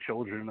were the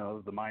children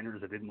of the miners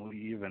that didn't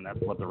leave and that's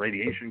what the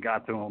radiation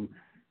got to them?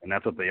 And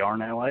that's what they are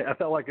now. I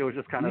felt like it was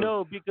just kind of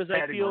no, because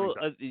I feel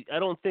I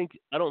don't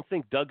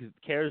think Doug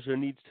cares or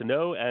needs to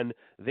know, and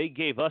they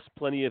gave us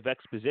plenty of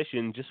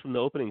exposition just from the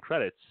opening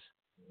credits.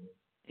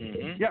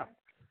 Mm-hmm. Yeah,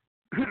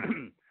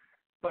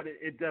 but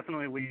it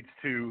definitely leads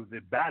to the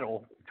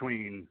battle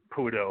between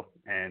Pluto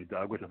and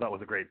Doug, which I thought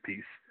was a great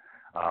piece.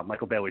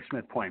 Michael Bailey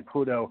Smith playing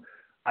Pluto.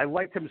 I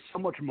liked him so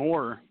much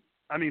more.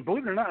 I mean,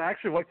 believe it or not, I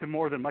actually liked him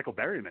more than Michael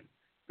Berryman,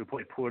 who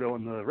played Pluto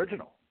in the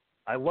original.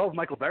 I love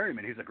Michael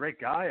Berryman. He's a great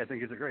guy. I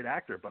think he's a great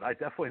actor. But I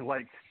definitely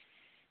liked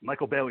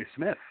Michael Bailey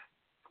Smith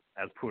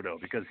as Pluto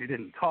because he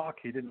didn't talk.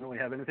 He didn't really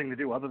have anything to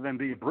do other than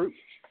be a brute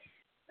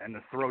and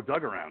to throw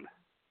Doug around.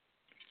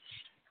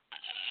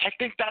 I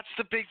think that's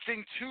the big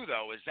thing, too,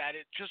 though, is that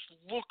it just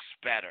looks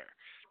better.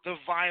 The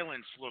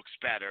violence looks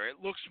better. It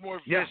looks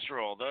more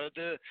visceral.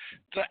 The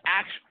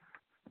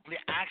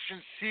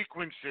action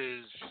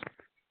sequences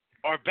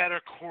are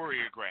better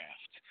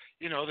choreographed.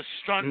 The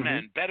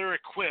stuntmen better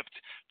equipped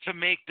to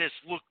make this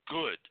look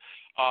good.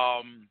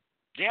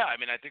 Yeah, I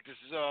mean, I think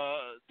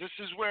this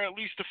is where at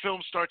least the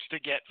film starts to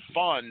get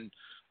fun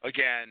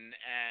again,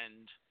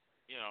 and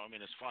I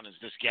mean, as fun as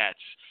this gets.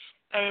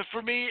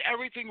 For me,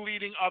 everything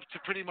leading up to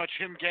pretty much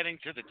him getting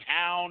to the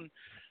town,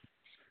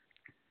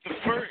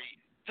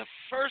 the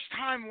first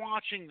time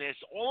watching this,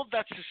 all of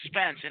that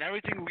suspense and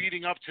everything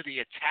leading up to the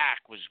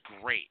attack was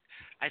great.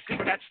 I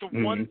think that's the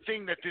one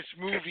thing that this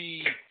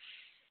movie,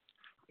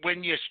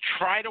 when you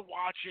try to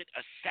watch it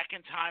a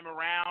second time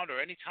around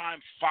or any time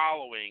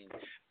following,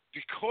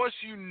 because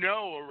you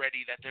know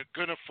already that they're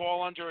going to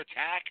fall under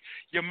attack,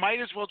 you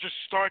might as well just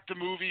start the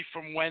movie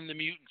from when the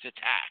mutants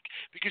attack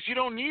because you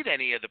don't need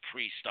any of the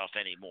pre-stuff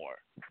anymore.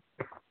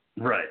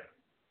 Right.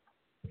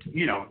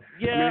 Yeah,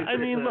 I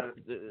mean, look.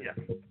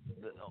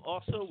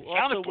 Also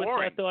with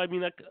boring. that though, I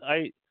mean,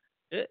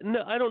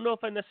 No, I don't know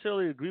if I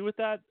necessarily agree with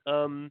that.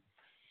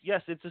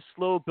 Yes, it's a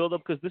slow build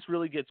up because this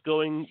really gets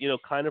going,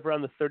 kind of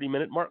around the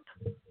 30-minute mark,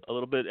 a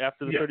little bit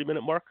after the Yeah.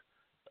 30-minute mark.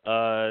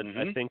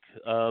 I think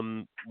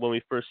when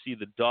we first see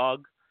the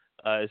dog,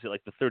 is it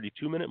like the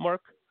 32-minute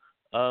mark?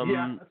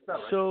 Yeah, that's about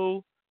right.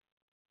 So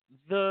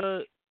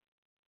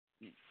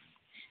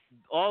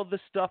all the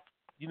stuff,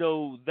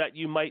 that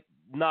you might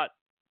not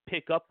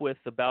pick up with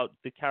about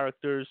the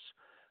characters,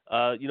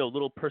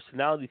 little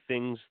personality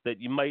things that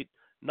you might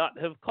not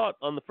have caught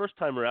on the first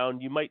time around,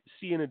 you might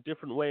see in a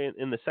different way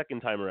in the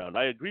second time around.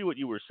 I agree what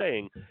you were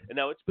saying, and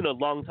now it's been a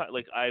long time.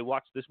 Like I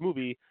watched this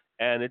movie,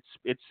 and it's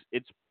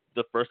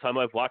the first time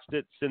I've watched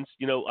it since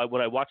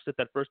when I watched it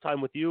that first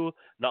time with you.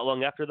 Not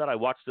long after that, I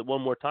watched it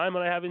one more time,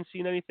 and I haven't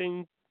seen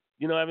anything.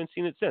 I haven't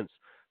seen it since.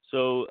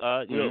 So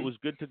it was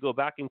good to go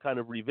back and kind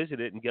of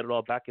revisit it and get it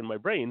all back in my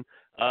brain.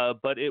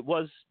 But it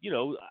was,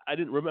 I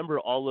didn't remember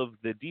all of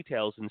the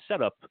details and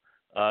setup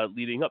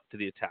leading up to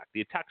the attack.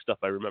 The attack stuff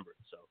I remembered.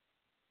 So.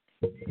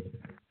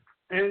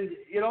 And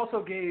it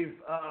also gave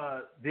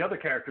the other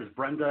characters,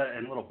 Brenda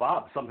and Little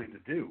Bob, something to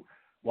do.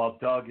 While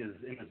Doug is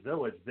in his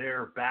village,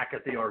 they're back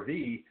at the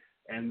RV,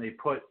 and they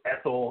put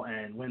Ethel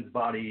and Lynn's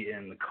body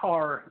in the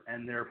car,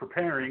 and they're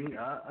preparing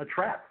a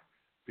trap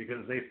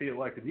because they feel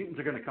like the mutants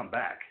are going to come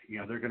back.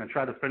 They're going to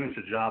try to finish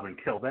the job and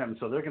kill them,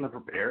 so they're going to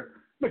prepare,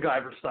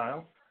 MacGyver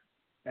style,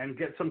 and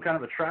get some kind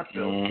of a trap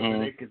built so that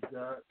they could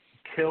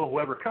kill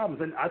whoever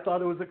comes. And I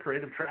thought it was a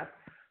creative trap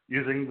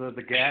using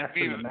the gas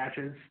and the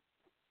matches.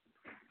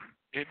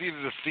 It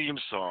needed a theme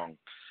song.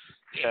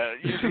 Yeah,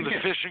 using the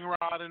fishing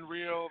rod and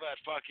reel that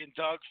fucking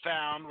Doug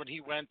found when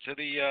he went to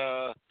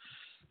the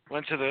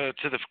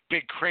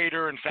big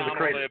crater and found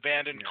all the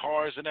abandoned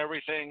cars and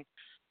everything.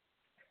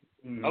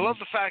 I love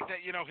the fact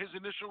that his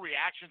initial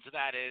reaction to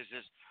that is,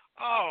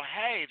 oh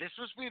hey, this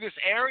must be this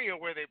area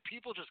where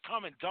people just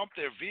come and dump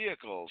their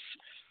vehicles.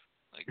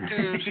 Like,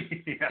 dude.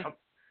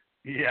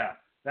 yeah,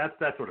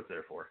 that's what it's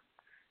there for.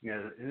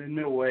 In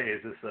no way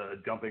is this a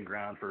dumping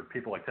ground for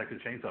people like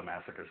Texas Chainsaw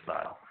Massacre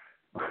style,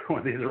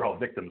 when these are all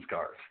victims'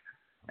 cars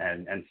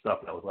and stuff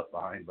that was left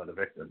behind by the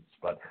victims.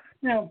 But,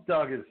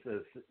 Doug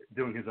is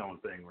doing his own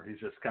thing where he's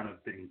just kind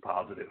of being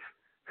positive.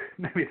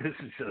 Maybe this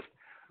is just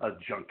a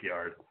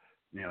junkyard,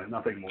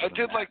 nothing more than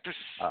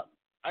that.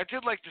 I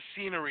did like the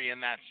scenery in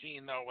that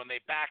scene, though, when they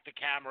back the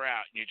camera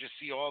out and you just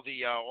see all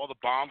the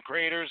bomb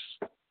craters.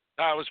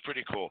 That was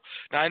pretty cool.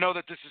 Now, I know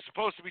that this is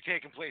supposed to be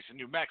taking place in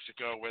New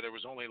Mexico, where there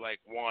was only like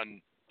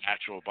one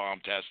actual bomb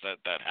test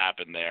that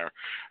happened there.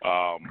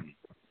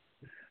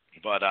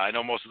 But I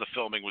know most of the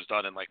filming was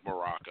done in like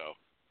Morocco.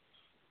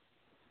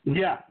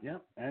 Yeah,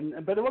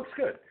 but it looks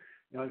good.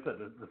 Like I said,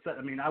 the set.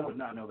 I mean, I would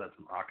not know that's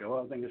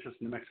Morocco. I think it's just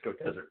New Mexico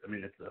desert. I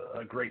mean, it's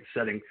a great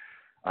setting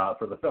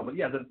for the film. But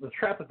yeah, the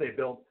trap that they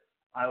built,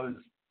 I was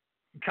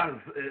kind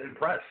of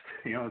impressed,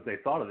 that they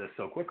thought of this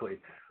so quickly.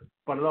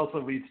 But it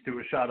also leads to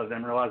a shot of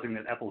them realizing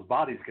that Ethel's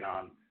body's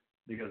gone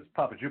because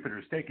Papa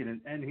Jupiter's taken it,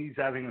 and he's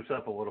having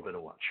himself a little bit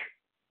of lunch.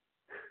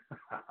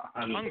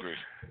 I'm hungry.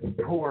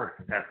 Poor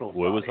Ethel's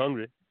boy was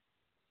hungry.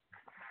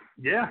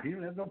 Yeah, he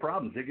has no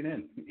problem digging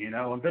in,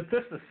 But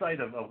just the sight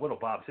of Little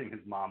Bob seeing his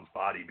mom's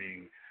body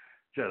being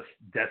just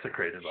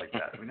desecrated like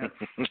that, I mean, that's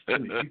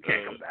you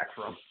can't come back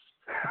from.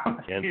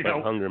 Can't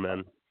fight hunger,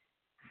 man.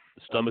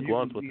 The stomach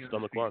wants what the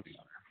stomach wants.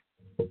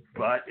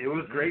 But it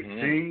was great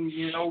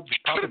seeing,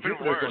 Papa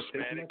Jupiter. Worse,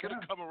 man. It could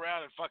have come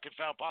around and fucking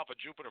found Papa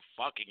Jupiter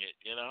fucking it,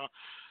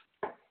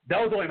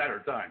 That was only a matter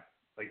of time.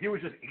 Like, he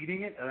was just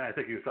eating it, and I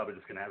think he was probably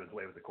just going to have his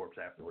way with the corpse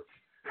afterwards.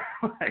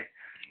 Like,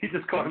 he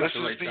just caught him at the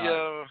right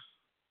time.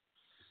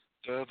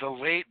 The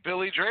late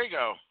Billy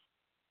Drago,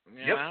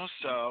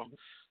 so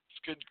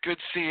it's good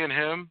seeing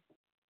him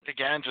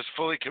again, just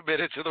fully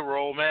committed to the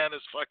role, man.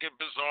 As fucking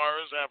bizarre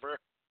as ever.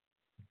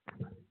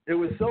 It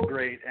was so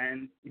great,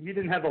 and he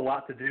didn't have a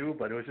lot to do,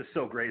 but it was just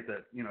so great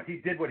that he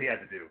did what he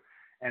had to do,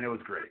 and it was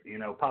great.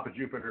 Papa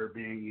Jupiter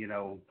being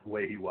the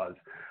way he was,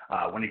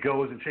 when he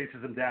goes and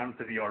chases him down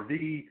to the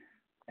RV,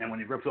 and when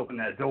he rips open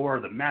that door,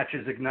 the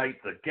matches ignite,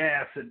 the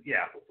gas, and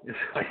it's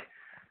like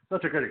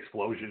such a good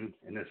explosion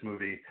in this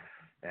movie.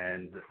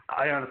 And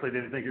I honestly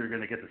didn't think you were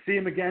going to get to see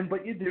him again,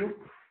 but you do.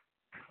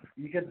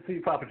 You get to see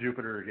Papa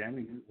Jupiter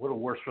again. A little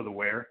worse for the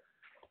wear,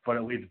 but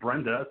it leads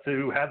Brenda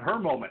to have her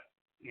moment,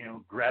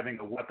 grabbing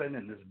a weapon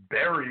and just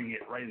burying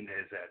it right into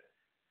his head.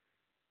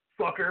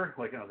 Fucker.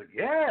 Like, I was like,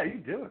 yeah, you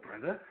do it,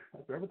 Brenda.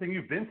 After everything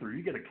you've been through,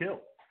 you get a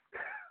kill.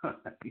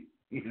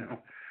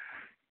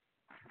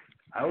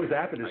 I was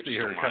happy to see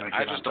her kind of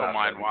I just don't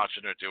mind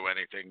watching her do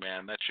anything,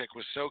 man. That chick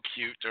was so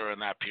cute during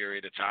that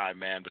period of time,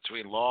 man.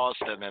 Between Lost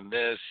and then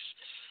this,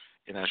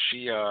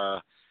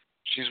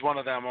 she's one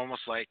of them,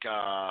 almost like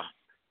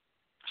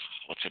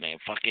what's her name?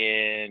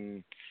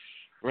 Fucking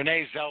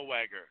Renee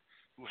Zellweger,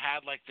 who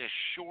had like this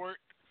short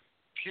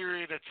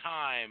period of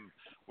time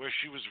where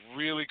she was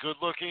really good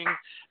looking,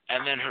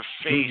 and then her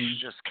face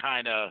just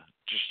kind of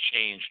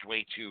changed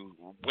way too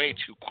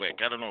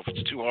quick. I don't know if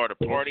it's too hard to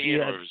party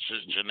or it's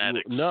just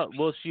genetics. No,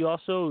 well, she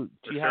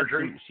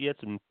had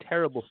some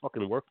terrible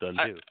fucking work done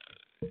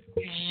too.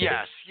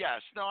 Yes.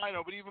 No, I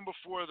know, but even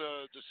before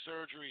the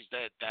surgeries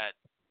that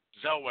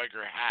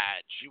Zellweger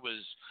had,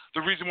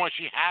 the reason why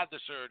she had the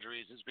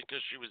surgeries is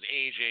because she was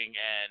aging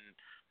and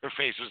her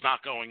face was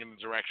not going in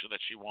the direction that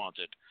she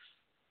wanted.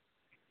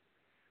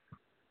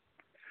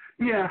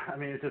 Yeah, I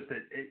mean, it's just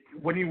that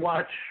when you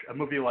watch a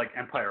movie like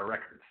Empire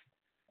Records,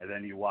 and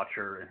then you watch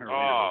her in her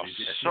later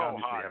movies, so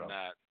hot in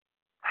that.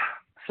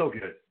 So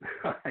good.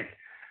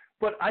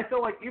 But I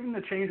feel like even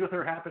the change with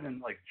her happened in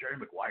like Jerry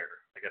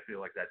Maguire. Like I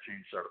feel like that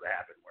change started to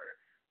happen where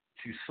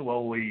she's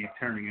slowly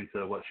turning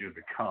into what she would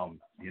become,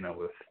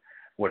 with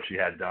what she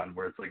had done.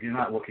 Where it's like you're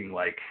not looking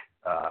like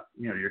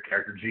your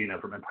character Gina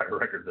from Empire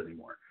Records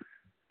anymore.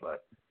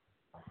 But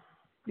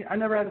yeah, I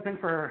never had a thing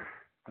for her.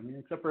 I mean,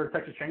 except for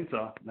Texas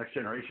Chainsaw, Next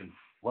Generation.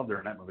 Loved her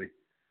in that movie.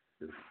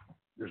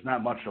 There's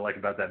not much to like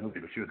about that movie,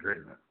 but she was great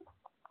in it.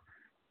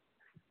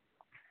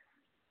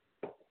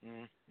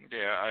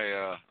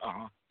 Yeah,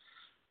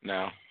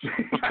 no.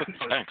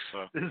 Thanks.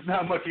 There's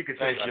not much you could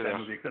say about that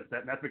movie, except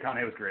that Matthew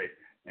McConaughey was great,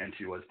 and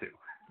she was too.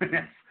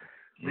 That's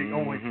the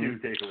only two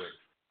takeaways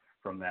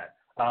from that.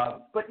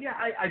 But yeah,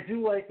 I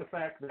do like the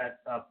fact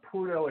that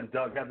Pluto and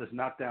Doug have this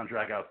knockdown,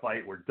 drag-out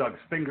fight where Doug's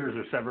fingers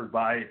are severed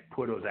by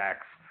Pluto's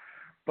axe,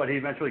 but he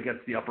eventually gets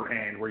the upper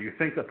hand where you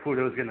think that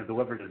Pluto is going to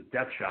deliver his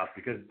death shot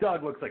because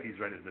Doug looks like he's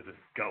ready to just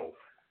go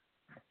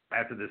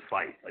after this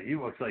fight. Like he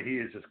looks like he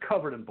is just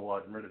covered in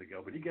blood and ready to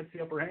go, but he gets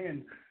the upper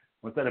hand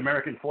with that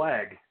American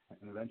flag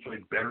and eventually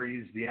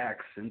buries the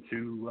axe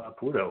into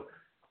Pluto,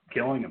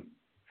 killing him.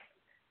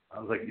 I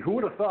was like, who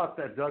would have thought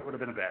that Doug would have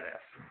been a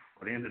badass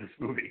by the end of this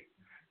movie?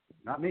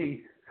 Not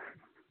me.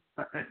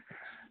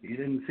 He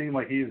didn't seem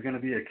like he was going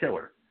to be a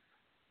killer.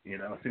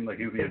 It seemed like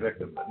he would be a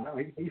victim, but no,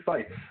 he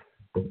fights.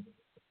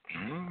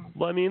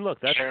 Well, I mean,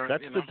 look, that's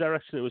the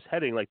direction it was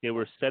heading. Like they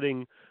were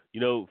setting,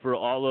 for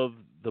all of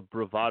the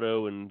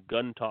bravado and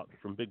gun talk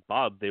from Big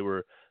Bob, they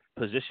were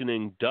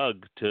positioning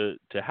Doug to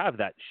have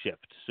that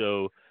shift.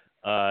 So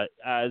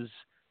as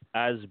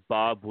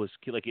Bob was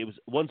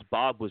once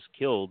Bob was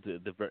killed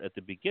at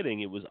the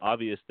beginning, it was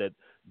obvious that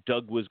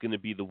Doug was going to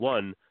be the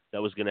one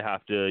that was going to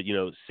have to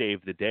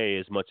save the day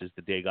as much as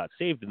the day got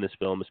saved in this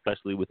film,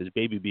 especially with his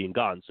baby being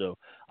gone. So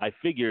I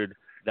figured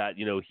that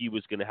he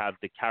was going to have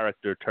the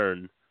character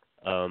turn,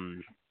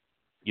 and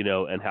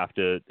have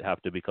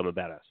to become a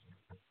badass.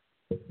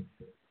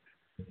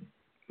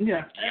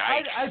 Yeah,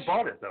 I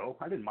bought it though.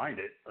 I didn't mind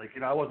it.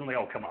 I wasn't like,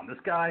 oh come on, this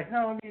guy.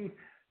 No, I mean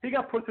he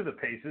got put through the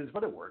paces,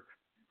 but it worked.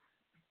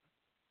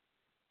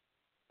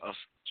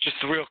 Just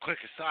a real quick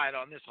aside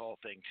on this whole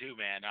thing too,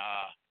 man.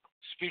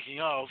 Speaking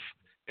of,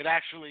 it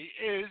actually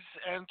is,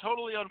 and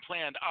totally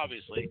unplanned,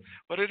 obviously,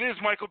 but it is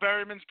Michael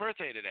Berryman's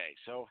birthday today.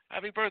 So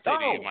happy birthday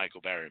to you,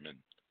 Michael Berryman.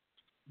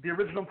 The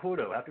original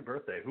Pluto, happy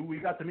birthday. Who we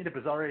got to meet at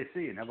Bizarre AC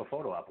and have a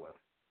photo op with.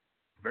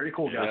 Very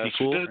cool guy. Yes,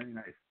 cool. Very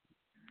nice.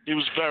 He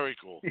was very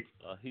cool.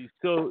 He's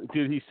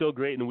so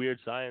great in Weird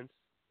Science.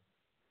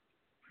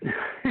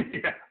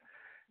 Yeah.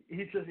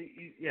 He's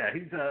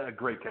a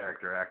great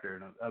character actor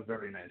and a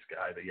very nice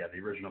guy. But yeah, the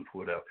original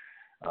Pluto.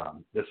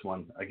 This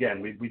one,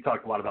 again, we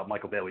talked a lot about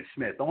Michael Bailey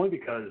Smith, only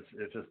because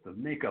it's just the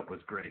makeup was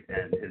great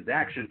and his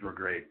actions were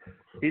great.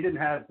 He didn't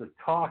have the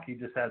talk, he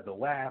just had the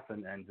laugh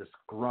and just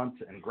grunt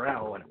and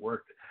growl, and it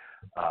worked.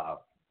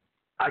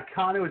 I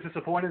kind of was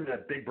disappointed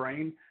that Big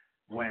Brain,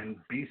 when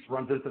Beast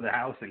runs into the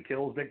house and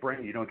kills Big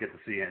Brain, you don't get to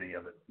see any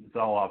of it. It's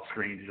all off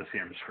screen, you just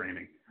hear him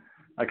screaming.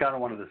 I kind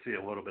of wanted to see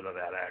a little bit of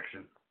that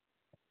action.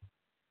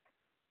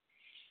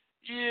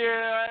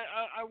 Yeah,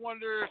 I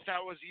wonder if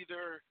that was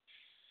either...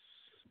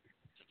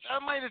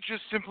 That might have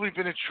just simply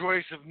been a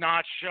choice of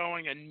not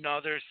showing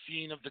another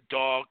scene of the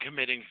dog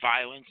committing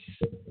violence,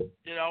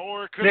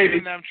 or it could have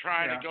been them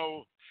trying to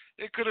go.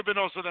 It could have been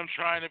also them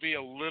trying to be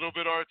a little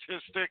bit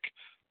artistic,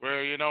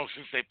 where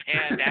since they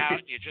panned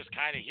out, you just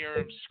kind of hear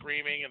him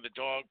screaming and the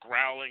dog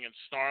growling and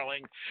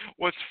snarling.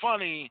 What's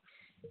funny,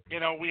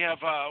 we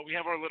have our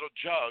little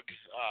Jug,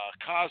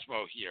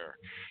 Cosmo here,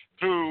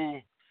 who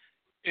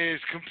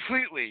is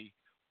completely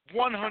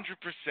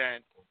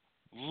 100%.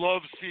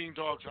 Loves seeing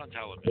dogs on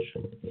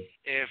television.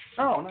 If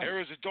there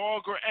is a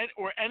dog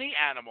or any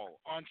animal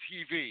on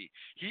TV,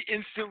 he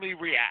instantly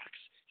reacts.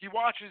 He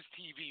watches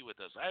TV with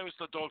us. I always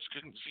thought dogs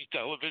couldn't see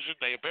television.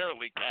 They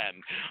apparently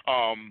can.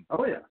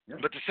 Yeah.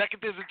 But the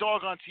second there's a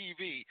dog on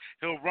TV,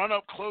 he'll run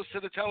up close to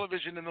the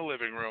television in the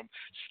living room,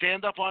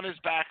 stand up on his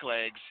back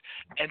legs,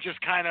 and just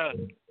kind of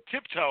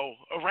tiptoe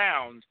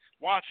around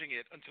watching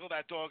it until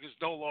that dog is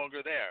no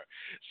longer there.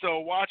 So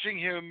watching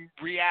him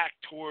react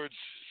towards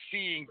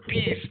seeing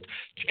Beast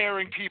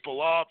tearing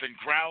people up and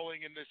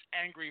growling in this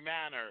angry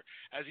manner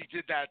as he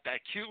did that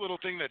cute little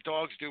thing that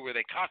dogs do where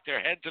they cock their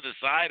head to the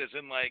side as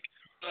in like,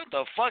 what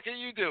the fuck are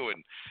you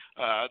doing?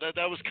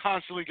 That was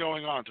constantly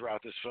going on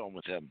throughout this film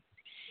with him.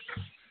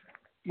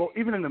 Well,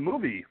 even in the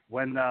movie,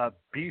 when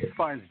Beast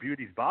finds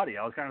Beauty's body,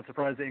 I was kind of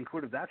surprised they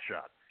included that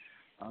shot.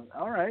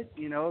 All right,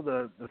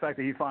 the fact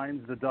that he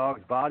finds the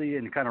dog's body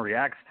and kind of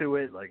reacts to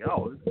it, like,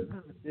 oh,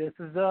 this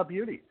is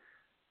Beauty.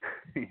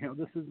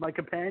 This is my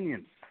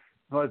companion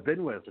who I've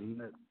been with,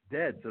 and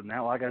dead, so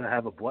now I got to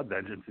have a blood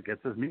vengeance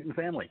against his mutant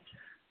family.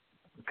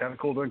 It's kind of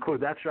cool to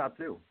include that shot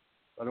too.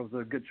 But it was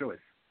a good choice.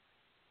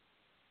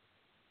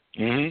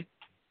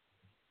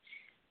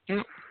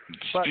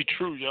 But be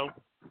true, yo.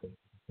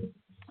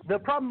 The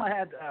problem I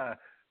had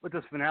with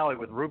this finale,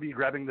 with Ruby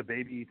grabbing the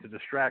baby to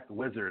distract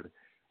Wizard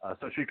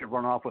so she could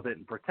run off with it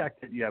and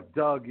protect it. You have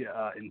Doug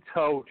in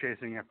tow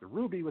chasing after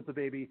Ruby with the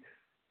baby.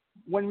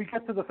 When we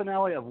get to the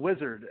finale of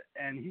Wizard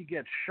and he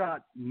gets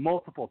shot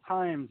multiple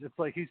times, it's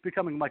like he's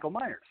becoming Michael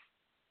Myers.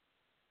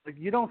 Like,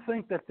 you don't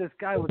think that this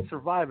guy would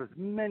survive as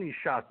many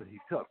shots that he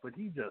took, but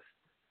he just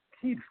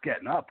keeps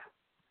getting up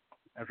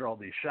after all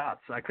these shots.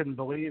 I couldn't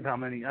believe how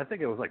many, I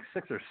think it was like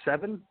 6 or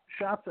 7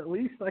 shots at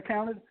least I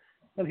counted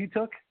that he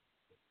took,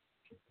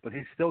 but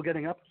he's still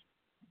getting up.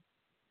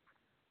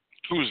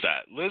 Who's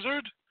that,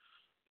 Lizard?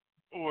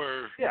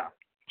 Or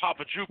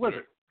Papa Jupiter?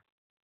 Lizard.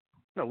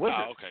 No, Lizard.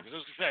 Oh, okay, because I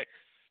was going to say,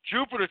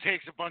 Jupiter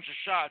takes a bunch of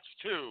shots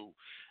too,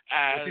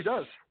 as yes, he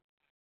does.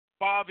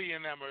 Bobby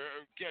and them are,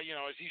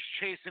 as he's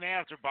chasing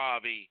after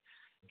Bobby,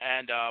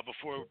 and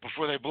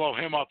before they blow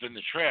him up in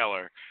the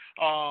trailer,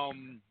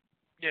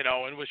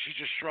 in which he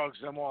just shrugs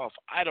them off.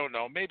 I don't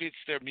know. Maybe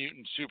it's their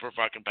mutant super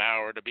fucking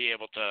power to be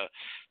able to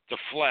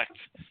deflect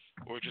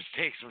or just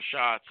take some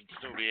shots and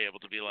still be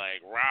able to be like,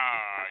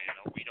 rah,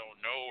 we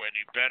don't know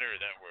any better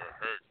that we're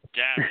hurt and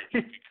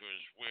damaged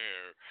because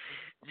we're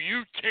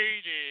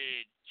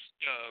mutated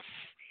stuff.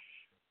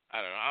 I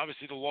don't know.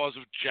 Obviously, the laws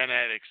of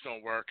genetics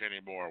don't work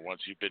anymore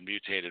once you've been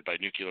mutated by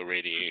nuclear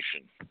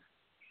radiation.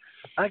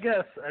 I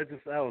guess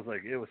I was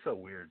like, it was so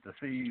weird to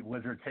see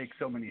Wizard take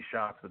so many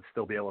shots but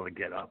still be able to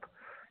get up.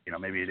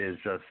 Maybe it is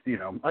just,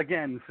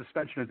 again,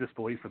 suspension of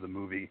disbelief for the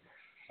movie.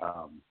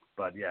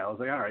 But yeah, I was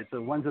like, all right,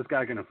 so when's this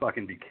guy going to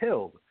fucking be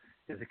killed?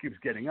 Because it keeps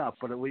getting up,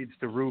 but it leads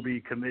to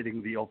Ruby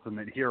committing the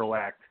ultimate hero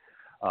act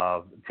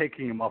of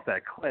taking him off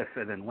that cliff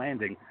and then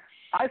landing.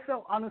 I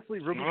felt, honestly,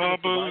 Ruby could have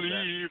survived that. I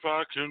believe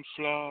I can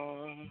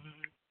fly.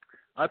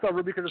 I thought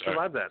Ruby could have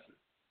survived that.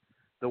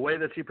 The way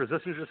that she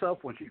positioned herself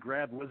when she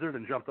grabbed Wizard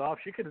and jumped off,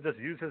 she could have just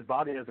used his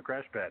body as a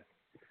crash pad.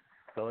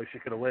 Felt like she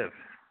could have lived.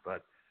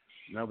 But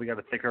now we got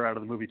to take her out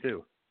of the movie,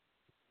 too.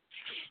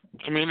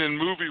 I mean, in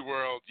movie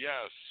world,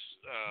 yes.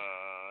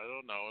 I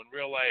don't know. In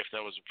real life,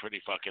 that was a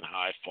pretty fucking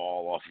high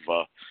fall off of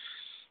a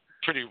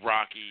pretty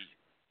rocky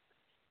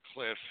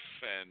cliff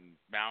and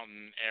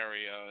mountain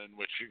area in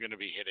which you're going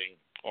to be hitting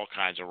all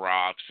kinds of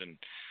rocks, and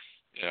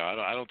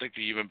I don't think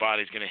the human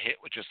body's going to hit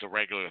with just a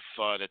regular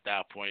thud at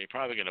that point. You're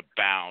probably going to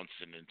bounce,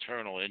 and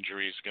internal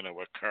injury is going to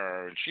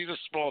occur. And she's a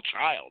small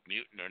child,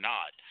 mutant or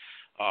not.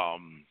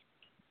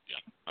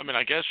 I mean,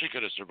 I guess she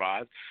could have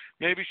survived.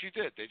 Maybe she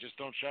did. They just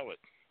don't show it.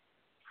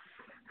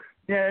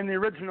 Yeah, in the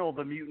original,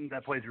 the mutant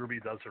that plays Ruby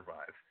does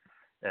survive,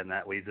 and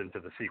that leads into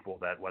the sequel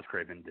that Wes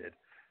Craven did,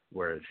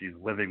 where she's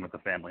living with the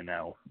family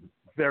now.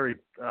 Very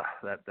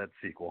that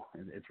sequel,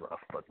 it's rough,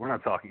 but we're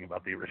not talking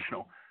about the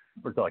original.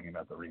 We're talking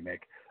about the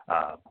remake.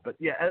 But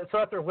yeah, so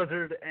after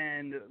Wizard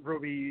and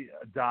Ruby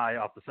die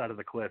off the side of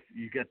the cliff,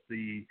 you get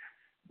the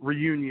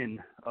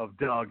reunion of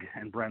Doug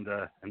and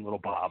Brenda and little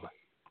Bob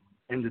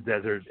in the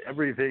desert.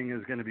 Everything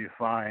is going to be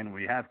fine.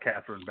 We have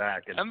Catherine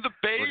back, and the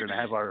baby. We're going to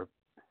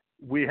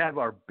have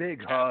our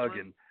big hug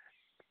and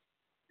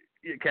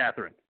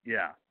Catherine,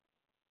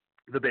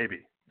 the baby.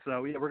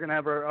 So yeah, we're going to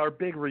have our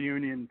big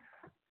reunion,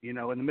 in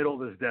the middle of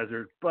this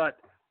desert, but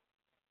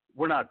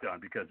we're not done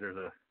because there's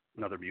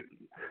another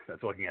mutant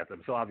that's looking at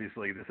them. So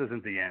obviously this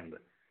isn't the end.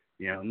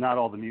 Not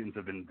all the mutants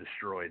have been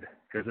destroyed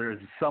because there is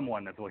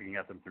someone that's looking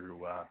at them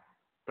through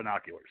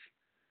binoculars,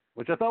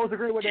 which I thought was a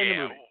great way to end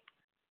the movie.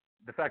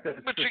 The fact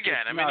that which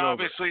again, I mean,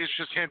 obviously it's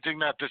just hinting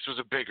that this was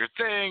a bigger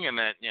thing, and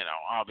that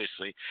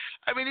obviously,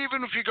 I mean,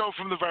 even if you go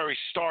from the very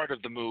start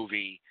of the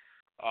movie,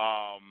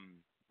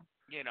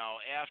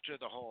 after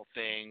the whole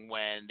thing,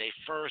 when they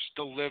first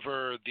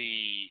deliver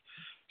the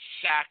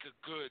sack of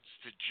goods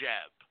to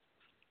Jeb,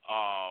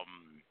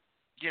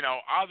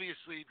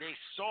 obviously they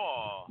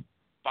saw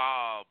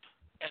Bob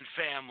and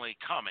family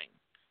coming,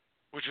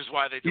 which is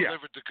why they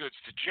delivered the goods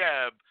to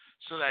Jeb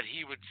so that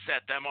he would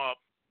set them up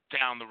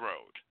down the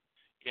road.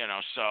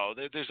 So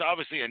there's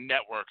obviously a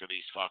network of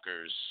these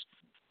fuckers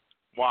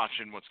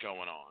watching what's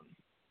going on.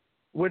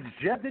 Which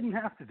Jeb didn't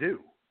have to do.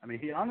 I mean,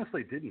 he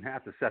honestly didn't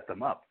have to set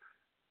them up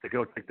to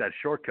go take that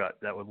shortcut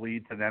that would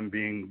lead to them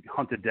being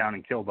hunted down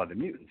and killed by the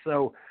mutants.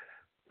 So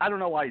I don't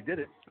know why he did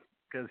it,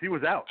 because he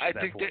was out at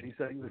that point. He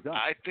said he was done.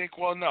 I think,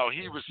 well, no,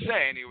 he was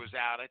saying he was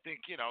out. I think,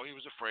 he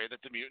was afraid that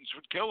the mutants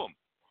would kill him.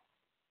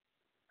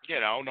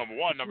 Number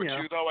one. Number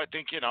two, though, I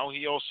think, he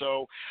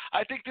also,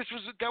 I think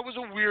that was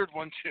a weird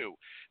one, too,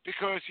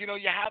 because, you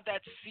have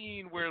that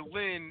scene where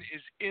Lynn is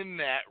in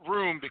that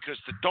room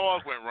because the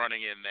dog went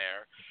running in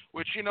there,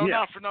 which,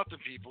 not for nothing,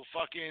 people,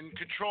 fucking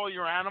control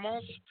your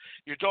animals.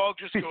 Your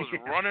dog just goes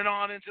running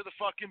on into the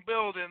fucking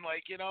building,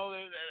 like,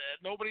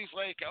 nobody's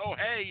like, oh,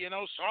 hey,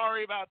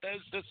 sorry about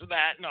this and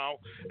that. No,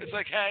 it's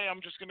like, hey,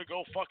 I'm just going to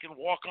go fucking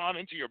walk on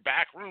into your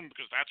back room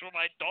because that's where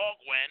my dog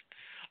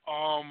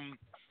went.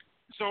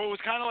 So it was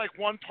kind of like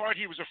one part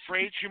he was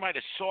afraid she might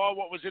have saw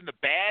what was in the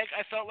bag.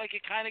 I felt like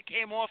it kind of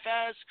came off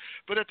as,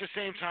 but at the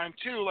same time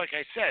too, like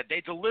I said,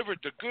 they delivered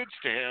the goods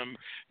to him,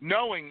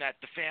 knowing that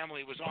the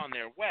family was on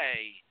their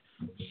way,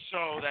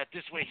 so that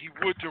this way he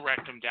would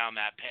direct them down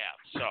that path.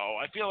 So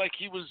I feel like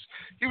he was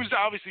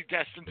obviously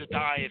destined to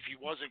die if he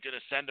wasn't going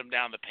to send them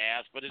down the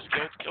path, but his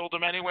guilt killed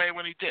him anyway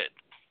when he did.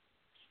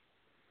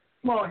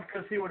 Well,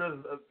 because he would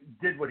have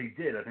did what he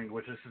did, I think,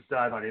 which is just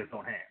died on his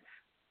own hands.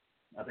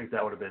 I think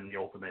that would have been the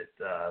ultimate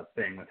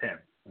thing with him,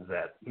 is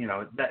that, you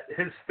know, that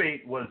his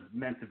fate was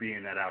meant to be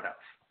in that outhouse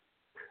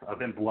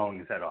of him blowing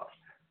his head off.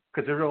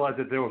 Because they realized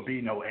that there would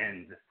be no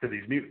end to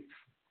these mutants.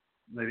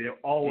 They were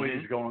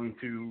always going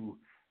to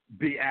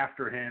be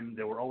after him.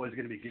 They were always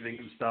going to be giving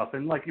him stuff.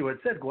 And like you had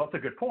said, well, that's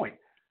a good point,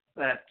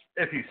 that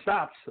if he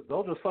stops,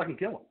 they'll just fucking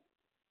kill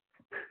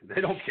him.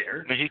 They don't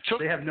care.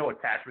 They have no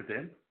attachment to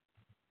him.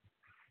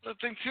 The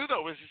thing, too,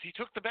 though, is he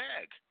took the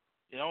bag.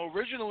 You know,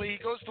 originally he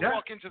goes to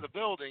walk into the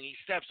building, he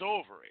steps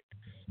over it,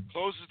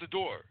 closes the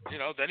door. You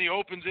know, then he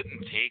opens it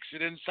and takes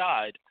it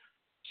inside.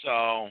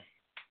 So.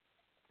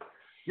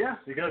 Yeah,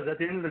 because at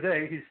the end of the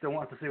day, he still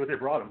wants to see what they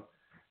brought him.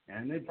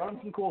 And they brought him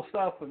some cool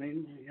stuff. I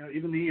mean, you know,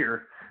 even the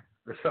ear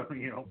or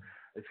something, you know,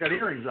 it's got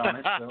earrings on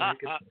it. So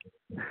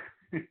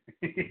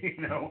he could,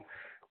 you know,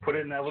 put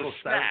it in that little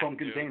styrofoam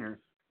container.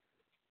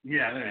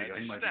 Yeah, there you go.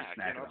 He might be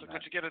snacking. You know, that's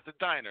what you get at the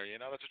diner. You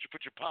know, that's what you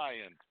put your pie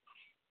in.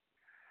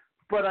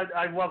 But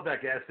I love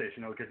that gas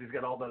station, though, because he's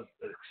got all the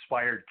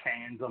expired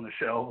cans on the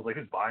shelves. Like,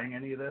 who's buying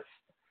any of this?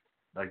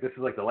 Like, this is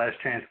like the last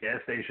chance gas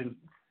station.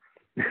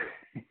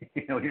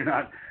 You know, you're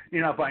not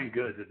buying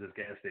goods at this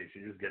gas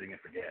station. You're just getting it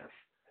for gas.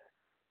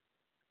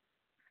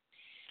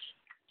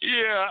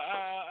 Yeah,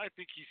 I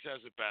think he says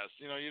it best.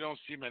 You know, you don't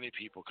see many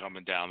people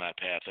coming down that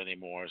path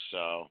anymore,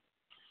 so.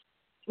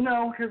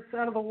 No, because it's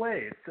out of the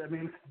way.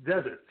 It's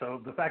desert.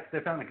 So the fact that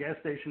they found a gas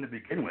station to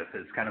begin with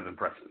is kind of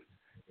impressive.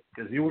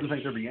 Because you wouldn't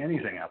think there'd be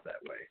anything out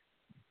that way.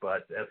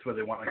 But that's where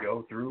they want to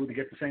go through to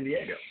get to San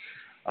Diego.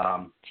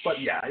 But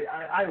yeah,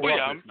 I love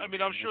this. I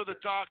mean, I'm sure the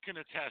doc can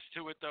attest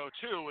to it, though,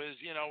 too, is,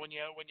 you know, when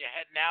you're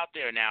heading out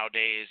there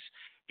nowadays,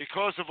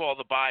 because of all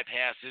the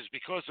bypasses,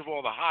 because of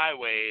all the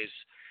highways,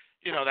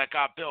 you know, that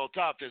got built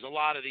up, there's a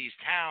lot of these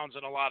towns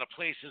and a lot of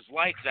places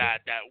like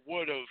that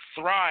would have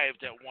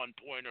thrived at one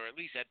point, or at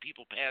least had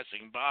people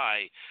passing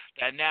by,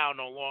 that now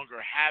no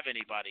longer have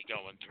anybody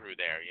going through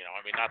there. You know,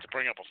 I mean, not to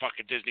bring up a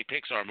fucking Disney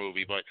Pixar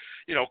movie, but,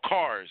 you know,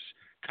 Cars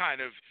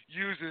kind of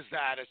uses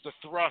that as the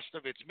thrust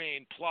of its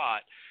main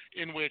plot,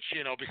 in which,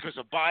 you know, because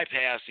of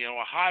bypass, you know,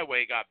 a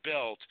highway got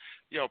built,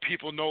 you know,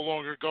 people no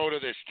longer go to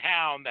this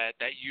town that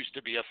used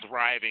to be a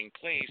thriving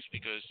place,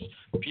 because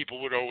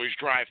people would always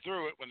drive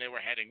through it when they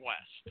were heading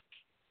west.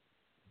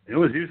 It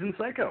was used in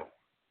Psycho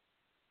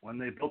when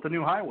they built a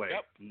new highway.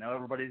 Yep. Now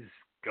everybody's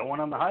going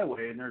on the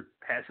highway and they're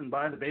passing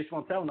by the base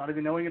motel, not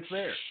even knowing it's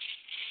there.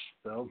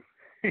 So,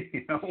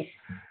 you know,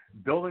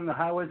 building the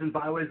highways and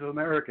byways of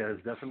America has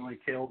definitely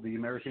killed the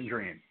American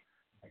dream,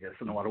 I guess,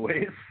 in a lot of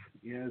ways.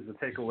 You know, is the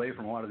takeaway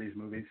from a lot of these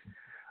movies.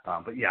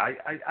 But yeah,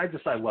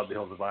 I love The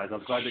Hills of Eyes.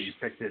 I'm glad that you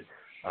picked it.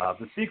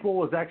 The sequel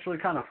was actually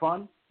kind of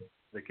fun.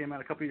 They came out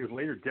a couple years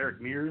later.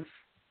 Derek Mears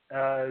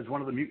is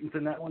one of the mutants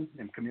in that one,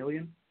 named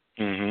Chameleon.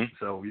 Mm-hmm.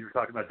 So you were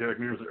talking about Derek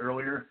Mears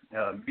earlier,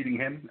 meeting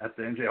him at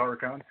the NJ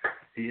HorrorCon.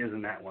 He is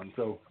in that one.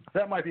 So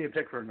that might be a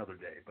pick for another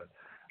day. But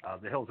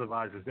The Hills of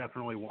Eyes is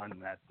definitely one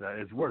that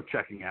is worth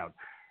checking out,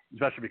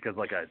 especially because,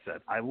 like I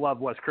said, I love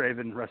Wes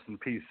Craven. Rest in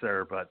peace,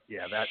 sir. But,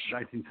 yeah, that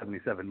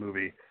 1977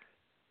 movie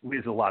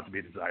leaves a lot to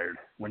be desired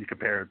when you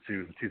compare it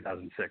to the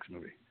 2006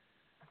 movie.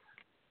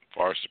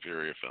 Far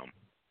superior film.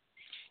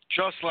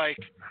 Just like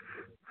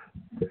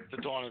the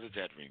Dawn of the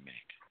Dead remake.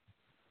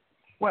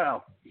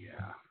 Well,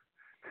 yeah.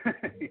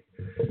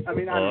 I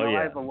mean, I don't know. Yeah.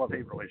 I have a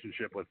love-hate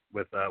relationship with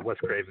Wes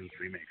Craven's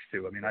remakes,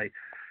 too. I mean,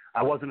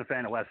 I wasn't a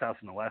fan of Last House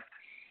on the Left,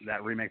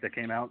 that remake that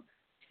came out.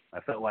 I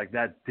felt like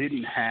that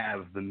didn't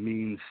have the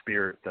mean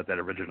spirit that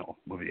original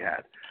movie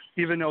had,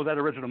 even though that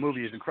original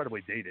movie is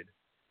incredibly dated.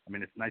 I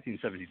mean, it's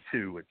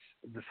 1972.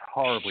 It's just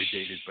horribly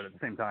dated, but at the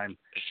same time,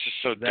 it's just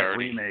so that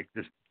dirty. Remake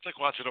just, it's like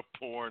watching a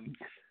porn.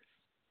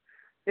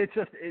 It's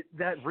just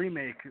that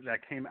remake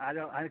that came. I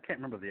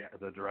can't remember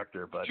the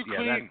director, but too yeah,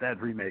 clean.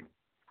 that remake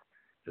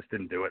just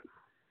didn't do it.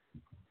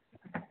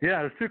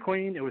 Yeah, it was too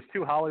clean. It was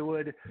too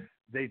Hollywood.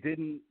 They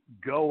didn't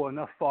go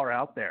enough far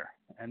out there,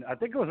 and I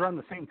think it was around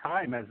the same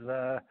time as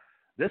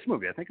this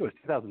movie. I think it was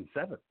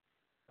 2007.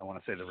 I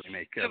want to say the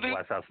remake of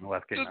Last House on the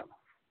Left came out.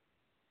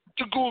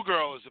 The Ghoul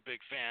Girl is a big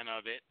fan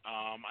of it.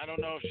 I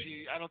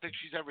don't think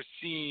she's ever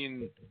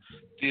seen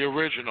the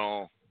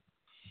original.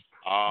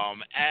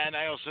 And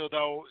I also,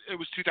 though, it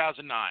was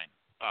 2009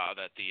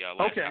 that the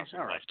Last House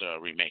on the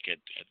Left remake had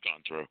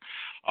gone through.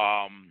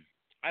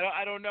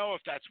 I don't know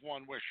if that's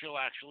one where she'll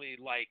actually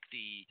like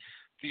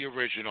the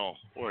original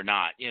or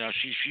not. You know,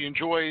 she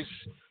enjoys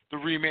the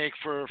remake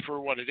for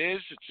what it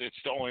is.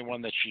 It's the only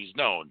one that she's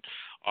known.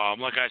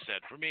 Like I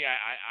said, for me,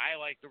 I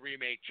like the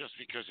remake just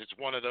because it's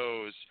one of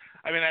those.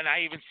 I mean, and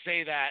I even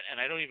say that,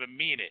 and I don't even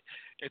mean it.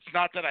 It's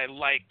not that I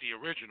like the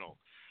original.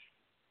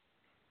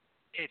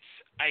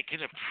 I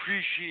can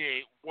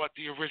appreciate what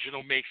the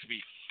original makes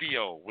me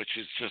feel, which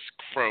is just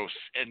gross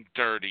and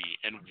dirty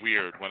and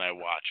weird when I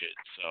watch it.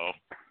 So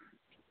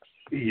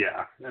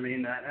Yeah, I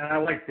mean, and I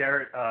like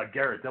Garrett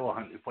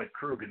Dillahunt, who played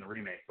Krug in the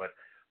remake, but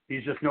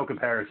he's just no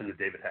comparison to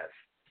David Hess.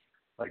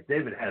 Like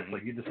David Hess,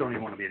 like you just don't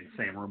even want to be in the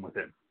same room with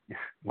him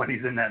when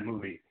he's in that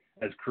movie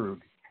as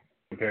Krug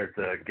compared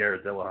to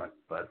Garrett Dillahunt.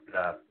 But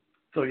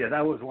so yeah,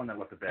 that was one that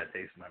left a bad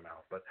taste in my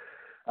mouth. But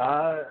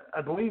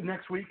I believe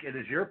next week it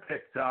is your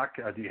pick, Doc.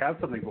 Do you have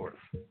something for us?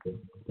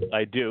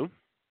 I do.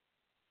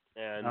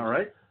 And all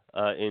right.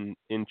 In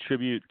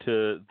tribute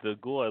to the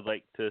Ghoul, I'd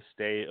like to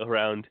stay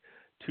around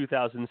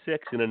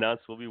 2006 and announce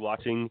we'll be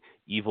watching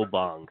Evil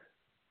Bong.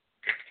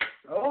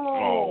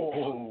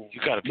 Oh, you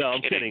gotta be No,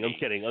 I'm kidding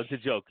kidding. me. That's a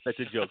joke. That's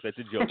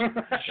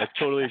That's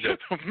totally a joke.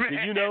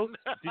 Did you know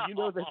that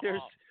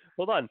there's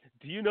hold on.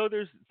 Do you know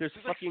there's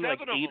fucking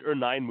like 8 or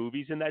 9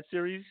 movies in that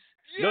series?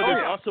 Yeah. No,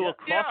 there's also a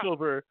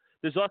crossover.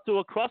 There's also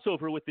a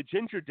crossover with the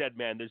Ginger Dead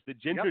Man. There's the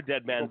Ginger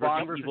Dead Man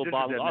versus Evil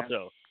Bong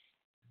also.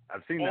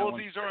 I've seen all that of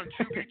one. these are on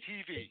Tubi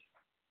TV.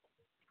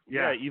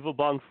 Yeah, Evil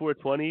Bong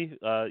 420,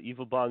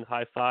 Evil Bong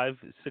High Five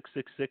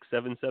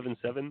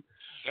 666-777.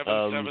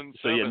 777.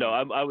 So yeah, no,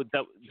 I would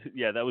that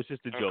was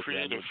just a joke, man.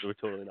 Creative. We're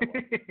totally not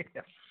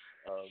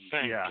wrong.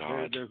 Thank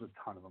God. There's a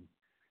ton of them.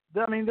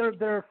 I mean,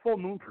 they're full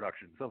moon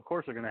productions, so of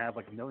course they're going to have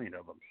like 1 million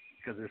of them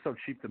because they're so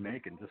cheap to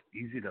make and just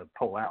easy to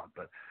pull out.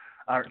 But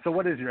so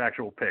what is your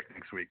actual pick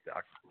next week,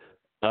 Doc?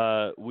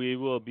 We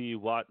will be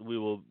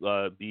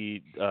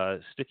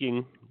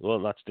sticking. Well,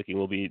 not sticking.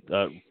 We'll be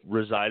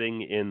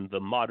residing in the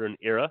modern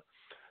era.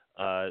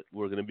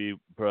 We're going to be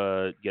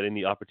getting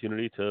the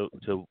opportunity to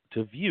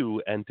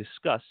view and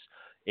discuss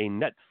a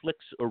Netflix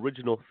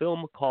original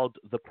film called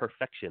The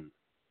Perfection.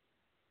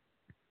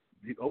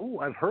 Oh,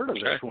 I've heard of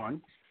this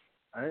one.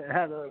 They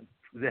had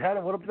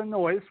a little bit of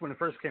noise when it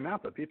first came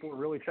out, but people were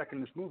really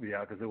checking this movie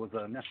out because it was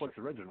a Netflix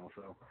original.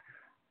 So,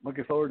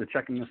 looking forward to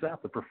checking this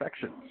out. The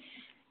Perfection.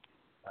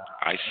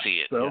 I see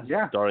it. So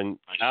yeah, starring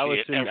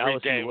Allison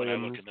Williams, when I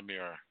look in the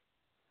mirror.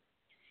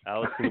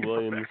 Allison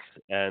Williams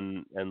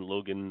and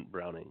Logan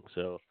Browning.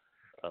 So,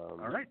 all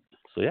right.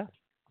 So yeah.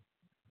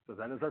 So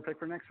that is our pick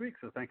for next week.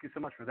 So thank you so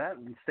much for that,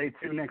 and stay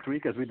tuned next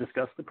week as we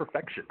discuss The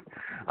Perfection.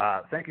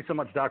 Thank you so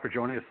much, Doc, for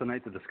joining us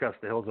tonight to discuss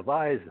The Hills of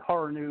Eyes,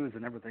 horror news,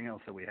 and everything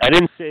else that we have. I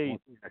didn't say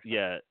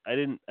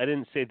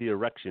the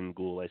erection,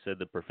 Ghoul. I said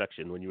The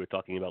Perfection when you were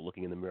talking about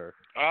looking in the mirror.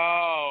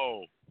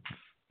 Oh,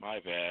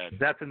 my bad.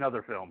 That's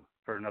another film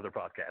for another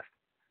podcast.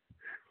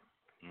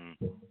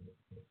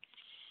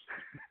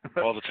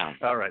 All the time.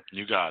 All right.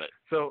 You got it.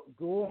 So,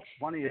 Ghoul,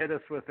 why don't you hit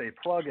us with a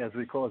plug as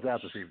we close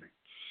out this evening?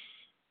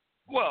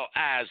 Well,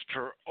 as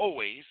per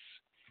always,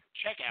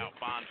 check out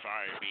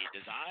Bonfire Bead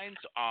Designs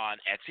on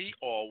Etsy,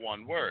 all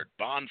one word,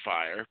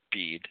 Bonfire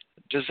Bead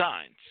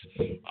Designs.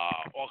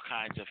 All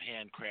kinds of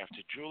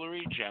handcrafted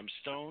jewelry,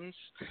 gemstones,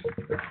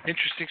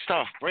 interesting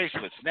stuff,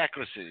 bracelets,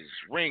 necklaces,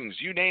 rings,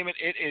 you name it,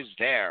 it is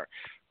there.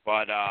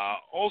 But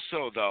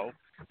also, though,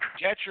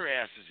 get your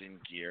asses in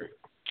gear,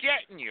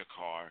 get in your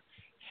car,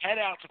 head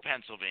out to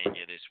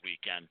Pennsylvania this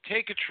weekend,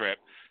 take a trip,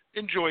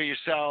 enjoy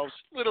yourselves,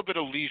 a little bit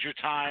of leisure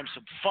time,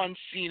 some fun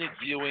scenic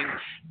viewing,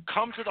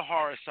 come to the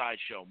Horror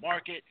Sideshow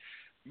Market,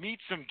 meet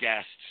some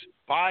guests,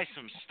 buy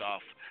some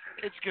stuff.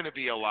 It's going to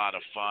be a lot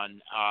of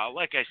fun.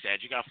 Like I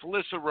said, you got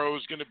Felissa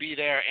Rose going to be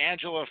there,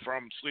 Angela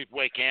from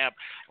Sleepaway Camp,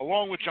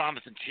 along with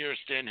Jonathan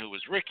Tiersten, who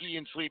was Ricky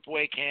in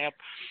Sleepaway Camp.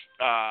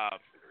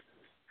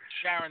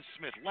 Sharon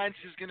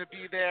Smith-Lentz is going to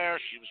be there.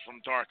 She was from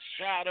Dark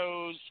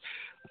Shadows.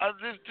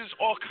 There's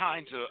all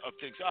kinds of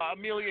things.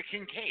 Amelia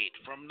Kincaid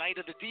from Night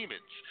of the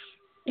Demons.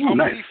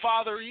 Come see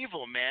Father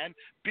Evil, man.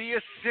 Be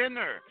a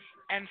sinner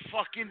and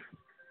fucking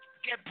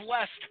get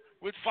blessed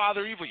with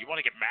Father Evil. You want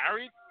to get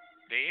married?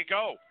 There you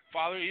go.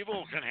 Father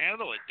Evil can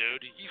handle it,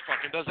 dude. He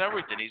fucking does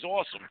everything. He's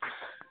awesome.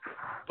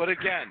 But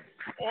again,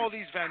 all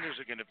these vendors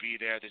are going to be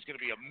there. There's going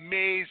to be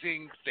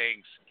amazing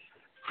things.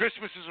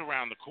 Christmas is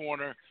around the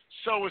corner.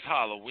 So is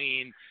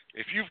Halloween.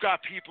 If you've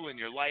got people in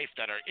your life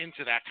that are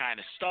into that kind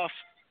of stuff,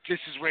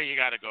 this is where you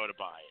got to go to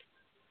buy it.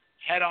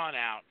 Head on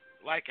out.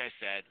 Like I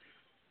said,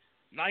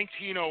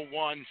 1901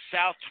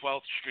 South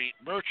 12th Street,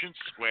 Merchant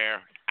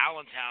Square,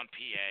 Allentown,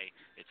 PA.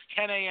 It's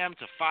 10 a.m.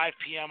 to 5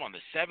 p.m. on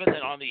the 7th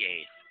and on the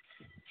 8th.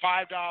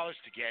 $5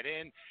 to get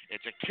in.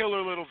 It's a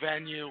killer little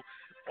venue.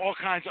 All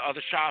kinds of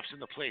other shops in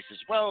the place as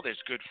well. There's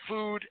good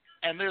food,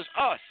 and there's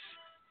us.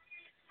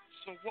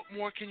 So what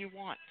more can you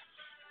want?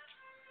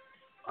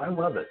 I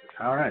love it.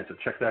 All right, so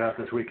check that out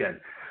this weekend.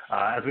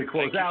 As we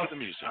close out, the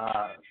music.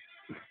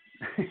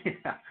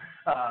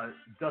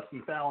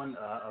 Dustin Fallon,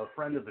 a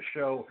friend of the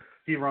show,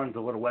 he runs a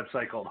little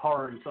website called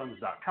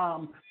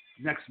horrorandsons.com.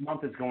 Next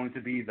month is going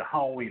to be the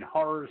Halloween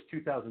Horrors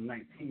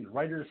 2019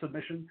 writer's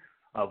submission,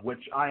 of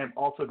which I am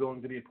also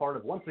going to be a part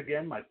of. Once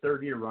again, my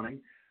third year running,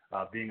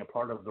 being a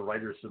part of the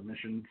writer's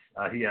submissions.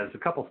 He has a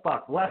couple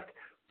spots left.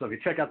 So if you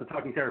check out the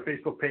Talking Terror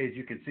Facebook page,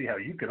 you can see how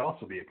you could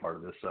also be a part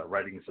of this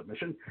writing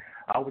submission.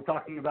 We're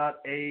talking about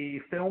a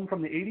film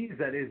from the 80s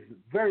that is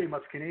very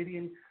much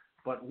Canadian,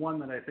 but one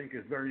that I think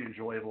is very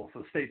enjoyable.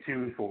 So stay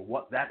tuned for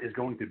what that is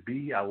going to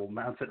be. I will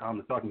announce it on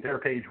the Talking Terror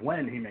page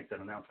when he makes that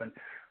announcement.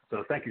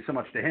 So thank you so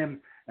much to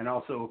him, and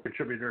also a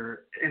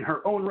contributor in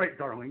her own right,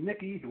 Darling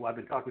Nikki, who I've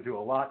been talking to a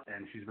lot,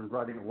 and she's been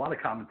writing a lot of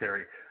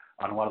commentary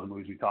on a lot of the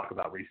movies we talk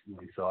about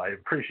recently. So I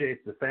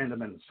appreciate the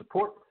fandom and the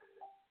support.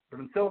 But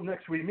until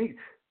next we meet,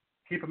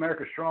 keep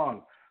America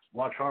strong,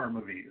 watch horror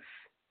movies.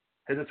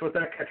 Hit us with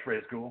that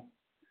catchphrase, Ghoul.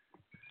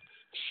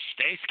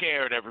 Stay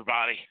scared,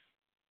 everybody.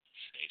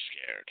 Stay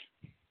scared.